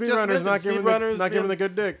 it. you Speed just runners not mentioned giving speedrunners, not giving yeah. the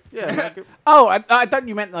good dick. Yeah. Oh, I thought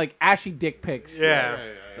you meant like Ashley dick pics. Yeah.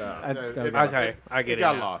 Okay. I get It it.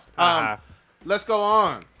 got now. lost. Uh-huh. Let's go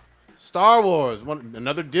on. Star Wars,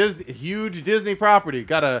 another huge Disney property.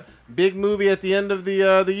 Got a big movie at the end of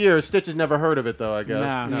the year. Stitch has never heard of it though, I guess.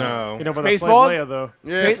 Nah. No. You know about that Slave Spaceballs? Leia, though.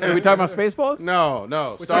 Yeah. Are we talking about Spaceballs? No.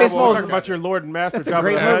 Star Spaceballs- Wars. Talking about your Lord and Master. That's a Jabba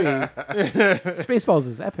great the Hutt. movie. Spaceballs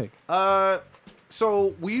is epic.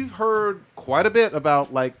 So we've heard quite a bit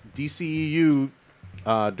about like DCEU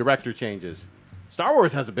director changes. Star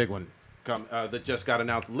Wars has a big one that just got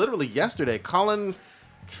announced literally yesterday. Colin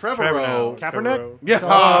Trevorrow. Kaepernick? Yeah.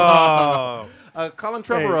 Oh. Colin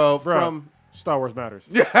Trevorrow Hey, bro. from Star Wars matters.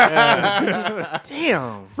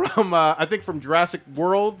 Damn. From I think from Jurassic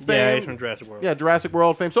World fame. Yeah, he's from Jurassic World. Yeah, Jurassic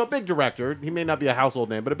World fame. So a big director. He may not be a household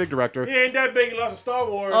name, but a big director. He ain't that big. He lost to Star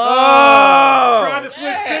Wars. Oh, Trying to switch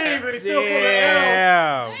teams, and he still pulled it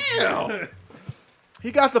out. damn.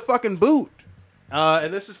 He got the fucking boot.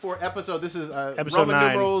 And this is for episode. This is Episode Roman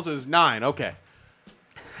 9. numerals is 9. Okay.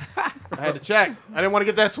 I had to check. I didn't want to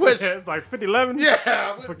get that switch. Yeah, it's like 50-11.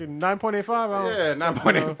 Yeah. Fucking 9.85. Yeah,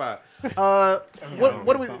 9.85.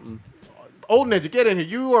 What do we? Old Ninja, get in here.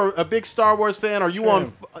 You are a big Star Wars fan. Are you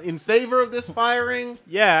in favor of this firing?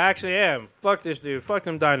 Yeah, I actually am. Fuck this dude. Fuck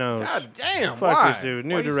them dinos. God damn. Fuck why? this dude. Why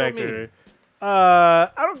New you so director. mean?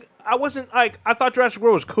 I wasn't like, I thought Jurassic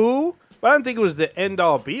World was cool, but I didn't think it was the end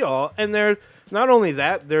all be all. And there's not only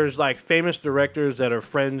that, there's like famous directors that are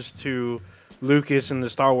friends to Lucas and the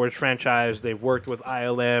Star Wars franchise. They've worked with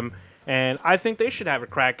ILM, and I think they should have a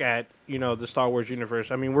crack at, the Star Wars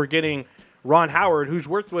universe. I mean, we're getting Ron Howard, who's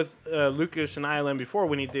worked with Lucas and ILM before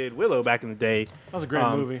when he did Willow back in the day. That was a great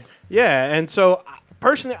movie. Yeah, and so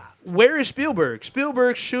personally, where is Spielberg?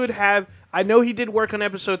 Spielberg should have. I know he did work on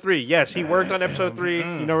Episode 3. Yes, he worked on Episode 3.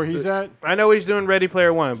 You know where he's at? I know he's doing Ready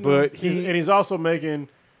Player One, but He's also making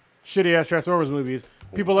shitty ass Transformers movies.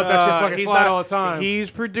 People let that shit fucking he's slide not- all the time.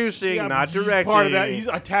 He's producing, Yeah, not he's directing. Part of that. He's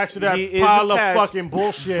attached to that He is pile attached, of fucking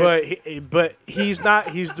bullshit. But he's not.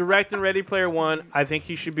 He's directing Ready Player One. I think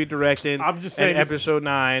he should be directing. I'm just saying, Episode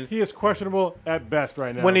 9. He is questionable at best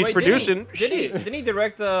right now. When he's Wait, producing. Didn't he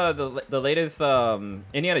direct the latest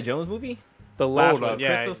Indiana Jones movie? The last Hold one, up.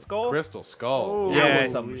 yeah. Crystal Skull? Crystal Skull. That Yeah.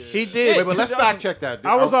 was some He shit. did. Wait, but let's fact check that.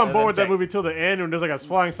 Dude. I was on let board me with that check. movie till the end when there's like a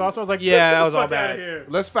flying saucer. I was like, Yeah, "Bitch, get that the was all fuck outta bad. here."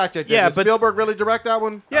 Let's fact check that. Yeah, Did but- Spielberg really direct that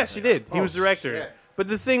one? Yes, he did. He Oh, was director. shit. But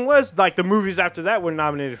the thing was, like, the movies after that were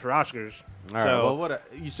nominated for Oscars. All right. So, Well,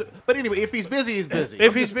 but anyway, if he's busy, he's busy.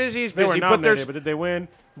 if he's busy, he's They were busy. But nominated, there's but did they win?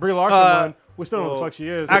 Brie Larson won. We still don't know who the fuck she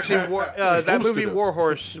is. actually that Hosted movie it. War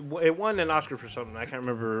Horse. It won an Oscar for something. I can't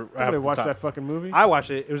remember. off Nobody the watched top. that fucking movie. I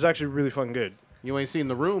watched it. It was actually really fucking good. You ain't seen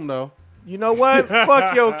The Room, though. You know what?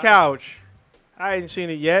 Fuck your couch. I ain't seen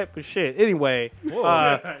it yet, but shit. Anyway,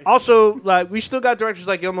 also, like, we still got directors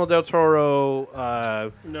like Guillermo del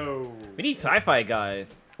Toro. No. We need sci-fi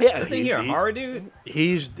guys. Yeah, Isn't he a horror dude?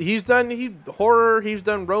 He's done horror. He's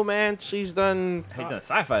done romance. He's done. He's done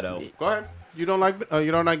sci-fi though. Go ahead. You don't like?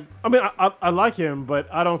 You don't like? I mean, I like him, but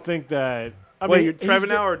I don't think that. I Wait, mean, you're he's Trevor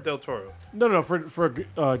good- now or del Toro? No, for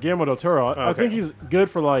Guillermo del Toro, I Okay. think he's good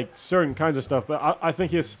for like certain kinds of stuff, but I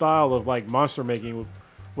think his style of like monster making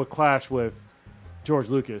would clash with George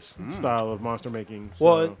Lucas' style of monster making. So.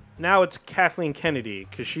 Well, now it's Kathleen Kennedy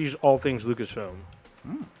because she's all things Lucasfilm.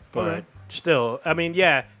 But Okay. still, I mean,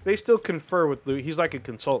 yeah, they still confer with Luke. He's like a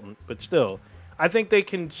consultant, but still, I think they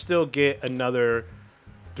can still get another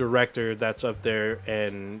director that's up there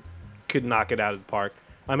and could knock it out of the park.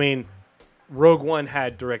 I mean, Rogue One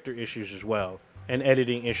had director issues as well and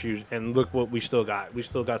editing issues, and look what we still got. We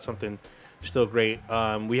still got something still great.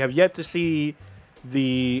 We have yet to see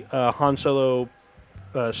the Han Solo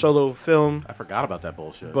solo film. I forgot about that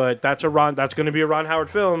bullshit. But that's going to be a Ron Howard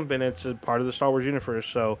film, and it's a part of the Star Wars universe.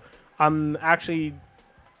 So I'm actually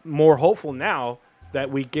more hopeful now that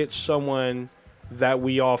we get someone that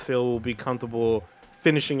we all feel will be comfortable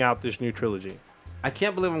finishing out this new trilogy. I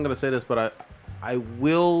can't believe I'm going to say this, but I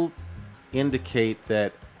will indicate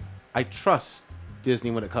that I trust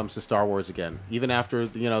Disney when it comes to Star Wars again, even after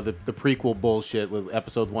the prequel bullshit with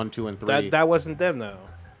Episode 1, 2, and 3. That wasn't them though.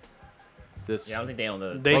 This Yeah, I don't think they own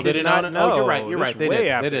the. They oh, they did didn't not own it? know. Oh, you're right. You're This right. They way did.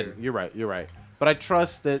 after. They did. You're right. You're right. But I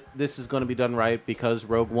trust that this is going to be done right because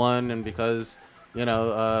Rogue One and because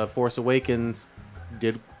Force Awakens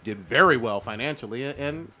did very well financially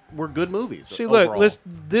and were good movies. See, overall. look,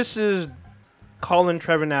 this is Colin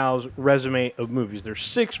Trevorrow's resume of movies. There's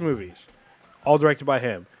 6 movies, all directed by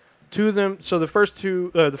him. 2 of them. So the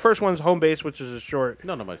first one's Home Base, which is a short.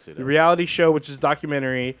 No, nobody see The that. Reality Show, which is a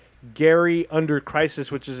documentary. Gary Under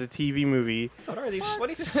Crisis, which is a TV movie. What are these? What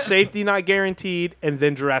are these? Safety Not Guaranteed, and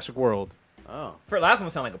then Jurassic World. Oh, For last one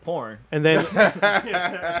sound like a porn. And then,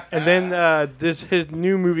 his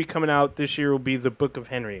new movie coming out this year will be The Book of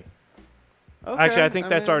Henry. okay. Actually, I think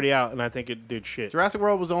that's mean, already out, and I think it did shit. Jurassic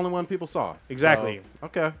World was the only one people saw. Exactly. So,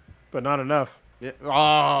 okay. but not enough. Yeah. Oh,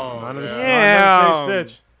 Not enough. Yeah. Not enough to save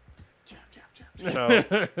Stitch. So Yeah,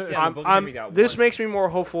 the Book of Henry got this one. makes me more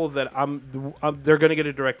hopeful that they're going to get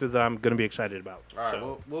a director that I'm going to be excited about. All right.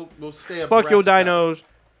 So, We'll stay. fuck your abreast of that. dinos.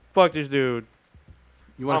 Fuck this dude.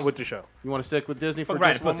 You On want with the show. to stick with Disney for Fuck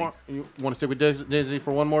Ryan just one Pussy. more? You want to stick with Disney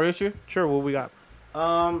for one more issue? Sure, what we got?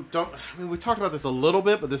 We talked about this a little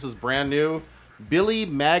bit, but this is brand new. Billy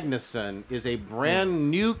Magnuson is a brand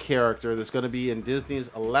new character that's going to be in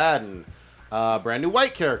Disney's Aladdin. Brand new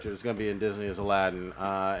white character is going to be in Disney as Aladdin.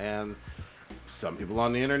 And some people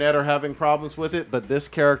on the internet are having problems with it, but this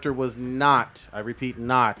character was not, I repeat,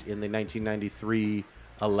 not in the 1993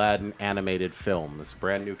 Aladdin animated film. This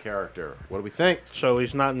brand new character. What do we think? So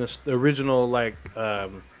he's not in the original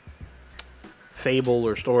fable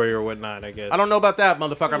or story or whatnot, I guess. I don't know about that,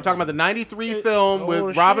 motherfucker. I'm talking about the 93 film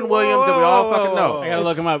with Robin Williams that we all fucking know. I gotta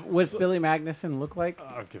look him up. What's Billy Magnuson look like?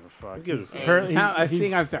 I don't give a fuck. Who gives a fuck? Apparently,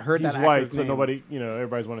 I've heard he's that white, actor's so name. nobody,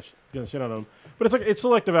 everybody's gonna shit on him. But it's like it's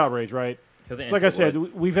selective outrage, right? He was in It's like I Into the said,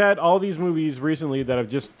 Woods. we've had all these movies recently that have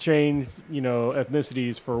just changed,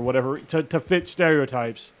 ethnicities for whatever to fit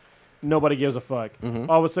stereotypes. Nobody gives a fuck.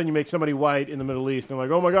 All of a sudden, you make somebody white in the Middle East, and they're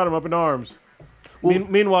like, "Oh my god, I'm up in arms."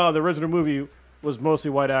 Meanwhile, the original movie was mostly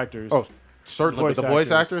white actors. Oh, certainly. With the voice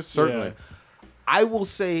actors, certainly. Yeah. I will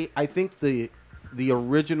say, I think the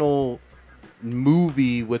original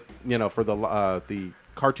movie with for the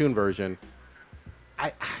cartoon version,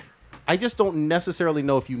 I just don't necessarily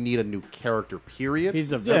know if you need a new character. Period.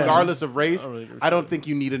 He's a regardless of race. really agree. I don't think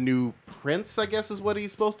you need a new prince. I guess is what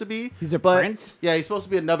he's supposed to be. He's a But, prince? Yeah, he's supposed to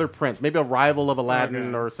be another prince, maybe a rival of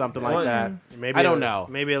Aladdin or something like that. Maybe I don't know.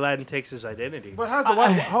 Maybe Aladdin takes his identity. But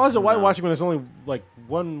how is it whitewashing when there's only like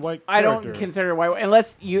one white? I character? don't consider it white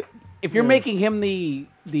unless if you're making him the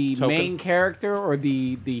Token. main character or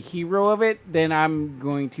the hero of it, then I'm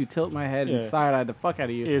going to tilt my head and Yeah. side-eye the fuck out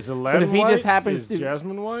of you. Is Aladdin but if he white? just happens Is to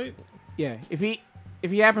Jasmine white? yeah, if he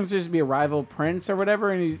happens to just be a rival prince or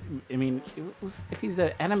whatever, and if he's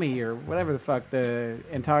an enemy or whatever the fuck the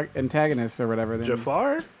antagonist or whatever, then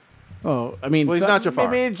Jafar? well, he's not Jafar.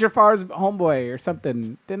 Maybe Jafar's homeboy or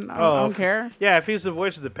something. Then I don't care. Yeah, if he's the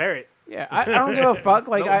voice of the parrot. Yeah, I don't give a fuck.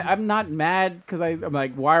 Like, I'm not mad because I'm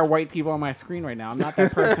like, why are white people on my screen right now? I'm not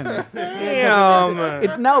that person.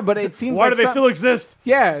 No, but it seems Why like do they still exist?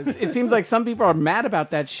 yeah, it seems like some people are mad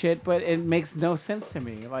about that shit, but it makes no sense to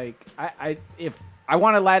me. Like, if I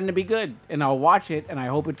want Aladdin to be good, and I'll watch it, and I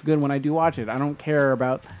hope it's good when I do watch it. I don't care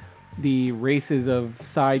about the races of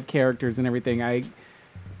side characters and everything. I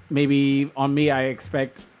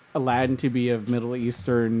expect Aladdin to be of Middle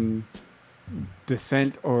Eastern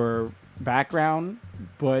descent or background,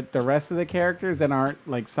 but the rest of the characters that aren't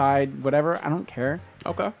like side whatever, I don't care.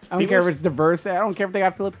 Okay. I don't care if it's diverse. I don't care if they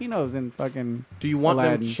got Filipinos and fucking. Do you want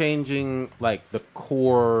Aladdin. them changing like the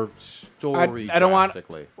core story I don't want-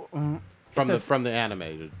 drastically it's a- from the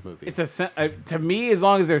animated movie? To me, as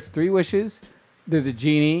long as there's 3 wishes, there's a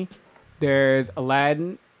genie, there's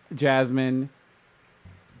Aladdin, Jasmine,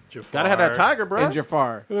 Jafar. Gotta have that tiger, bro. and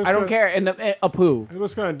Jafar. looks I don't good. care. And Apu. It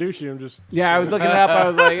looks kind of douchey. I'm just Yeah, I was looking it up. I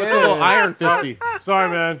was like, It's a little yeah. iron fisty. sorry,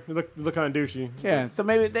 man. You look kind of douchey. Yeah, so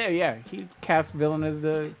maybe he cast villain as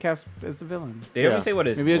the villain. They never Yeah. say what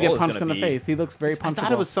his Maybe he'll role get is punched in gonna the be. face. He looks very I punchable.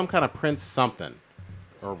 thought it was some kind of prince something.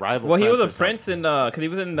 Or rival Well, he was a or something. prince in because he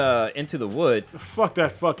was in Into the Woods. Fuck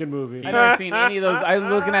that fucking movie. I've never seen any of those. I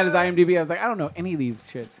was looking at his IMDb. I was like, I don't know any of these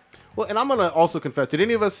shits. Well, and I'm gonna also confess. Did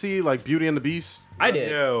any of us see like Beauty and the Beast? I did.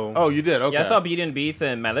 Yo. Oh, you did. Okay. Yeah, I saw Beauty and the Beast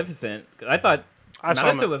and Maleficent. 'Cause I thought I saw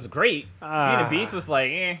Maleficent Ma- was great. Beauty and the Beast was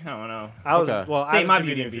like, I don't know. I was Okay. well. I Say haven't my seen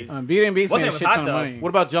Beauty and Beast. Beauty and Beast Wasn't made a it shit hot ton of though? money. What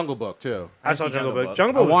about Jungle Book too? I saw see Jungle Jungle Book. Book.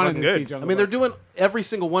 Jungle I Book was wanted fucking to see good. Jungle I mean, they're Book. doing every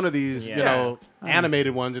single one of these, Yeah.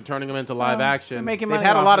 animated ones and turning them into live They're action. making They've money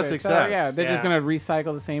had a off lot of it. So, success. yeah, they're just Yeah. gonna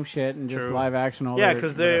recycle the same shit and just True. live action all. Yeah, their-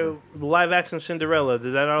 because they whatever. live action Cinderella.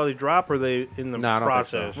 Did that already drop, or they in the No, I don't think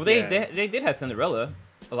so. process? Well, they, Yeah. they did have Cinderella,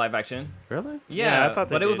 a live action. Really? Yeah, I thought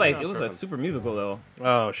they but it was did. like Oh, it was fair a enough. super musical though.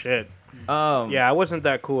 Oh shit. Yeah, I wasn't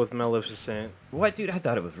that cool with Maleficent. what dude? I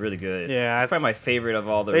thought it was really good. Yeah, it's probably my favorite of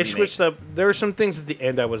all the. They remakes. switched up. There were some things at the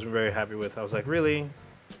end I wasn't very happy with. I was like, really?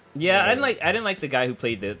 Yeah, I didn't like the guy who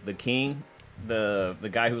played the king, the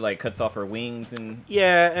guy who like cuts off her wings and.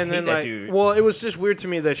 Yeah, and hate then that like, dude. well, it was just weird to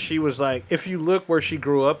me that she was like, if you look where she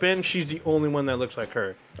grew up in, she's the only one that looks like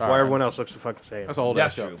her. All While right. everyone else looks the fucking same. That's an old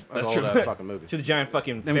That's ass show. true. That's That's an old true. ass fucking movie. She's a giant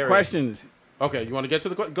fucking Them fairy. questions. Okay, you want to get to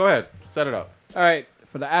the? Go ahead. Set it up. All right,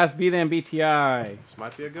 for the Ask B then BTI This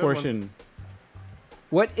might be a good portion.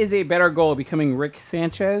 What is a better goal, becoming Rick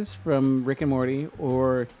Sanchez from Rick and Morty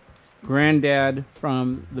or Granddad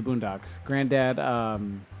from the Boondocks? Granddad,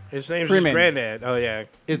 His name's Freeman. just Granddad. Oh yeah. one.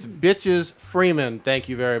 It's Bitches Freeman. Thank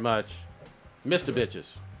you very much, Mr.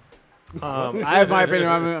 Bitches. I have my opinion.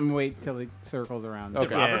 I'm gonna wait till it circles around.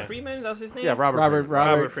 Okay. Robert Yeah. Freeman, that was his name. Yeah, Robert. Robert, Freeman.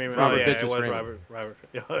 Robert Freeman. Robert oh, yeah, Bitches it was Freeman. Robert.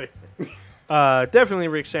 Definitely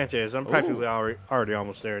Rick Sanchez. I'm practically already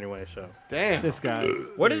almost there anyway. So Damn. This guy.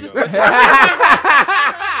 Where did this? That's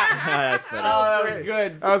funny. that was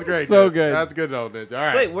good. That was great. So dude. good. That's good though, bitch. All So,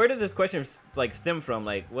 right. wait, where did this question like stem from?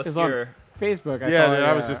 Like, what's It's on your? Facebook. I Yeah, saw dude, it,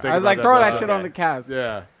 I was just thinking I was like, about throw that. that shit on the cast.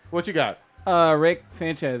 Yeah. What you got? Rick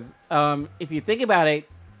Sanchez. If you think about it,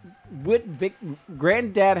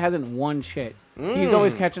 Granddad hasn't won shit. He's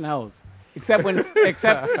always catching L's. Except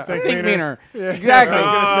Stinkmeaner.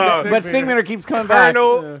 Exactly. But Stinkmeaner keeps coming back.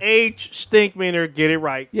 Colonel H. Stinkmeaner, get it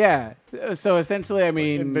right. Yeah. So essentially, I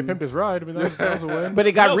mean, They pimped his ride. I mean, that was a win. but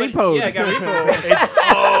it got repoed. Yeah, it got repoed.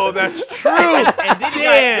 Oh, that's true. and then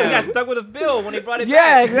Damn. he got stuck with a bill when they brought it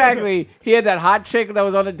Yeah, back. exactly. He had that hot chick that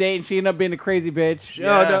was on a date, and she ended up being a crazy bitch.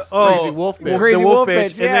 Yes, oh, crazy wolf bitch. Crazy the wolf wolf bitch.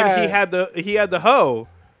 bitch, And then yeah. he had the hoe,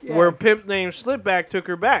 Yeah. where pimp named Slipback took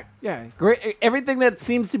her back. Yeah, great. Everything that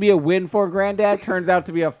seems to be a win for Granddad turns out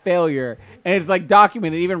to be a failure, and it's like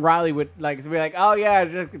documented. Even Riley would be like, "Oh yeah,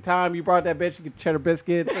 it's just the time you brought that bitch to get cheddar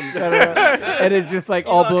biscuits, and and it just like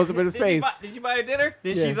all blows up in his face." Did you buy her dinner?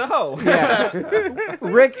 Then Yeah. she's a hoe. Yeah,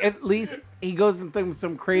 Rick at least he goes and things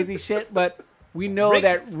some crazy shit, but we know Rick-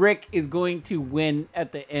 that Rick is going to win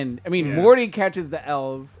at the end. I mean, Yeah. Morty catches the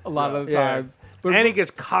L's a lot of the Yeah. times, but And he gets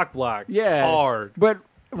cock blocked. yeah, Hard. But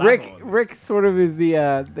Rick sort of is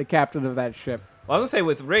the captain of that ship. Well, I was gonna say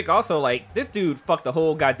with Rick also, like, this dude fucked the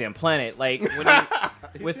whole goddamn planet. Like when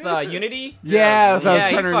he, with Unity. Yeah, that's what I was he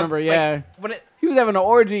trying to fucked, remember. like, Yeah, when it, he was having an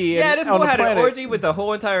orgy. yeah, this on fool the had an planet. orgy with the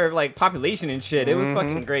whole entire like population and shit. It was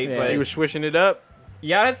fucking great. Yeah. But He was swishing it up.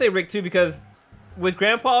 yeah, I'd say Rick too because with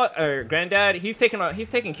Grandpa or Granddad, he's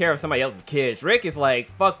taking care of somebody else's kids. Rick is like,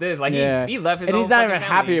 fuck this. Like Yeah. he left his and own he's not fucking even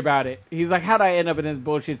family. happy about it. He's like, "How'd I end up in this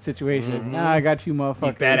bullshit situation? Nah, I got you,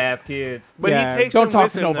 motherfuckers. These badass kids. But Yeah, he takes don't them talk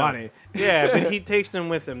with to him, nobody. Though. Yeah, but he takes them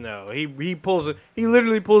with him though. He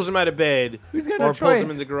literally pulls them out of bed He's got or no pulls them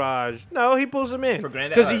choice. in the garage. No, he pulls them in For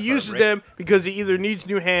Granddad- because he for uses Rick. them because he either needs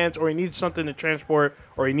new hands or he needs something to transport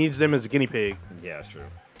or he needs them as a guinea pig. Yeah, that's true.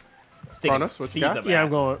 Cronus, what you Seeds got? up Yeah, I'm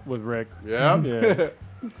asses. going with Rick. Yeah. Yeah,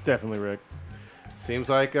 definitely Rick. Seems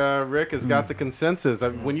like Rick has got the consensus.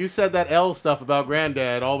 When you said that L stuff about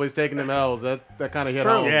Granddad always taking them L's, that kind of hit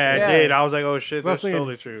true. home. Yeah, Yeah. it did. I was like, oh shit, I was that's thinking,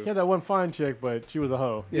 totally He true. had that one fine chick, but she was a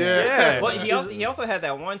hoe. Yeah. Well, he also had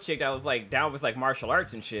that one chick that was like down with like martial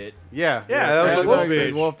arts and shit. Yeah. Yeah, that was Crazy a wolf wolf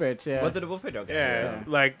bitch. Wolf bitch. Yeah. What did the wolf pit? Okay. Yeah,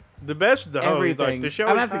 like the best of the hoes. Everything. Like the show. I'm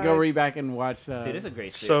is gonna have to go high. read back and watch. Dude, it's a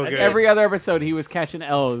great shit. So I good. think Every other episode, he was catching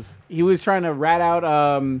L's. He was trying to rat out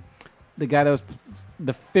the guy that was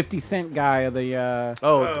the 50 Cent guy of the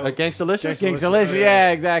Gangstalicious? Gangsta-licious. Yeah,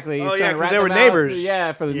 exactly. He's Oh, trying yeah, to 'cause rat they were them out. neighbors.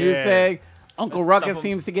 Yeah, for the news Yeah. seg. Uncle Let's Ruckus stuff 'em.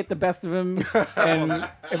 seems to get the best of him, and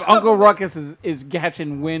if Uncle Ruckus is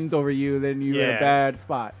catching wins over you, then you're in Yeah. a bad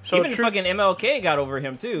spot. So even true. fucking MLK got over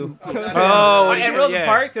him too. Oh, and Rosa yeah.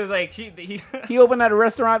 Parks is like he He opened at a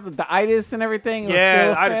restaurant with the itis and everything. It was Yeah,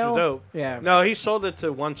 still a Itis fail. was dope. Yeah. No, he sold it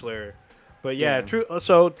to Once-Layer. But yeah,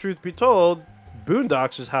 truth be told,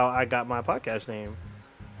 Boondocks is how I got my podcast name.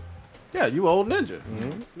 Yeah, you old ninja.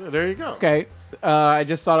 Yeah, there you go. Okay, I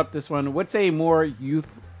just thought up this one. What's a more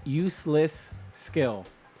useless skill?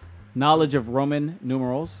 Knowledge of Roman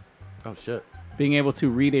numerals, Oh, shit. being able to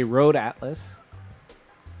read a road atlas,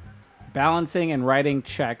 balancing and writing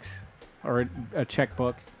checks or a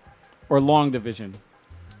checkbook, or long division.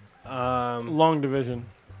 Long division.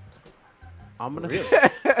 I'm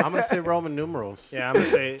gonna say Roman numerals. Yeah,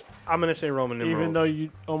 I'm gonna say Roman numerals. Even though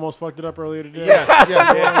you almost fucked it up earlier today.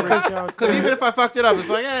 Yeah. Because Because even if I fucked it up, it's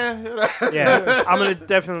like, yeah, I'm gonna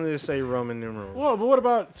definitely say Roman numerals. Well, but what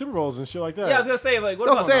about Super Bowls and shit like that? Yeah, I was gonna say like what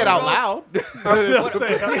Don't about say it out Super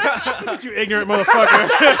loud. Loud. You ignorant motherfucker.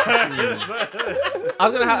 Bowl? I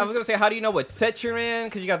was gonna say how do you know what set you're in?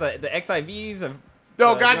 Because you got the XIVs of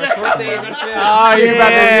No, goddamn. sorties and shit. Oh, you're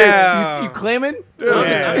about Yeah. to you claiming? I'm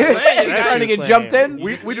just saying, You're you trying to got- get jumped in?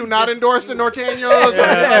 We do not endorse the Norteños or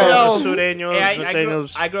anybody else. Sureños, Hey,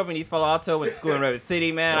 Norteños. I grew up in East Palo Alto, went to school in Redwood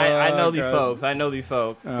City, man. I know these God. folks. I know these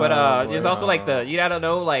folks. But there's also like you gotta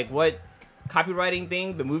know like what copywriting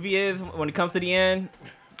thing the movie is when it comes to the end.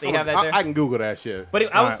 They have that there. I can Google that shit.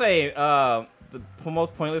 But I would say the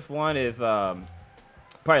most pointless one is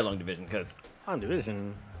probably long division because On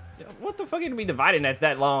division. what the fuck are you to be dividing that's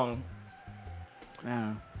that long?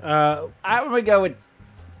 No. Uh, I'm gonna go with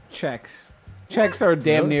checks. Checks are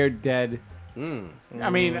damn near dead. I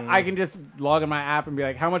mean, I can just log in my app and be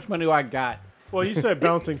like, how much money do I got? Well, you said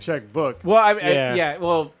bouncing checkbook. Well, Yeah. yeah.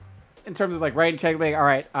 Well, in terms of like writing check, like, all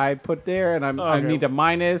right, I put there and I Okay. need a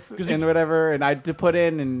minus and whatever, and I to put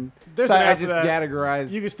in, and There's so an I app for just that.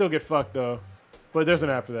 categorize. You can still get fucked though. But there's an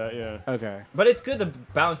app for that, yeah. Okay. But it's good to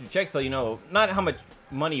balance your checks so you know not how much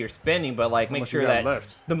money you're spending, but like make much sure you got that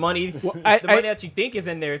left. the money I- the money that you think is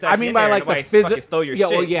in there is I actually mean in by there, like and the nobody fucking physical. stole your Yeah,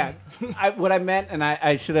 shit. well, yeah. What I meant, and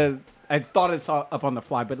I should have. I thought it's all up on the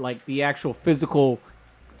fly, but like the actual physical,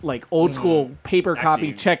 like old school paper copy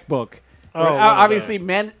Actually- checkbook Oh, one of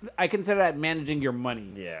Obviously, I consider that managing your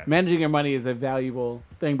money. Yeah. Managing your money is a valuable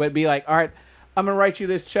thing, but be like, all right, I'm gonna write you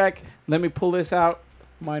this check. Let me pull this out.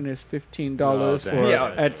 Minus $15 Oh, for damn.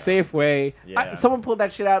 Yeah. at Safeway. Yeah. Someone pulled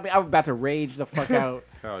that shit out of me. I was about to rage the fuck out.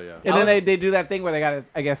 Hell yeah. And then they do that thing where they gotta,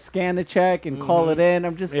 I guess, scan the check and call it in.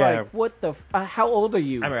 I'm just Yeah. like, what the? How old are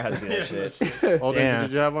you? I remember how to do that shit. Older, Damn.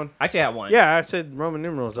 did you have one? I actually have one. Yeah, I said Roman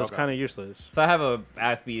numerals. That's Okay. kind of useless. So I have a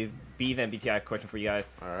Ask Bees and BTI question for you guys.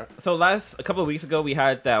 All right. So a couple of weeks ago, we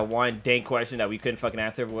had that one dank question that we couldn't fucking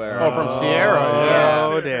answer. Where Oh, from Sierra. Yeah.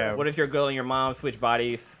 Oh, damn. what if your girl and your mom switch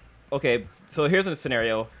bodies? Okay, so here's a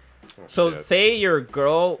scenario. Oh, So shit. say your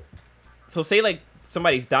girl, say like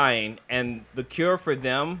somebody's dying and the cure for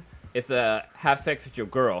them is to have sex with your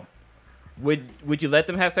girl. Would you let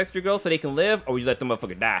them have sex with your girl so they can live, or would you let them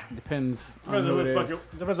motherfucker die? Depends on Depends who on it who is.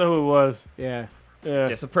 depends on who it was. Yeah. Yeah.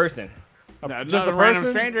 Just a person. No, Just not a a random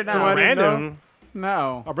person? stranger. No, Somebody- Random.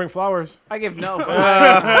 no. I'll bring flowers. I give no.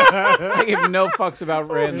 I give no fucks about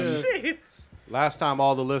randoms. Last time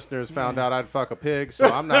all the listeners found out I'd fuck a pig, so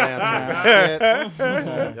I'm not answering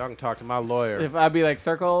shit. Y'all can talk to my lawyer. If I'd be like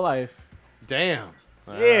circle of life. Damn.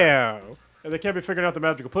 Yeah. And they can't be figuring out the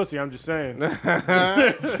magical pussy. I'm just saying.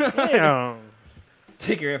 Damn.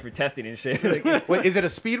 Take her in for testing and shit. Wait, is it a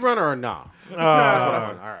speed runner or nah? That's what I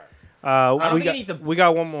want. All right. don't We think it got, needs a- we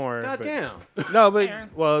got one more. God but- damn. No, but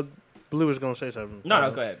well, Blue was gonna say something.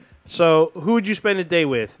 no, go ahead. So, who would you spend a day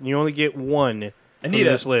with? You only get one from Anita.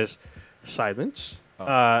 this list. Silence.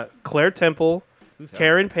 Claire Temple,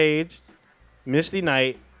 Karen Page, Misty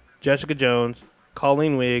Knight, Jessica Jones,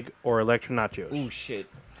 Colleen Wig, or Electra Nachos. Ooh, shit.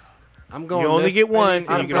 I'm going. You only get one, and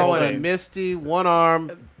I'm you can only going say. Misty, one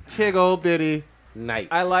arm, tiggle bitty, night.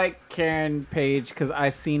 I like Karen Page because I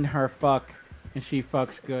seen her fuck and she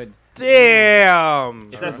fucks good. Damn.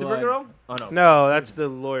 Is that Blood. Supergirl? Oh, no. No, that's the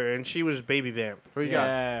lawyer, and she was Baby Vamp. Who you got?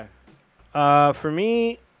 Yeah. For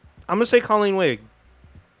me, I'm gonna say Colleen Wig.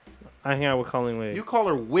 I hang out with Colleen Wig. You call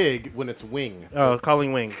her wig when it's wing. Oh,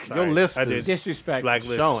 Colleen Wing. Your list I is did. Disrespect. Black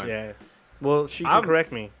list. showing. Yeah. Well, she can I'm-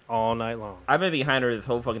 correct me all night long. I've been behind her this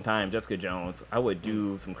whole fucking time. Jessica Jones. I would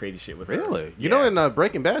do some crazy shit with her. Really? You know, in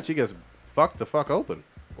Breaking Bad, she gets fucked the fuck open.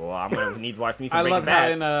 Well, I'm gonna need to watch me some I Breaking love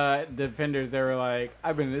how Bad. in Defenders they were like,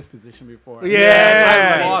 I've been in this position before.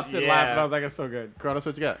 Yeah. I lost it Yeah. laughing. I was like, it's so good. Kronos,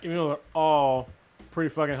 what you got? Even though they're all pretty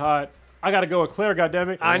fucking hot, I gotta go with Claire.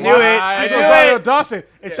 Goddammit. I knew it. I She's knew Rosario it. Dawson,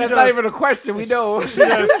 and she That's does. not even a question. We know.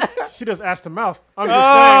 She does ass to mouth. I'm just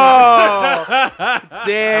Oh,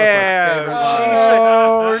 damn.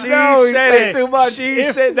 Oh, She no, he said said it. too much. She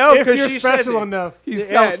saying. said no If because you're she said special it. enough,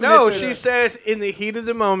 He's Yeah, no, self-snitching. she says in the heat of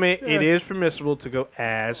the moment, it is permissible to go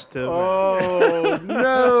ass to mouth. Oh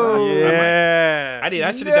no! Yeah.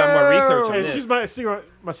 I should have done more research on and this. she's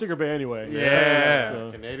my secret bae anyway. Yeah.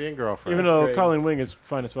 So, Canadian girlfriend. even though great. Colleen Wing is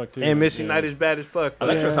fine as fuck too. And Missy Knight is bad as fuck. but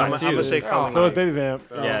Electra's Yeah. hot, I'm too. gonna say Colleen. So is Wing. Baby Vamp.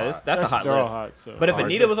 Yeah, that's a hot They're all list. hot. So. But if Hard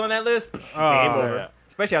Anita to- was on that list, game Oh, over. yeah.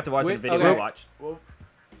 Especially after watching Wait, the video okay. we watched.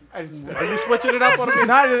 I just, Are you switching it up on me?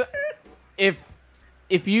 not just,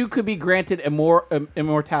 if you could be granted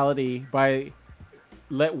immortality by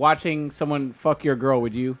watching someone fuck your girl,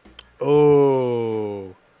 would you?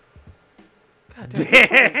 Oh.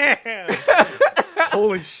 Damn.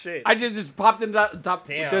 Holy shit. I just popped in the top.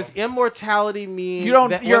 Damn. Does immortality mean You don't.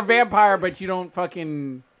 that- You're a vampire, but you don't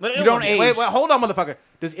fucking. But You don't wait, age. Wait, hold on, motherfucker.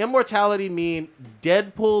 Does immortality mean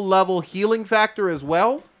Deadpool level healing factor as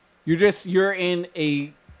well? You're in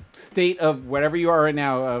a state of whatever you are right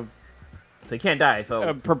now of So you can't die. So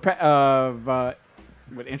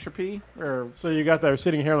what, entropy or So you got that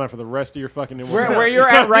receding hairline for the rest of your fucking. where you're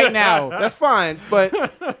at right now. That's fine, but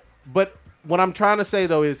what I'm trying to say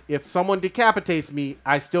though is if someone decapitates me,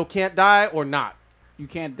 I still can't die or not. You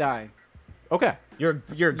can't die. Okay.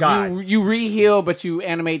 you're God. You re-heal, but you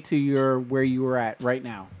animate to your where you were at right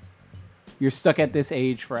now. You're stuck at this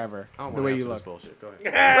age forever. I don't The want way to you answer this look. bullshit. Go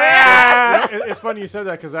ahead. It's funny you said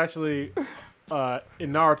that because actually,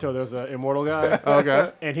 in Naruto there's an immortal guy.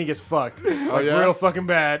 Okay. And he gets fucked. Like, yeah? real fucking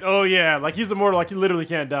bad. Oh yeah, like he's immortal, like he literally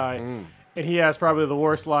can't die. And he has probably the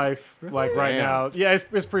worst life, like right Damn. now. Yeah,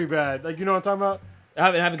 it's pretty bad. Like you know what I'm talking about?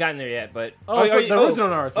 I haven't gotten there yet, but Oh, so the original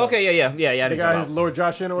Naruto. Okay, yeah. I The didn't guy talk who's about. Lord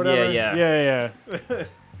Joshin or whatever. Yeah. yeah.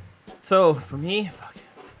 So for me, fuck.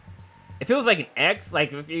 If it was like an ex,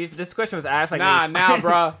 like if this question was asked, like Nah, now,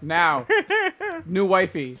 bro, now. New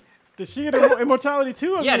wifey. Did she get immortality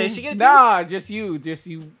too? I yeah, mean, did she get it? Nah, just you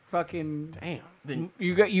fucking. Damn.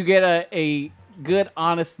 You get a good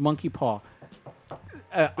honest monkey paw.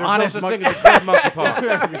 There's Honest no such monkey. thing as a dead monkey paw.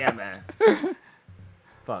 Yeah, man.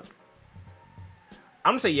 Fuck.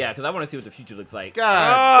 I'm gonna say yeah, because I want to see what the future looks like.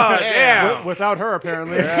 God Oh, damn. Without her,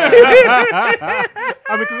 apparently. I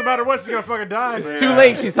mean, because no matter what, she's gonna fucking die. It's too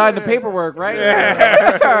late. She signed the paperwork, right?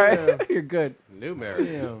 All right. You're good. New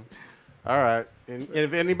marriage. All right. And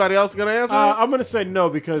if anybody else is gonna answer, I'm gonna say no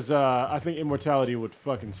because I think immortality would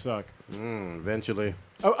fucking suck. eventually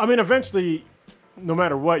I mean, eventually, no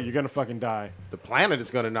matter what, you're gonna fucking die. the planet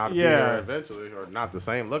is gonna not be Yeah. here eventually, or not the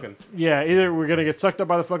same looking. Yeah, either we're gonna get sucked up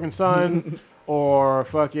by the fucking sun, or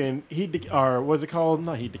fucking or what's it called?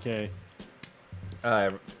 Not heat decay.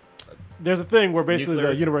 There's a thing where basically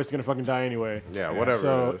Nuclear. the universe is gonna fucking die anyway. Yeah, whatever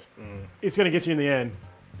So it is. it's gonna get you in the end.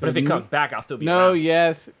 But if it comes back, I'll still be No, around.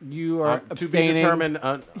 yes, you are To be abstaining. determined.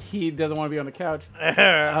 He doesn't want to be on the couch.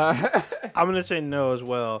 I'm gonna say no as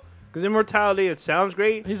well. Because immortality, it sounds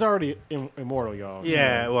great. He's already immortal, y'all.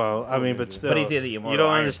 Yeah, well, I mean, but still, But he's the immortal you don't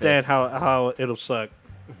Iron understand Fist. how it'll suck.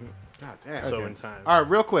 God damn. So in time. All right,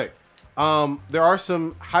 real quick. There are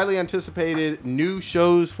some highly anticipated new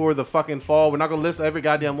shows for the fucking fall. We're not gonna list every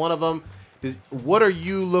goddamn one of them. What are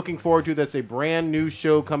you looking forward to? That's a brand new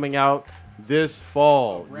show coming out this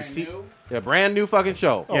fall. New? Yeah, brand new fucking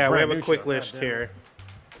show. Yeah, we brand have a new quick show. list God damn it. here.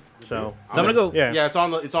 So So I'm gonna go. yeah. Yeah, it's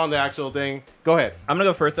on the actual thing. Go ahead. I'm gonna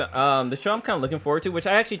go first. The show I'm kind of looking forward to, which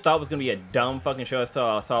I actually thought was gonna be a dumb fucking show.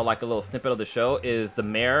 I saw like a little snippet of the show. Is The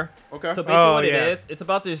Mayor. Okay. So basically, Oh, what yeah. it is, it's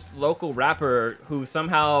about this local rapper who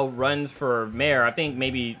somehow runs for mayor. I think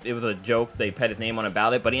maybe it was a joke they put his name on a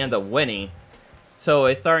ballot, but he ends up winning. So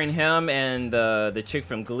it's starring him and the chick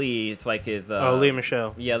from Glee. It's like his. Leah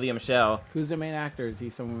Michelle. Yeah, Leah Michelle. Who's the main actor? Is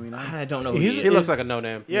he someone we know? I don't know who He's- he He is. looks like a no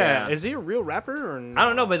name. Yeah. Yeah. Is he a real rapper or no? I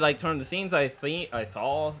don't know, but like from the scenes I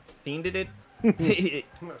saw,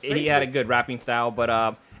 he had a good rapping style.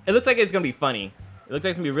 But it looks like it's gonna be funny. It looks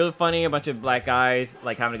like it's gonna be really funny. A bunch of black guys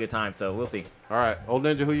like having a good time. So we'll see. All right, old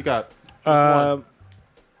ninja, who you got? Just one.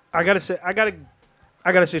 I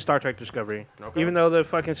gotta say Star Trek Discovery. Okay. Even though the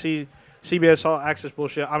fucking CBS All Access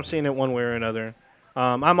bullshit, I'm seeing it one way or another.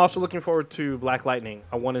 I'm also looking forward to Black Lightning.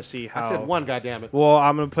 I want to see how. I said one. Goddamn it. Well,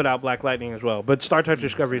 I'm gonna put out Black Lightning as well, but Star Trek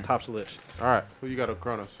Discovery tops the list. All right, who you got on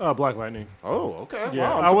Cronus? Black Lightning. Oh, okay. Yeah,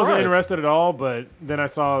 Wow, I'm I wasn't surprised. interested at all, but then I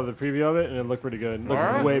saw the preview of it and it looked pretty good. It looked All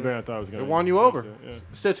right. way better than I thought it was going It to. won you over. Yeah.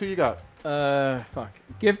 Stitch, who you got? Fuck.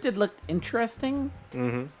 Gifted looked interesting,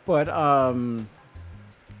 Mm-hmm. but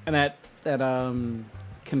and that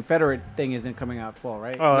Confederate thing isn't coming out fall,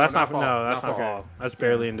 right? Oh, that's not not fall. no, that's Not not fall. fall. That's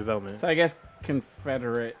barely in development. So I guess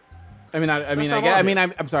Confederate. I mean, not I mean,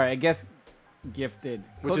 on I'm sorry. I guess Gifted.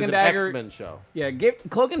 Which Cloak is and an Dagger. X-Men show. Yeah,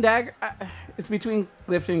 Cloak and Dagger. It's between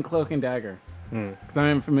Gifted and Cloak and Dagger. Because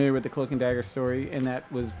I'm familiar with the Cloak and Dagger story, and that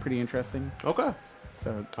was pretty interesting. Okay.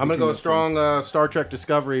 So I'm gonna go strong Star Trek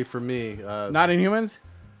Discovery for me. Not Inhumans.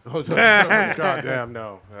 Oh, goddamn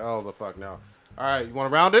no! Hell the fuck no! All right, you want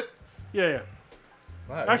to round it? Yeah.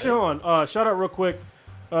 Actually, hold on. Shout out real quick.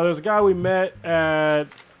 There's a guy we met at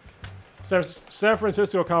San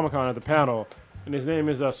Francisco Comic Con at the panel, and his name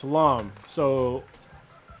is Salam. So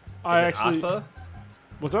I Is it actually. Asa?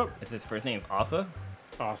 What's up? Is his first name Asa?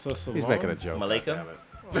 Asa Salam. He's making a joke. Malika?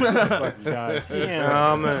 Fucking guy.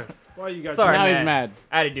 Damn. Why you guys? Sorry, Now man. he's mad.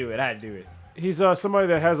 I had to do it. He's somebody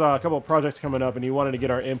that has a couple of projects coming up, and he wanted to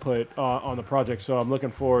get our input on the project. So I'm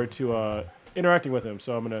looking forward to interacting with him.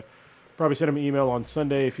 So I'm gonna probably send him an email on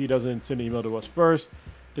Sunday if he doesn't send an email to us first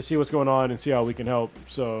to see what's going on and see how we can help.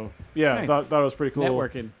 So yeah, Nice. thought it was pretty cool.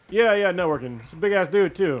 Networking. Yeah, networking. He's a big ass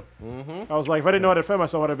dude too. I was like, if I didn't know how to defend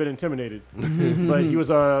myself, I'd have been intimidated. But he was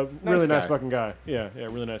a really nice guy. fucking guy. Yeah,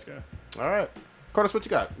 really nice guy. All right, Curtis, what you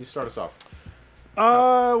got? You start us off.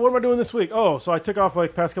 What am I doing this week? Oh, so I took off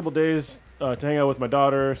like past couple days to hang out with my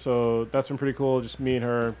daughter. So that's been pretty cool. Just me and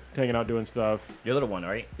her hanging out doing stuff. Your little one,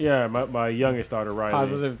 right? Yeah, my youngest daughter, Riley.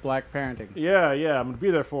 Positive black parenting. Yeah, I'm gonna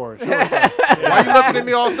be there for her. Sure. Why you looking at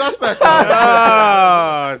me all suspect?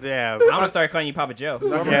 Oh, damn. I'm gonna start calling you Papa Joe.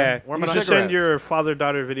 Yeah, Where you my should cigarettes? send your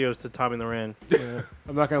father-daughter videos to Tommy Loren.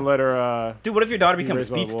 I'm not gonna let her. Dude, what if your daughter be becomes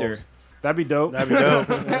a raised by speedster? wolves. That'd be dope. That'd be dope.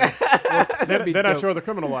 Then I show her the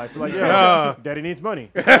criminal life. Be like, yeah, Daddy needs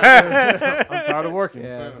money. I'm tired of working.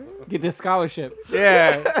 Yeah. Get this scholarship.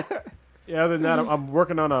 Yeah. Yeah, other than that, I'm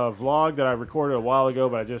working on a vlog that I recorded a while ago,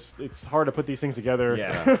 but it's hard to put these things together.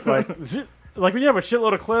 Yeah. like when you have a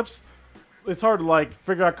shitload of clips, it's hard to like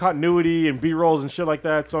figure out continuity and B-rolls and shit like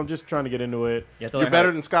that. So I'm just trying to get into it. You have to You're learn better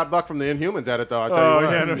how than Scott Buck from the Inhumans at it, though. I tell Oh you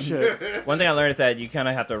what. yeah, no shit. One thing I learned is that you kind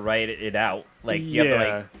of have to write it out. Like you have to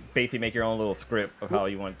Yeah. like basically make your own little script of how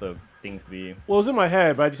you want the things to be. Well, it was in my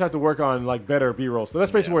head, but I just have to work on like better B-rolls. So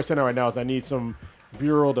that's basically where it's at right now. Is I need some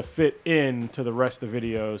B-roll to fit into the rest of the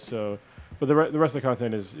video. So, but the rest of the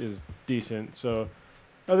content is decent. So,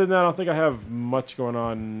 other than that, I don't think I have much going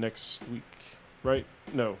on next week. right?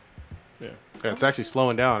 No. Yeah. Yeah, it's actually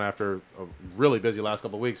slowing down after a really busy last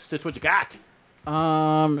couple of weeks. Stitch, what you got?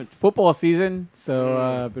 It's football season,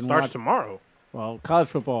 so been Starts watching. tomorrow. Well, college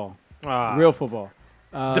football, Ah. real football.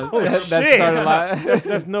 Oh, that shit. started a lot.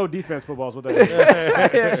 That's no defense football is what that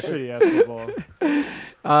is. Shitty ass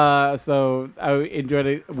football. So I enjoyed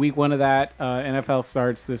it. Week 1 of that. NFL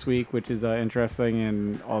starts this week, which is interesting,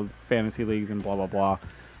 in all fantasy leagues and blah blah blah.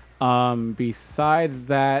 Besides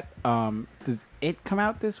that, does it come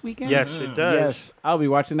out this weekend? Yes, it does. Yes, I'll be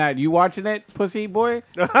watching that. You watching it, pussy boy?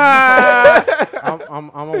 I'm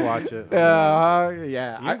gonna watch it.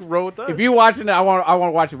 Yeah. You can roll with us. If you watching it, I want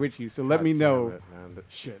to watch it with you. So let God me damn know. it, man.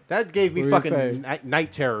 Shit. That gave me What were you fucking saying?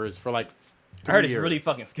 night terrors for like 3 I heard it's years. really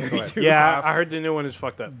fucking scary Go ahead. too. Yeah, I heard the new one is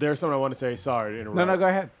fucked up. There's something I want to say. Sorry to interrupt. No, go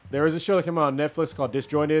ahead. There is a show that came out on Netflix called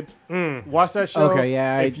Disjointed. Watch that show. Okay,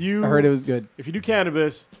 yeah, If you I heard it was good. If you do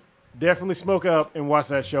cannabis, definitely smoke up and watch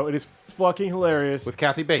that show. It is fucking hilarious. With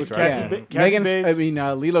Kathy Bates, With right? Kathy Yeah. Ba- Kathy Megan's,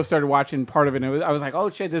 Bates. Lilo started watching part of it, and I was like, oh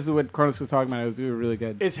shit, this is what Cronus was talking about. It was really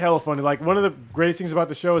good. It's hella funny. Like, one of the greatest things about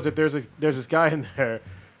the show is that there's this guy in there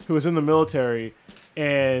who was in the military,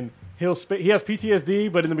 and he has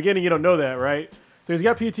PTSD, but in the beginning you don't know that, right? So he's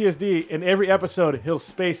got PTSD, and every episode he'll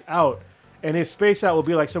space out, and his space out will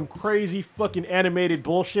be like some crazy fucking animated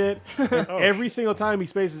bullshit. And every single time he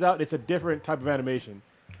spaces out, it's a different type of animation.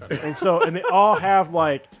 And they all have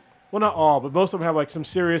like, well, not all, but most of them have like some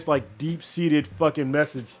serious, like, deep-seated fucking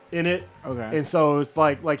message in it. Okay. And so it's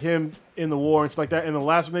like him in the war and stuff like that. And the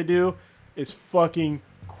last one they do is fucking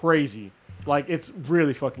crazy. Like, it's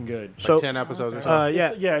really fucking good. Like So 10 episodes or something.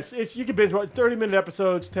 yeah. It's you can binge watch 30-minute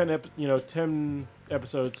episodes, 10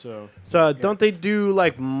 episodes. So Don't they do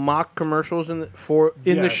like mock commercials in the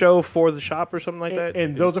Yes. show for the shop or something like that?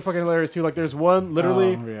 and those are fucking hilarious too. Like, there's one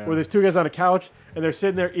literally Oh, yeah. where there's 2 guys on a couch and they're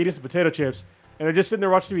sitting there eating some potato chips. And they're just sitting there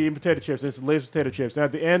watching TV eating potato chips. And it's Lay's potato chips. And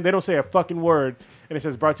at the end, they don't say a fucking word. And it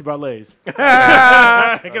says, brought to you by Lay's.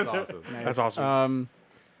 That's awesome. That's awesome.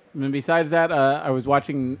 And then besides that, I was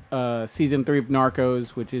watching season 3 of Narcos,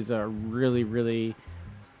 which is a really, really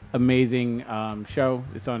amazing show.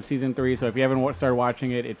 It's on season 3, so if you haven't started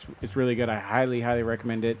watching it, it's really good. I highly, highly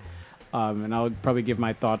recommend it. And I'll probably give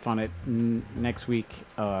my thoughts on it next week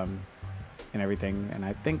and everything. And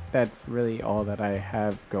I think that's really all that I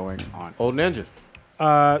have going on. Old Ninja.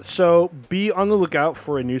 So be on the lookout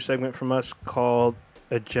for a new segment from us called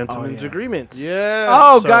A Gentleman's yeah. Agreement. Yeah.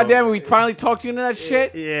 Oh, So- goddamn it. We finally talked you into that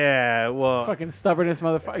shit? Yeah, well, Fucking stubbornness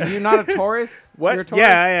motherfucker. You're not a Taurus? What? You're a Taurus?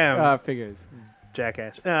 Yeah, I am. Figures.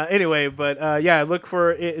 jackass. Anyway, but yeah, look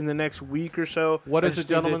for it in the next week or so. What I is the just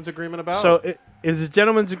need to- gentleman's agreement about? So it is a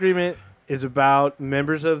gentleman's agreement is about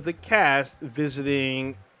members of the cast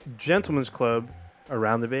visiting Gentlemen's Club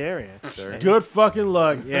around the Bay Area. Good fucking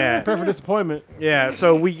luck. Yeah. Perfect disappointment. Yeah,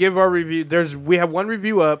 so we give our review. We have one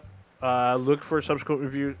review up. Look for subsequent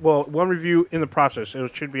review. Well, one review in the process.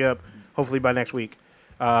 It should be up hopefully by next week.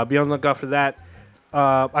 Be on the lookout for that.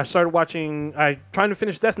 I started watching. trying to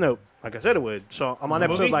finish Death Note, like I said it would. So I'm on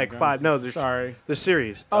episode movie? like 5. No, Sorry. the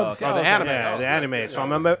series. Oh, the anime. Yeah, the anime. So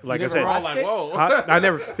I'm on, like I never said, watched it? whoa. I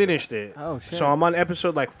never finished it. Oh, shit. So I'm on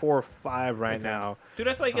episode like 4 or 5 right now. Dude,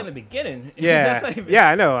 that's like in the beginning. Yeah, That's not even- yeah,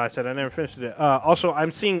 I know. I said I never finished it. Also,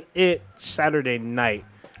 I'm seeing it Saturday night.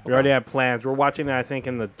 We already have plans. We're watching it, I think,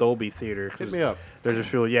 in the Dolby Theater. 'cause Hit me up. There's a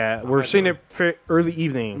few. Yeah, we're seeing it for early I'm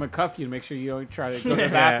evening. gonna cuff you to make sure you don't try to go to the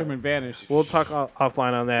bathroom and vanish. We'll talk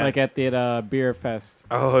offline on that. like at the beer fest.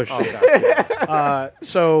 Oh shit.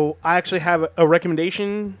 So I actually have a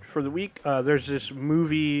recommendation for the week. There's this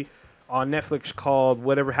movie on Netflix called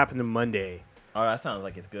Whatever Happened to Monday. Oh, that sounds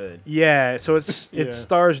like it's good. Yeah, so it Yeah.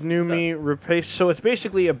 stars Numi Rapace. So it's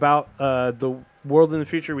basically about the world in the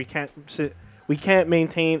future. We can't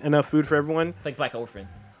maintain enough food for everyone. It's like Black Orphan.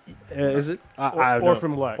 Is it? I don't know.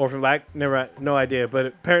 Orphan Black. Orphan Black? No idea. But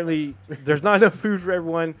apparently there's not enough food for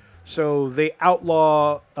everyone, so they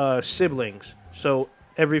outlaw siblings. So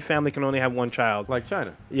every family can only have one child. Like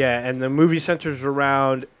China. Yeah, and the movie centers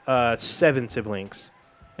around 7 siblings,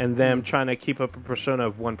 and them trying to keep up a persona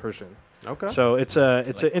of one person. Okay. So it's an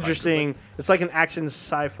interesting. It's like an action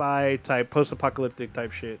sci-fi type, post-apocalyptic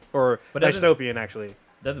type shit, or But doesn't- dystopian actually.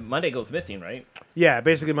 Doesn't Monday goes missing, right? Yeah,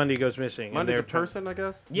 basically Monday goes missing. and Monday's they're a person, I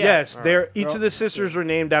guess? Yeah. Yes, All they're right. each of the sisters are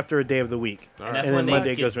named after a day of the week. And that's And when then they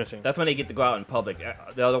Monday get, goes missing. That's when they get to go out in public.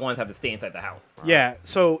 The other ones have to stay inside the house. Yeah,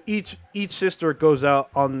 so each sister goes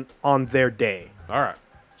out on their day. All right.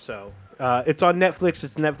 So it's on Netflix.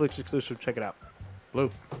 It's Netflix exclusive. Check it out.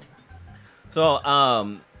 Blue. So,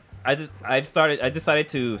 I decided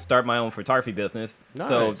to start my own photography business.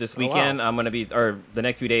 So Nice. this Oh, wow. weekend I'm gonna be, or the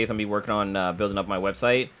next few days I'm gonna be working on building up my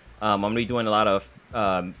website. I'm gonna be doing a lot of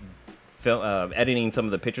editing some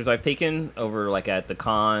of the pictures I've taken over like at the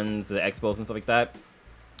cons, the expos, and stuff like that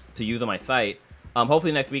to use on my site.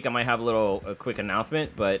 Hopefully next week I might have a quick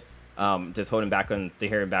announcement, but just holding back on the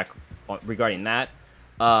hearing back regarding that.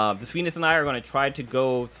 The Sweetness and I are going to try to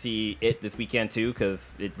go see it this weekend too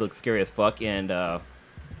because it looks scary as fuck, and I'm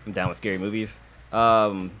down with scary movies.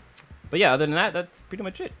 But yeah, other than that, that's pretty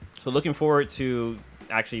much it. So looking forward to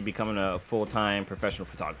actually becoming a full-time professional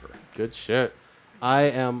photographer. Good shit. I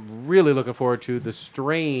am really looking forward to The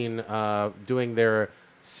Strain doing their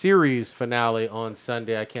series finale on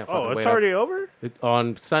Sunday. I can't fucking wait. Oh, it's already over?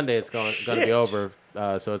 On Sunday, it's going to be over.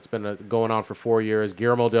 So it's been going on for 4 years.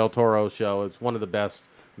 Guillermo del Toro's show. It's one of the best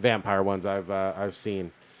vampire ones I've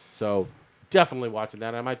seen. So definitely watching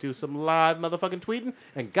that. I might do some live motherfucking tweeting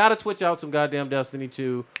and gotta twitch out some goddamn Destiny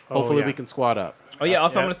 2. Hopefully we can squad up. Oh yeah,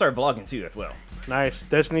 also I'm gonna start vlogging too as well. Nice.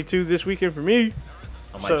 Destiny 2 this weekend for me.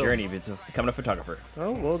 On my journey to becoming a photographer.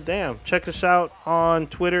 Oh, well, damn. Check us out on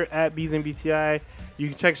Twitter at BTHBTI. You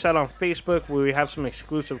can check us out on Facebook where we have some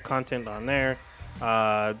exclusive content on there.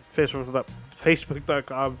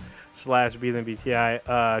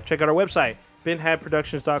 Facebook.com/BTHBTI. Check out our website,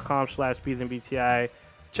 BenHadProductions.com/BTHBTI.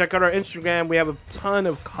 Check out our Instagram. We have a ton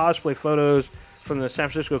of cosplay photos from the San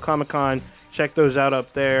Francisco Comic-Con. Check those out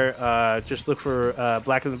up there. Just look for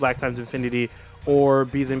Black and the Black Times Infinity or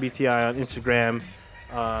BTHBTI on Instagram.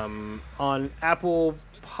 On Apple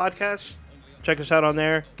Podcasts, check us out on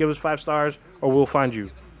there. Give us 5 stars, or we'll find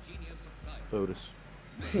you. Fotis.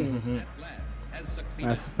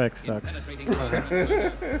 Mass Effect sucks.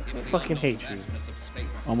 Fucking hate you.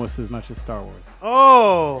 Almost as much as Star Wars.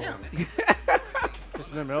 Oh,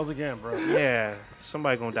 Catching them L's again, bro. yeah.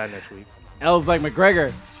 Somebody gonna die next week. L's like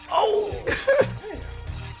McGregor.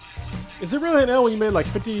 Is it really an L when you made like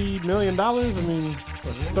 $50 million? I mean,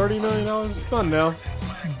 $30 million? It's not an L.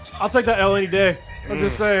 I'll take that L any day. I'm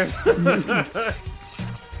just saying.